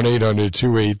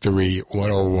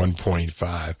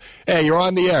 1-800-283-101.5. Hey, you're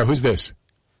on the air. Who's this?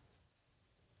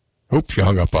 Oops, you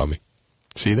hung up on me.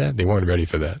 See that? They weren't ready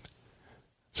for that.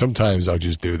 Sometimes I'll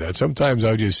just do that. Sometimes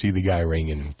I'll just see the guy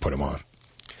ringing and put him on.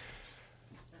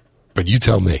 But you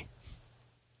tell me.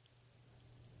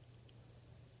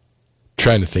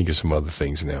 Trying to think of some other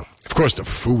things now. Of course, the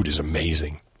food is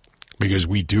amazing because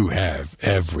we do have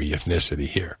every ethnicity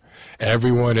here.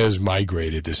 Everyone has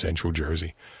migrated to Central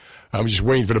Jersey. I'm just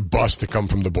waiting for the bus to come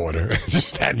from the border. It's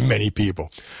just that many people.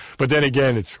 But then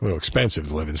again, it's a little expensive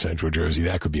to live in Central Jersey.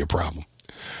 That could be a problem.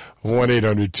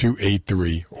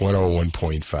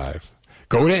 1-800-283-101.5.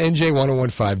 Go to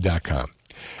NJ1015.com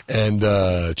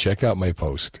and check out my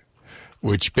post,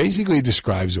 which basically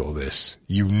describes all this.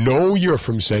 You know you're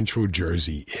from Central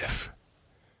Jersey if.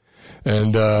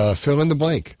 And fill in the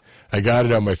blank. I got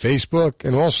it on my Facebook.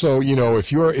 And also,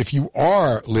 if you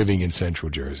are living in Central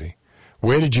Jersey,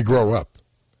 where did you grow up?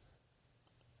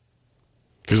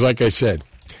 Because like I said,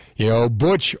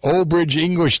 Butch, Old Bridge,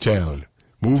 Englishtown,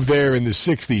 moved there in the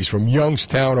 60s from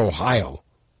Youngstown, Ohio,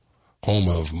 home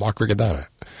of Mark Riccadonna.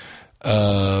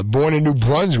 Born in New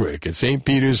Brunswick at St.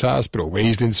 Peter's Hospital,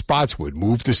 raised in Spotswood,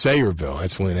 moved to Sayreville.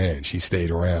 That's Lynn Ann. She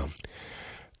stayed around.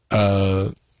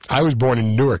 I was born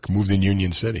in Newark, moved in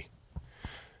Union City.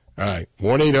 All right,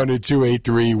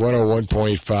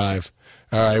 1-800-283-101.5.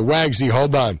 All right, Wagsy,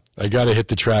 hold on. I got to hit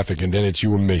the traffic, and then it's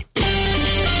you and me.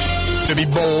 To be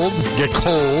bold, get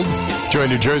cold. Join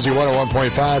New Jersey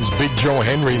 101.5's Big Joe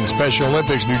Henry in the Special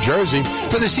Olympics, New Jersey,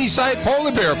 for the Seaside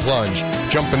Polar Bear Plunge.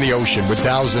 Jump in the ocean with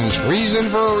thousands freezing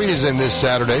for a reason this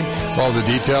Saturday. All the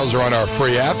details are on our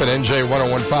free app at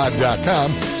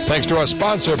NJ1015.com. Thanks to our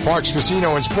sponsor, Parks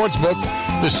Casino and Sportsbook,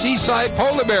 the Seaside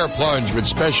Polar Bear Plunge with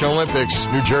Special Olympics,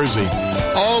 New Jersey.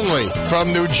 Only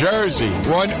from New Jersey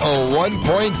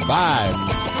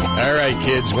 101.5. All right,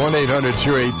 kids,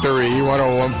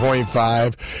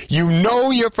 1-800-283-101.5. You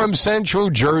know you're from Central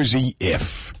Jersey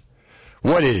if.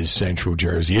 What is Central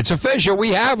Jersey? It's official. We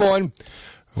have one.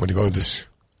 I want to go to this.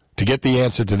 To get the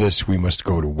answer to this, we must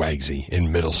go to Wagsy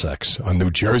in Middlesex on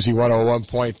New Jersey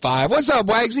 101.5. What's up,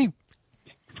 Wagsy?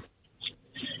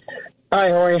 Hi,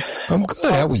 how are you? I'm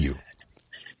good. How are you?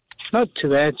 Not too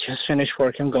bad. Just finished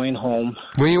work. I'm going home.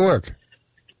 Where do you work?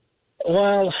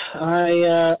 Well,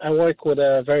 I work with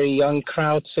a very young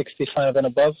crowd, 65 and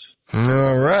above.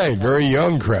 All right, very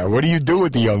young crowd. What do you do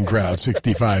with the young crowd,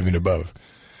 65 and above?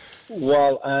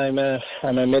 Well, I'm a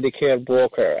Medicare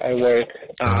broker. I work.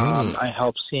 I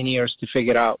help seniors to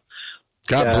figure out.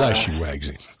 God bless you,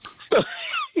 Wagsy.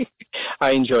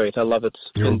 I enjoy it. I love it.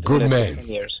 You're a good man. 10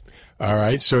 years. All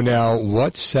right. So now,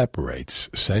 what separates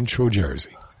Central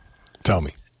Jersey? Tell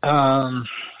me.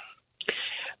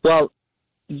 Well,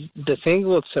 the thing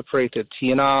what separated,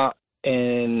 in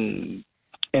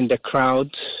the crowd,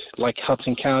 like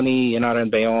Hudson County, you're not in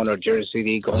Bayonne or Jersey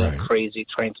City going crazy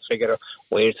trying to figure out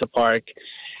where to park.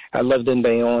 I lived in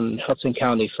Bayonne, Hudson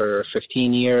County for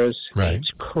 15 years. Right.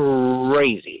 It's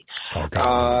crazy. Oh,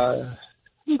 God.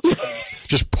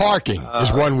 Just parking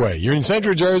is one way. You're in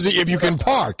Central Jersey. If you can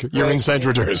park, you're in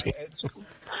Central Jersey.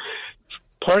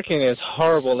 Parking is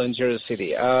horrible in Jersey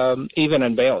City, even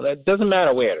in Bayonne. It doesn't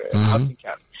matter where, Hudson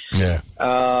County. Yeah.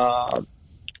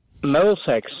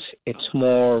 Middlesex, it's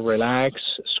more relaxed.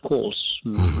 Schools,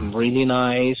 really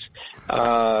nice.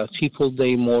 People,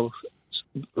 they more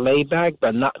laid back,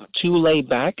 but not too laid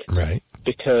back. Right.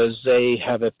 Because they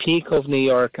have a peak of New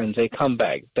York and they come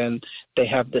back. Then they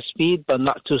have the speed, but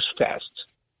not too fast.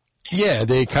 Yeah,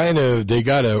 they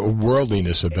got a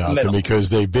worldliness about them because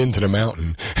they've been to the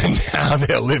mountain and now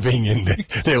they're living on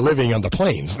the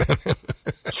plains.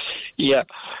 Yeah,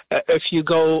 if you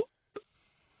go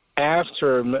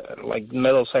after like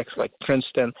Middlesex, like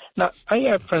Princeton. Now I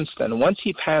have Princeton. Once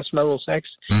you pass Middlesex,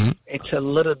 it's a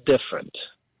little different.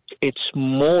 It's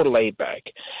more laid back.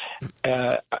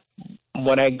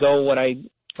 When I go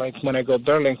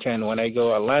Burlington, when I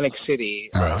go Atlantic City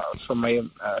for my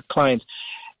clients,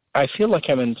 I feel like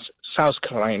I'm in South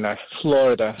Carolina,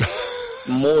 Florida,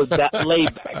 more that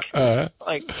laid back.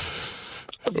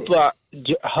 But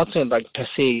Hudson, like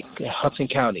Passaic, Hudson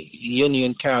County,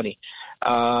 Union County,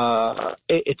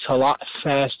 it's a lot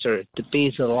faster. The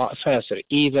pace is a lot faster.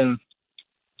 Even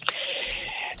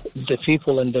the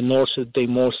people in the north, they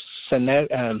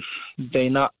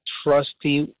not trust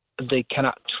you. They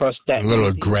cannot trust that. A little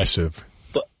easy. aggressive.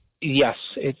 But yes,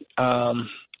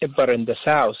 but in the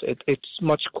South, it's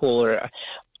much cooler.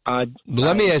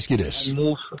 Let me ask you this.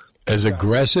 As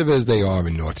aggressive as they are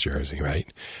in North Jersey,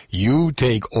 right? You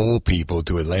take old people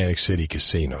to Atlantic City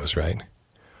casinos, right?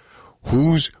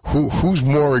 Who's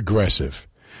more aggressive?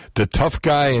 The tough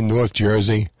guy in North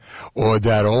Jersey or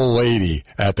that old lady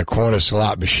at the corner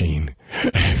slot machine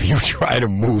if you try to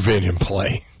move in and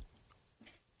play?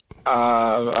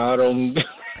 I don't...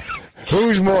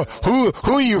 Who's more?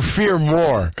 Who you fear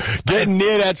more? Getting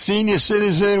near that senior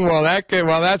citizen while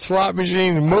that slot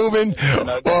machine's moving,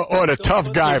 or the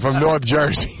tough guy from North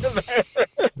Jersey?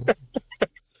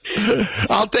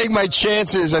 I'll take my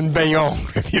chances on Bayonne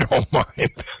if you don't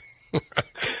mind.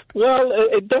 Well,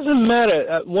 it doesn't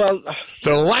matter.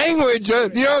 The language,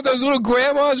 those little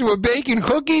grandmas who were baking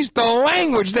cookies, the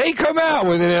language they come out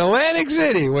with in Atlantic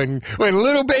City when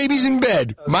little baby's in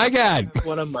bed. My God. I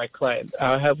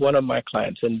have one of my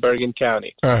clients in Bergen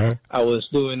County. Uh-huh. I was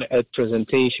doing a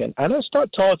presentation, and I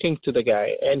started talking to the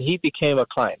guy, and he became a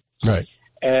client. Right.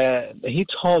 And he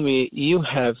told me, you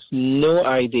have no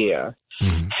idea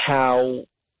how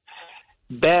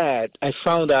bad I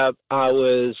found out I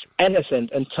was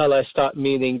innocent until I start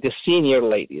meeting the senior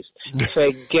ladies.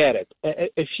 Forget it.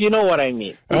 If you know what I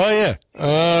mean. Oh yeah.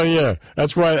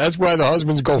 That's why the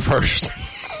husbands go first.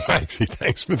 Actually,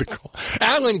 thanks for the call.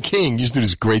 Alan King used to do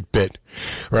this great bit,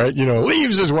 right?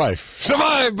 Leaves his wife,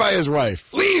 survived by his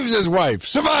wife, leaves his wife,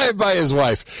 survived by his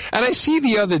wife. And I see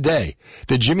the other day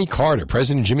that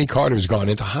President Jimmy Carter has gone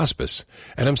into hospice.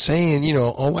 And I'm saying,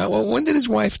 when did his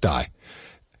wife die?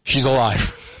 She's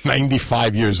alive,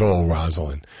 95 years old,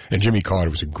 Rosalind. And Jimmy Carter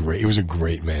was a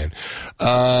great man.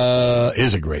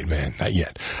 Is a great man, not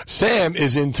yet. Sam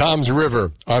is in Toms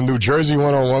River on New Jersey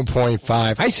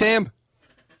 101.5. Hi, Sam.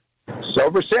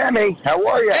 Sober Sammy, how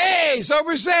are you? Hey,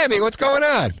 Sober Sammy, what's going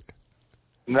on?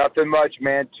 Nothing much,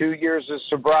 man. 2 years of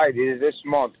sobriety this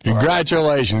month.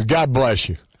 Congratulations. God bless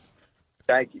you.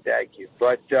 Thank you.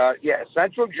 But,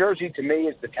 Central Jersey to me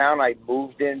is the town I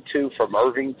moved into from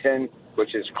Irvington,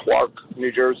 which is Clark,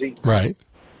 New Jersey. Right.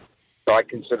 So I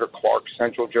consider Clark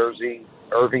Central Jersey,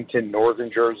 Irvington,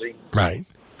 Northern Jersey. Right.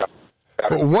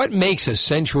 But what makes a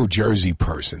Central Jersey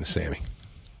person, Sammy?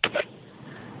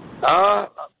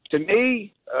 To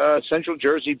me, Central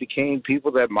Jersey became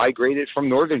people that migrated from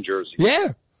Northern Jersey.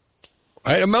 Yeah.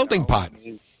 Right, a melting pot.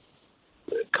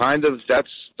 That's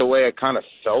the way I kind of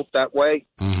felt that way.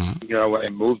 Mm-hmm. When I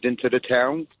moved into the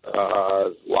town.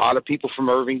 A lot of people from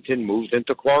Irvington moved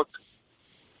into Clark.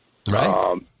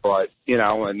 Right. But,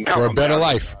 and now for a better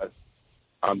life.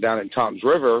 I'm down in Toms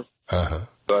River. Uh-huh.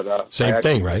 But same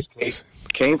thing, right?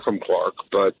 Came from Clark,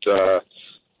 but I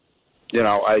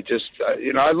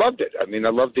loved it. I mean, I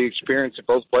loved the experience at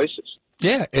both places.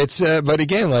 Yeah, it's but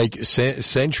again, like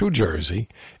Central Jersey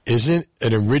isn't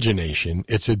an origination;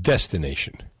 it's a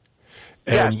destination.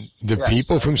 And the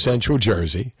people from Central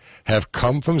Jersey have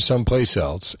come from someplace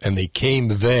else, and they came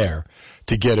there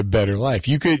to get a better life.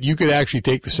 You could actually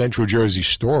take the Central Jersey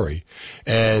story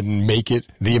and make it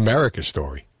the America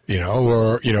story.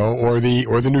 Or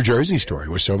the New Jersey story,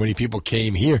 where so many people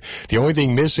came here. The only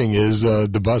thing missing is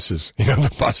the buses.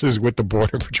 The buses with the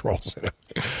Border Patrols in them.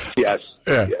 Yes.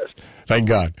 Yeah. Yes. Thank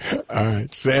God. All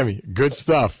right, Sammy, good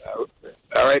stuff.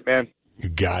 All right, man. You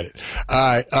got it. All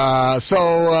right.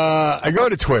 So I go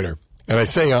to Twitter. And I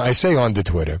say on to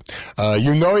Twitter,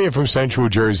 you're from Central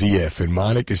Jersey if, and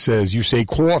Monica says, you say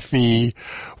coffee,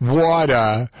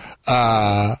 water,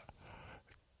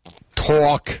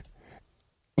 talk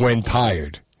when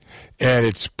tired. And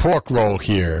it's pork roll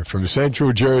here from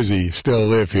Central Jersey, still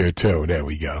live here too. There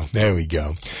we go.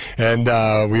 And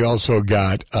we also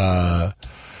got,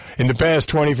 in the past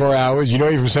 24 hours,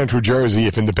 you're from Central Jersey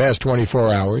if in the past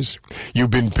 24 hours you've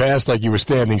been passed like you were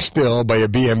standing still by a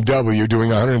BMW doing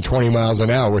 120 miles an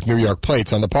hour with New York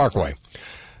plates on the Parkway.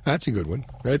 That's a good one,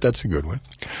 right? That's a good one.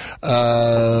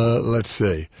 Let's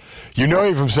see.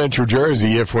 You're from Central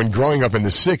Jersey if when growing up in the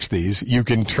 60s, you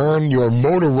can turn your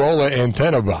Motorola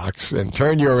antenna box and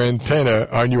turn your antenna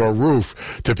on your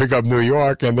roof to pick up New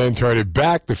York and then turn it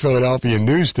back to Philadelphia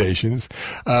news stations,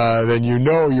 then you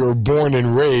were born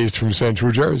and raised from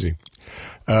Central Jersey.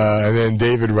 And then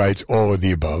David writes all of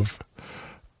the above.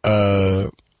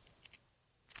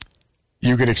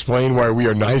 You can explain why we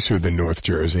are nicer than North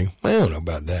Jersey. I don't know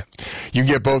about that. You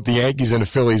can get both the Yankees and the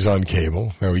Phillies on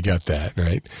cable. Oh, we got that,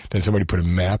 right? Then somebody put a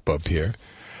map up here.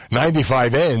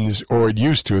 95 ends, or it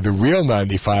used to. The real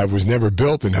 95 was never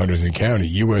built in Hunterdon County.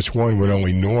 US 1 went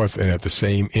only north and at the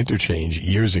same interchange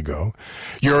years ago.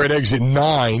 You're at exit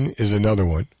 9 is another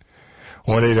one.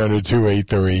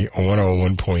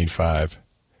 1-800-283-101.5.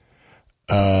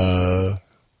 Oh,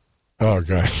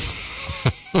 God.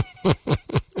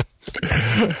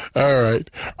 All right.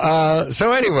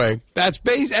 So anyway, that's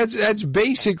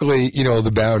basically,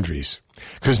 the boundaries.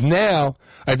 Because now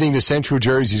I think the Central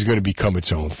Jersey is going to become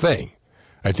its own thing.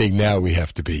 I think now we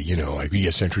have to be, we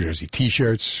get Central Jersey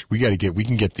T-shirts. We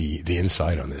can get the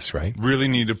inside on this, right? Really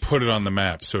need to put it on the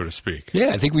map, so to speak. Yeah,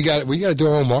 I think we got to do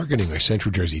our own marketing, like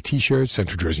Central Jersey T-shirts,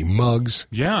 Central Jersey mugs.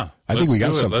 Yeah, I think we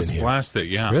got something Let's here. blast it.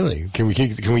 Yeah, really? Can we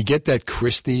get that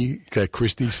Christie,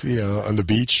 on the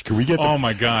beach? Can we get? Oh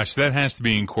my gosh, that has to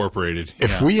be incorporated.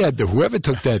 If we had whoever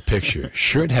took that picture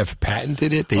should have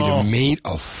patented it. They'd have made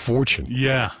a fortune.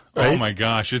 Yeah. Right? Oh my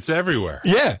gosh, it's everywhere.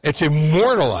 Yeah, it's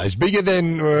immortalized, bigger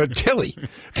than Tilly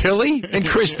and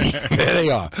Christie. There they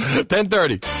are.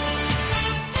 10:30.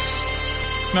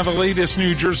 Now the latest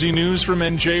New Jersey news from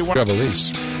NJ.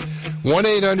 Trevelise.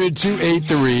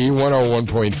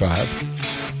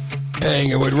 1-800-283-101.5.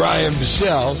 Hanging with Ryan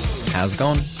Bissell. How's it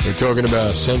going? We're talking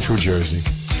about Central Jersey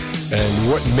and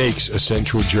what makes a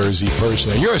Central Jersey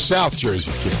person. You're a South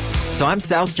Jersey kid. So I'm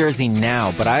South Jersey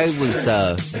now, but I was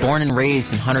born and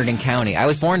raised in Hunterdon County. I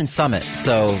was born in Summit,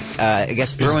 so I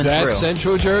guess through and through. Is that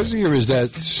Central Jersey, or is that...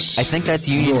 I think that's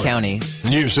Union County.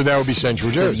 So that would be Central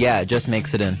Jersey. So, yeah, it just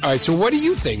makes it in. All right, so what do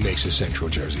you think makes a Central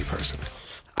Jersey person?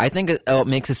 I think what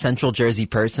makes a Central Jersey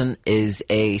person is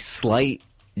a slight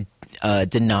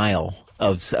denial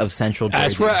of Central Jersey.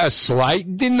 That's what a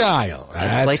slight denial.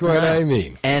 That's what I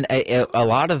mean. And a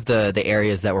lot of the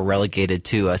areas that were relegated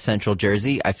to Central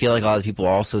Jersey, I feel like a lot of people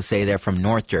also say they're from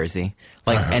North Jersey.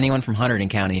 Like anyone from Hunterdon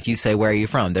County, if you say, where are you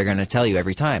from? They're going to tell you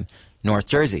every time, North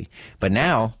Jersey. But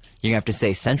now you're going to have to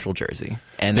say Central Jersey.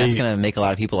 And that's going to make a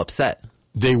lot of people upset.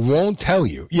 They won't tell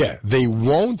you. Yeah, they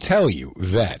won't tell you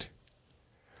that.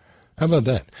 How about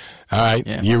that? All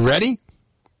right, You ready?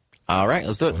 All right,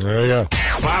 let's do it. There you go.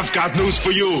 I've got news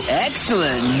for you.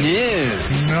 Excellent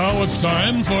news. Now it's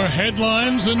time for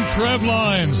headlines and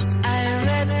Trevlines. I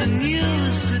read the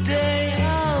news today.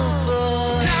 Oh,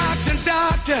 boy.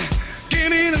 Doctor,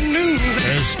 give me the news.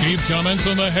 As Steve comments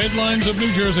on the headlines of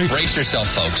New Jersey. Brace yourself,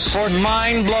 folks, for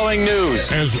mind-blowing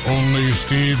news. As only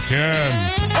Steve can.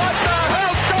 What the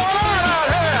hell's going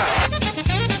on out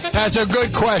here? That's a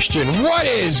good question. What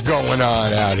is going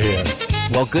on out here?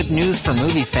 Well, good news for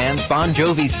movie fans. Bon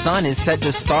Jovi's son is set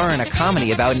to star in a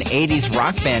comedy about an 80s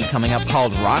rock band coming up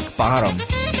called Rock Bottom.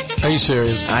 Are you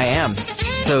serious? I am.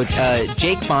 So,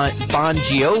 Jake Bon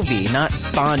Jovi, not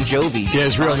Bon Jovi. Yeah,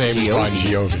 his real name is Bon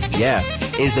Jovi. Yeah.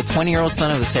 Is the 20-year-old son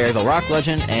of the Sayreville rock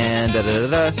legend, and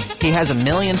he has 1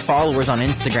 million followers on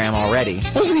Instagram already.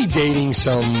 Wasn't he dating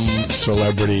some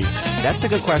celebrity? That's a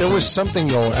good question. There was something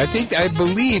going. I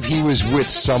believe he was with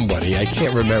somebody. I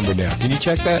can't remember now. Can you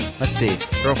check that? Let's see.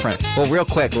 Girlfriend. Well, real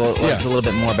quick, let's a little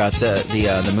bit more about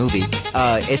the movie.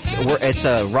 It's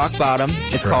a Rock Bottom.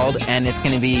 It's called, and it's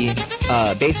going to be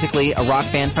basically a rock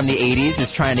band from the 80s is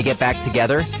trying to get back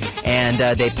together, and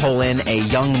they pull in a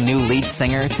young new lead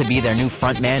singer to be their new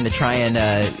front man to try and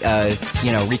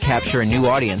recapture a new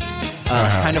audience,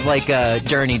 kind of like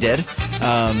Journey did.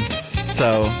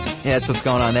 So yeah, that's what's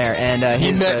going on there. And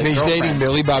he's dating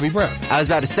Millie Bobby Brown. I was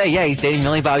about to say, yeah, he's dating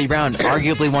Millie Bobby Brown,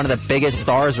 arguably one of the biggest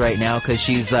stars right now because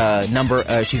she's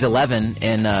she's 11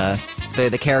 in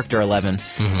the character 11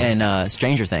 in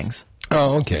Stranger Things.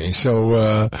 Oh, okay.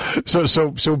 So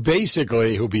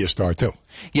basically, he'll be a star too.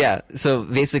 Yeah. So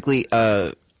basically,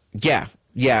 yeah.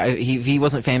 He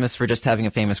wasn't famous for just having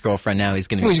a famous girlfriend. Now he's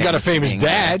going to be. Well, he's got a famous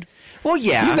dad. Well,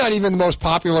 yeah. He's not even the most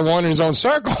popular one in his own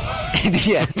circle.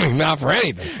 Yeah. Not for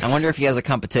anything. I wonder if he has a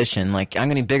competition. Like, I'm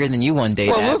going to be bigger than you one day.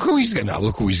 Well, Dad. look who he's got. No,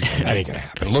 look who he's got. That ain't going to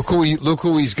happen. Look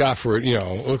who he's got for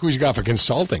look who he's got for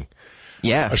consulting.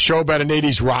 Yeah. A show about an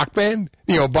 80s rock band?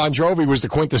 Bon Jovi was the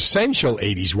quintessential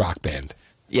 80s rock band.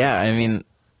 Yeah, I mean,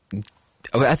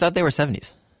 I thought they were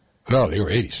 70s. No, they were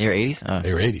 80s. They were 80s? Oh.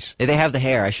 They were 80s. They have the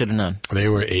hair. I should have known. They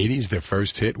were 80s. Their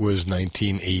first hit was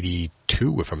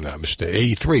 1982, if I'm not mistaken.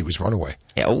 83 was Runaway.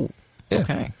 Yeah. Oh. Yeah.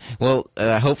 Okay. Well,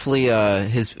 hopefully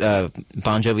his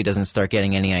Bon Jovi doesn't start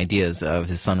getting any ideas of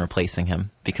his son replacing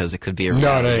him because it could be a no,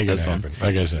 that ain't going to happen.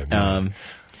 Like I said. No.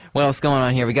 What else going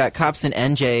on here? We got cops in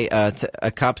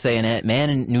NJ. Cops say a man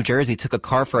in New Jersey took a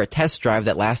car for a test drive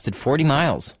that lasted 40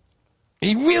 miles.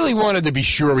 He really wanted to be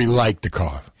sure he liked the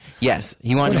car. Yes,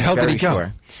 he wanted to be very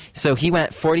sure. So he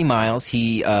went 40 miles.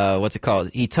 He, what's it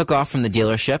called? He took off from the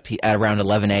dealership at around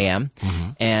 11 a.m.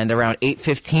 And around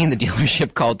 8:15, the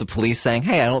dealership called the police saying,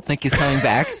 hey, I don't think he's coming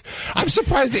back. I'm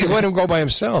surprised they let him go by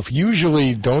himself.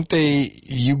 Usually, don't they,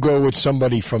 you go with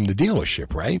somebody from the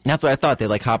dealership, right? That's what I thought. They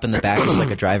like hop in the back. It was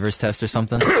like a driver's test or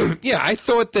something. Yeah, I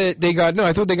thought they got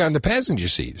in the passenger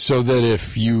seat so that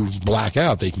if you black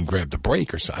out, they can grab the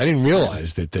brake or something. I didn't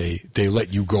realize that they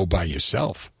let you go by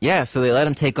yourself. Yeah, so they let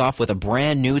him take off with a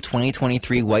brand new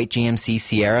 2023 white GMC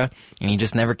Sierra, and he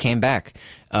just never came back.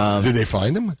 Did they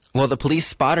find him? Well, the police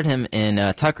spotted him in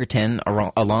Tuckerton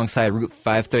alongside Route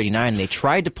 539, and they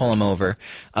tried to pull him over,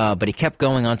 but he kept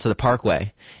going onto the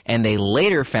parkway. And they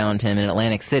later found him in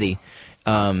Atlantic City,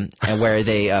 where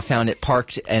they found it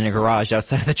parked in a garage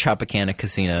outside of the Tropicana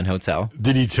Casino and Hotel.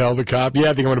 Did he tell the cop,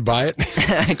 yeah, I think I'm going to buy it?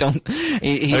 I don't.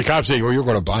 The cop said, well, you're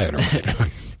going to buy it, right?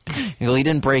 Well, he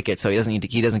didn't break it, so he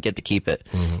doesn't get to keep it.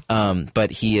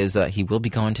 But he will be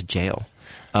going to jail.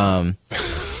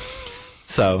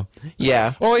 So,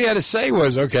 yeah. All he had to say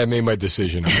was, okay, I made my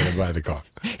decision. I'm going to buy the car.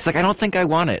 He's like, I don't think I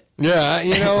want it. Yeah,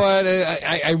 you know what?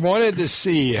 I wanted to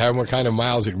see what kind of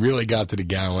miles it really got to the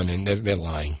gallon, and they're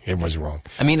lying. It was wrong.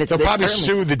 I mean, they'll probably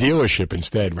sue the dealership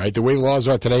instead, right? The way laws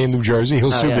are today in New Jersey,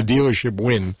 he'll sue the dealership,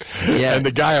 win, and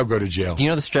the guy will go to jail. Do you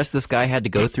know the stress this guy had to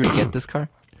go through to get this car?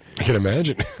 I can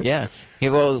imagine. Yeah.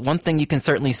 Well, one thing you can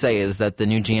certainly say is that the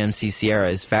new GMC Sierra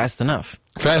is fast enough.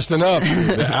 Fast enough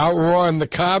to outrun the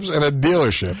cops and a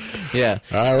dealership. Yeah.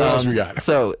 All right, what else we got?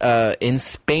 So, in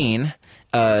Spain,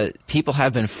 people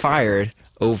have been fired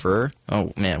over...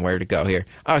 Oh, man, where to go here?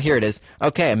 Oh, here it is.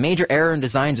 Okay, a major error in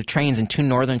designs of trains in 2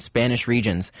 northern Spanish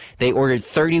regions. They ordered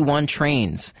 31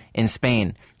 trains in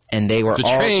Spain. And they were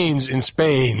trains in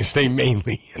Spain stay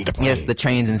mainly in the plane. Yes, the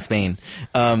trains in Spain.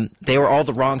 They were all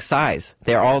the wrong size.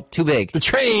 They're all too big. The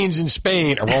trains in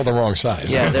Spain are all the wrong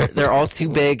size. Yeah, they're all too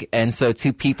big, and so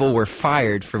 2 people were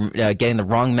fired for getting the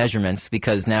wrong measurements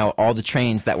because now all the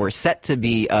trains that were set to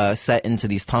be set into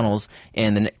these tunnels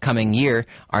in the coming year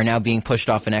are now being pushed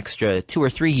off an extra 2 or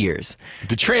 3 years.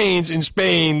 The trains in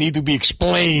Spain need to be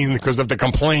explained because of the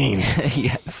complaints.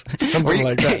 Yes. Something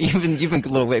like that. You've been a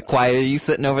little bit quiet. Are you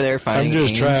sitting over there finding I'm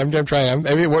just trying. I'm trying.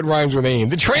 I mean, what rhymes with aim?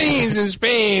 The trains in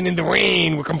Spain in the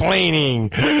rain were complaining,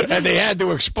 and they had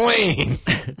to explain.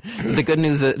 The good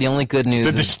news, the only good news,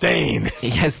 the disdain.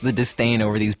 Yes, the disdain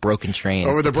over these broken trains.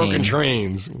 Over the broken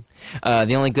trains.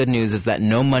 The only good news is that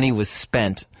no money was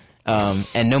spent.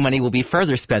 And no money will be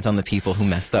further spent on the people who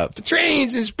messed up. The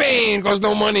trains in Spain goes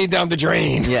no money down the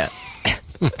drain. Yeah.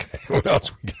 Okay, what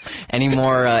else we got? Any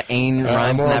more ain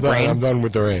rhymes in that brain? I'm done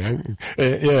with the rain.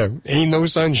 Yeah, ain't no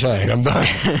sunshine. I'm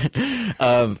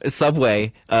done.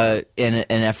 Subway, in an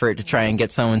effort to try and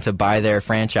get someone to buy their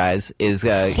franchise, is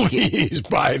please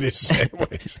buy this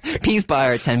sandwich. Please buy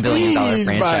our $10 billion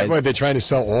franchise. What, they're trying to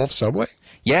sell off Subway?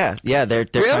 Yeah, they're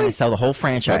trying to sell the whole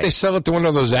franchise. Why'd they sell it to one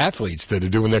of those athletes that are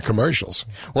doing their commercials?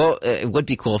 Well, it would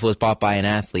be cool if it was bought by an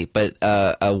athlete, but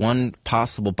one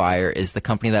possible buyer is the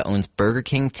company that owns Burger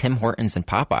King, Tim Hortons, and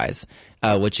Popeyes,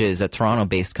 which is a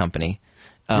Toronto-based company.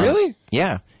 Really?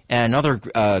 Yeah. And another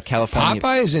California...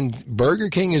 Popeyes and Burger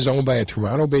King is owned by a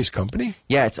Toronto-based company?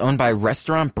 Yeah, it's owned by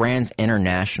Restaurant Brands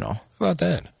International. How about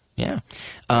that? Yeah.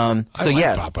 I like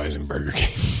Popeyes and Burger King.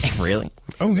 Really?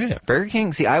 Oh, yeah. Burger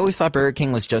King, see, I always thought Burger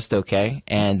King was just okay,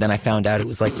 and then I found out it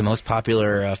was like the most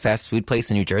popular fast food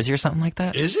place in New Jersey or something like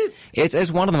that. Is it?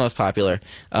 It's one of the most popular.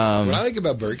 What I like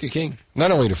about Burger King, not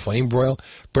only the flame broil,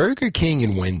 Burger King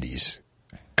and Wendy's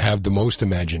have the most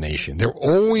imagination. They're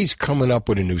always coming up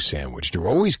with a new sandwich. They're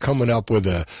always coming up with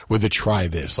a try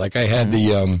this. Like I had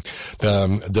the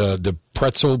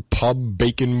pretzel pub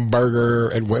bacon burger,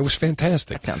 and it was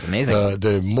fantastic. That sounds amazing.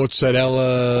 The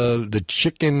mozzarella, the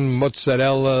chicken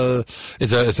mozzarella.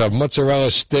 It's a mozzarella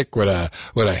stick with a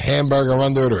hamburger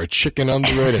under it or a chicken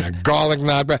under it and a garlic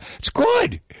knot. It's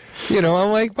good. You know,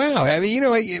 I'm like, wow. I mean, you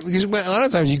know, because a lot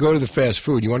of times you go to the fast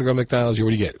food, you want to go to McDonald's, what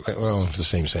do you get? Well, it's the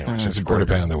same sandwich. It's a quarter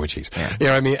pounder with cheese. Yeah. You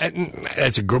know what I mean?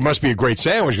 Must be a great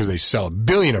sandwich because they sell a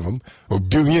billion of them or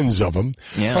billions of them.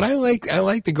 Yeah. But I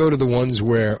like to go to the ones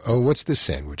where, what's this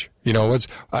sandwich? You know,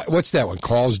 what's that one?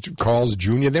 Carl's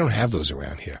Jr.? They don't have those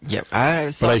around here. Yeah, I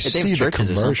see the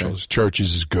commercials.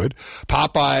 Church's is good.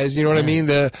 Popeyes, you know what I mean?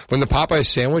 When the Popeyes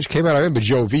sandwich came out, I remember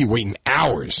Joe V waiting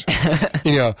hours.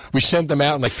 You know, we sent them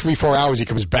out in like 3-4 hours. He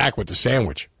comes back with the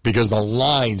sandwich because the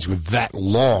lines were that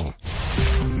long.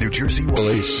 New Jersey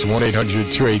Police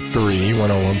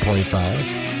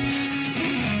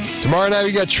 1-800-283-101.5. Tomorrow night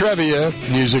we got trivia,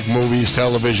 music, movies,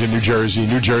 television, New Jersey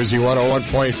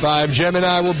 101.5. Jem and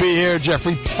I will be here.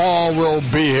 Jeffrey Paul will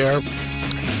be here.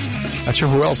 Not sure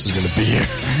who else is going to be here.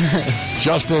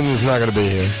 Justin is not going to be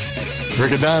here.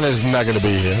 Riccadonna is not going to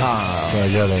be here. So I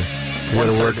got to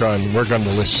work on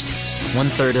the list.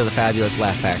 1/3 of the fabulous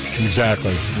Laugh Pack.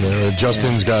 Exactly.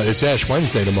 Justin's got it's Ash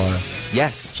Wednesday tomorrow.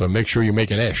 Yes. So make sure you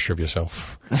make an ash of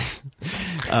yourself.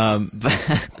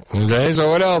 Okay, so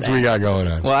what else we got going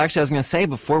on? Well, actually, I was going to say,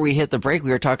 before we hit the break, we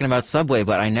were talking about Subway,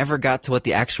 but I never got to what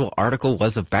the actual article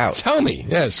was about. Tell me.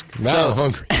 Yes. Now I'm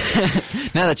hungry.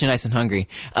 Now that you're nice and hungry.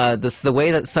 The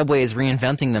way that Subway is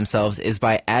reinventing themselves is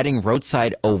by adding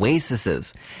roadside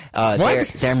oases.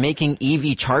 They're making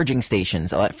EV charging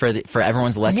stations for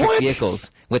everyone's electric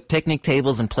vehicles with picnic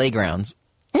tables and playgrounds.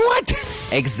 What?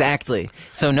 Exactly.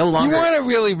 So no longer... You want to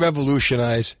really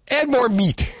revolutionize? Add more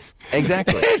meat.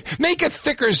 Exactly. Make a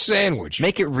thicker sandwich.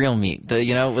 Make it real meat. That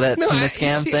tuna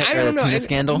scam thing, or the tuna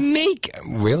scandal.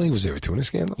 Really? Was there a tuna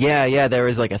scandal? Yeah. There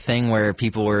was like a thing where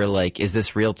people were like, "Is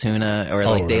this real tuna?" Or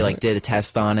like they like did a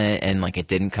test on it, and like it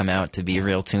didn't come out to be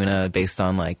real tuna based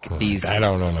on like these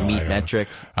meat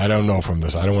metrics. I don't know from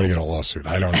this. I don't want to get a lawsuit.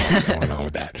 I don't know what's going on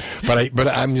with that. But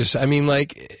I'm just. I mean,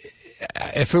 like,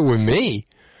 if it were me,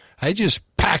 I just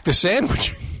pack the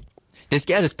sandwich. Just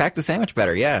pack the sandwich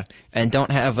better, yeah. And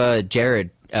don't have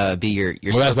Jared be your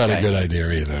Well, that's not guy. a good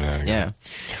idea either. Yeah.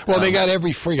 Well, they got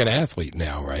every friggin' athlete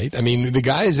now, right? I mean, the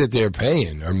guys that they're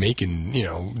paying are making,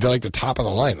 they're like the top of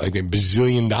the line, like $1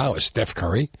 bazillion. Steph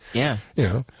Curry. Yeah.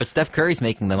 But Steph Curry's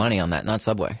making the money on that, not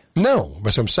Subway. No,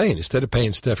 that's what I'm saying. Instead of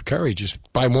paying Steph Curry, just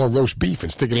buy more roast beef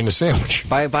and stick it in a sandwich.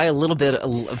 Buy a little bit,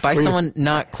 someone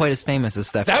not quite as famous as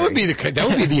Steph Curry. That would be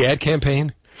the ad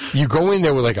campaign. You go in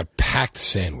there with like a packed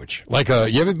sandwich. Like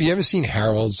you ever seen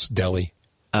Harold's Deli?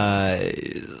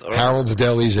 Harold's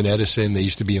Deli's in Edison. They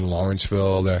used to be in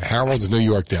Lawrenceville. Harold's New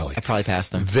York Deli. I probably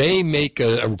passed them. They make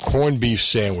a corned beef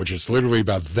sandwich. It's literally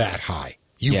about that high.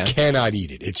 You cannot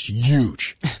eat it. It's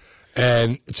huge.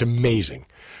 And it's amazing.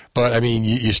 But I mean,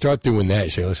 you start doing that.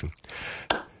 You say, listen,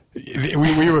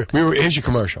 we were here's your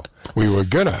commercial. We were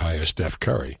gonna hire Steph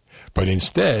Curry, but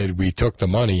instead we took the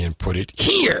money and put it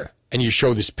here. And you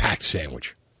show this packed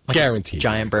sandwich, like guaranteed.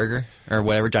 Giant burger or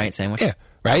whatever, giant sandwich. Yeah,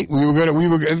 right. We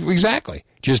were exactly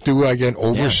just do again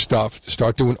overstuffed.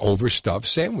 Start doing overstuffed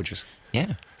sandwiches.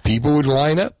 Yeah, people would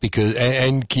line up because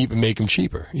and make them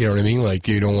cheaper. You know what I mean? Like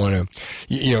you don't want to,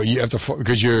 you have to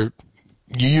because you're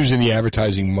using the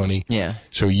advertising money. Yeah.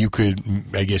 So you could,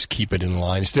 I guess, keep it in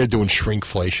line instead of doing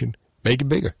shrinkflation. Make it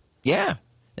bigger. Yeah.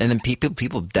 And then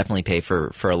people definitely pay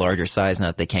for a larger size now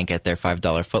that they can't get their $5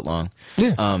 footlong.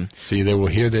 Yeah. See, they will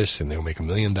hear this and they'll make $1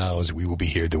 million. We will be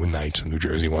here doing nights on New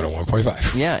Jersey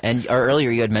 101.5. Yeah, and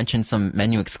earlier you had mentioned some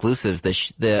menu exclusives.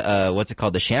 The what's it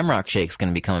called? The Shamrock Shake's going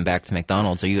to be coming back to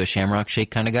McDonald's. Are you a Shamrock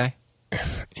Shake kind of guy?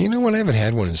 You know what? I haven't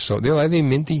had one. Are they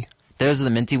minty? Those are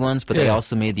the minty ones, but they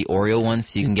also made the Oreo ones,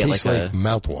 so you can get like a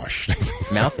mouthwash.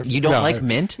 You don't like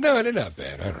mint? No, they're not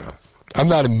bad. I don't know. I'm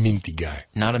not a minty guy.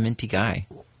 Not a minty guy.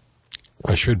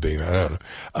 I should be. I don't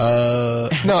know.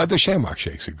 No, the Shamrock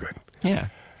Shakes are good. Yeah.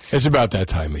 It's about that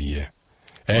time of year.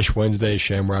 Ash Wednesday,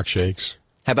 Shamrock Shakes.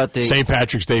 How about the St.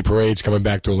 Patrick's Day parades coming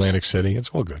back to Atlantic City? It's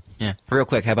all good. Yeah. Real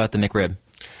quick, how about the McRib?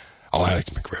 Oh, I like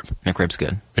the McRib. McRib's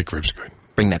good. McRib's good.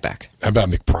 Bring that back. How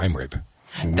about McPrime Rib?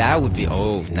 That would be,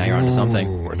 now you're onto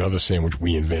something. Another sandwich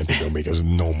we invented. They'll make us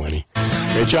no money.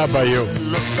 Great job by you.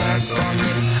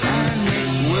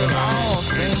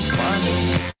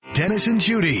 Dennis and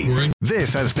Judy.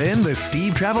 This has been the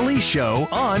Steve Trevelise Show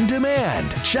on demand.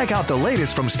 Check out the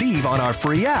latest from Steve on our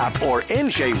free app or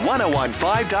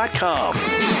NJ1015.com. New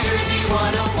Jersey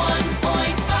 101.5.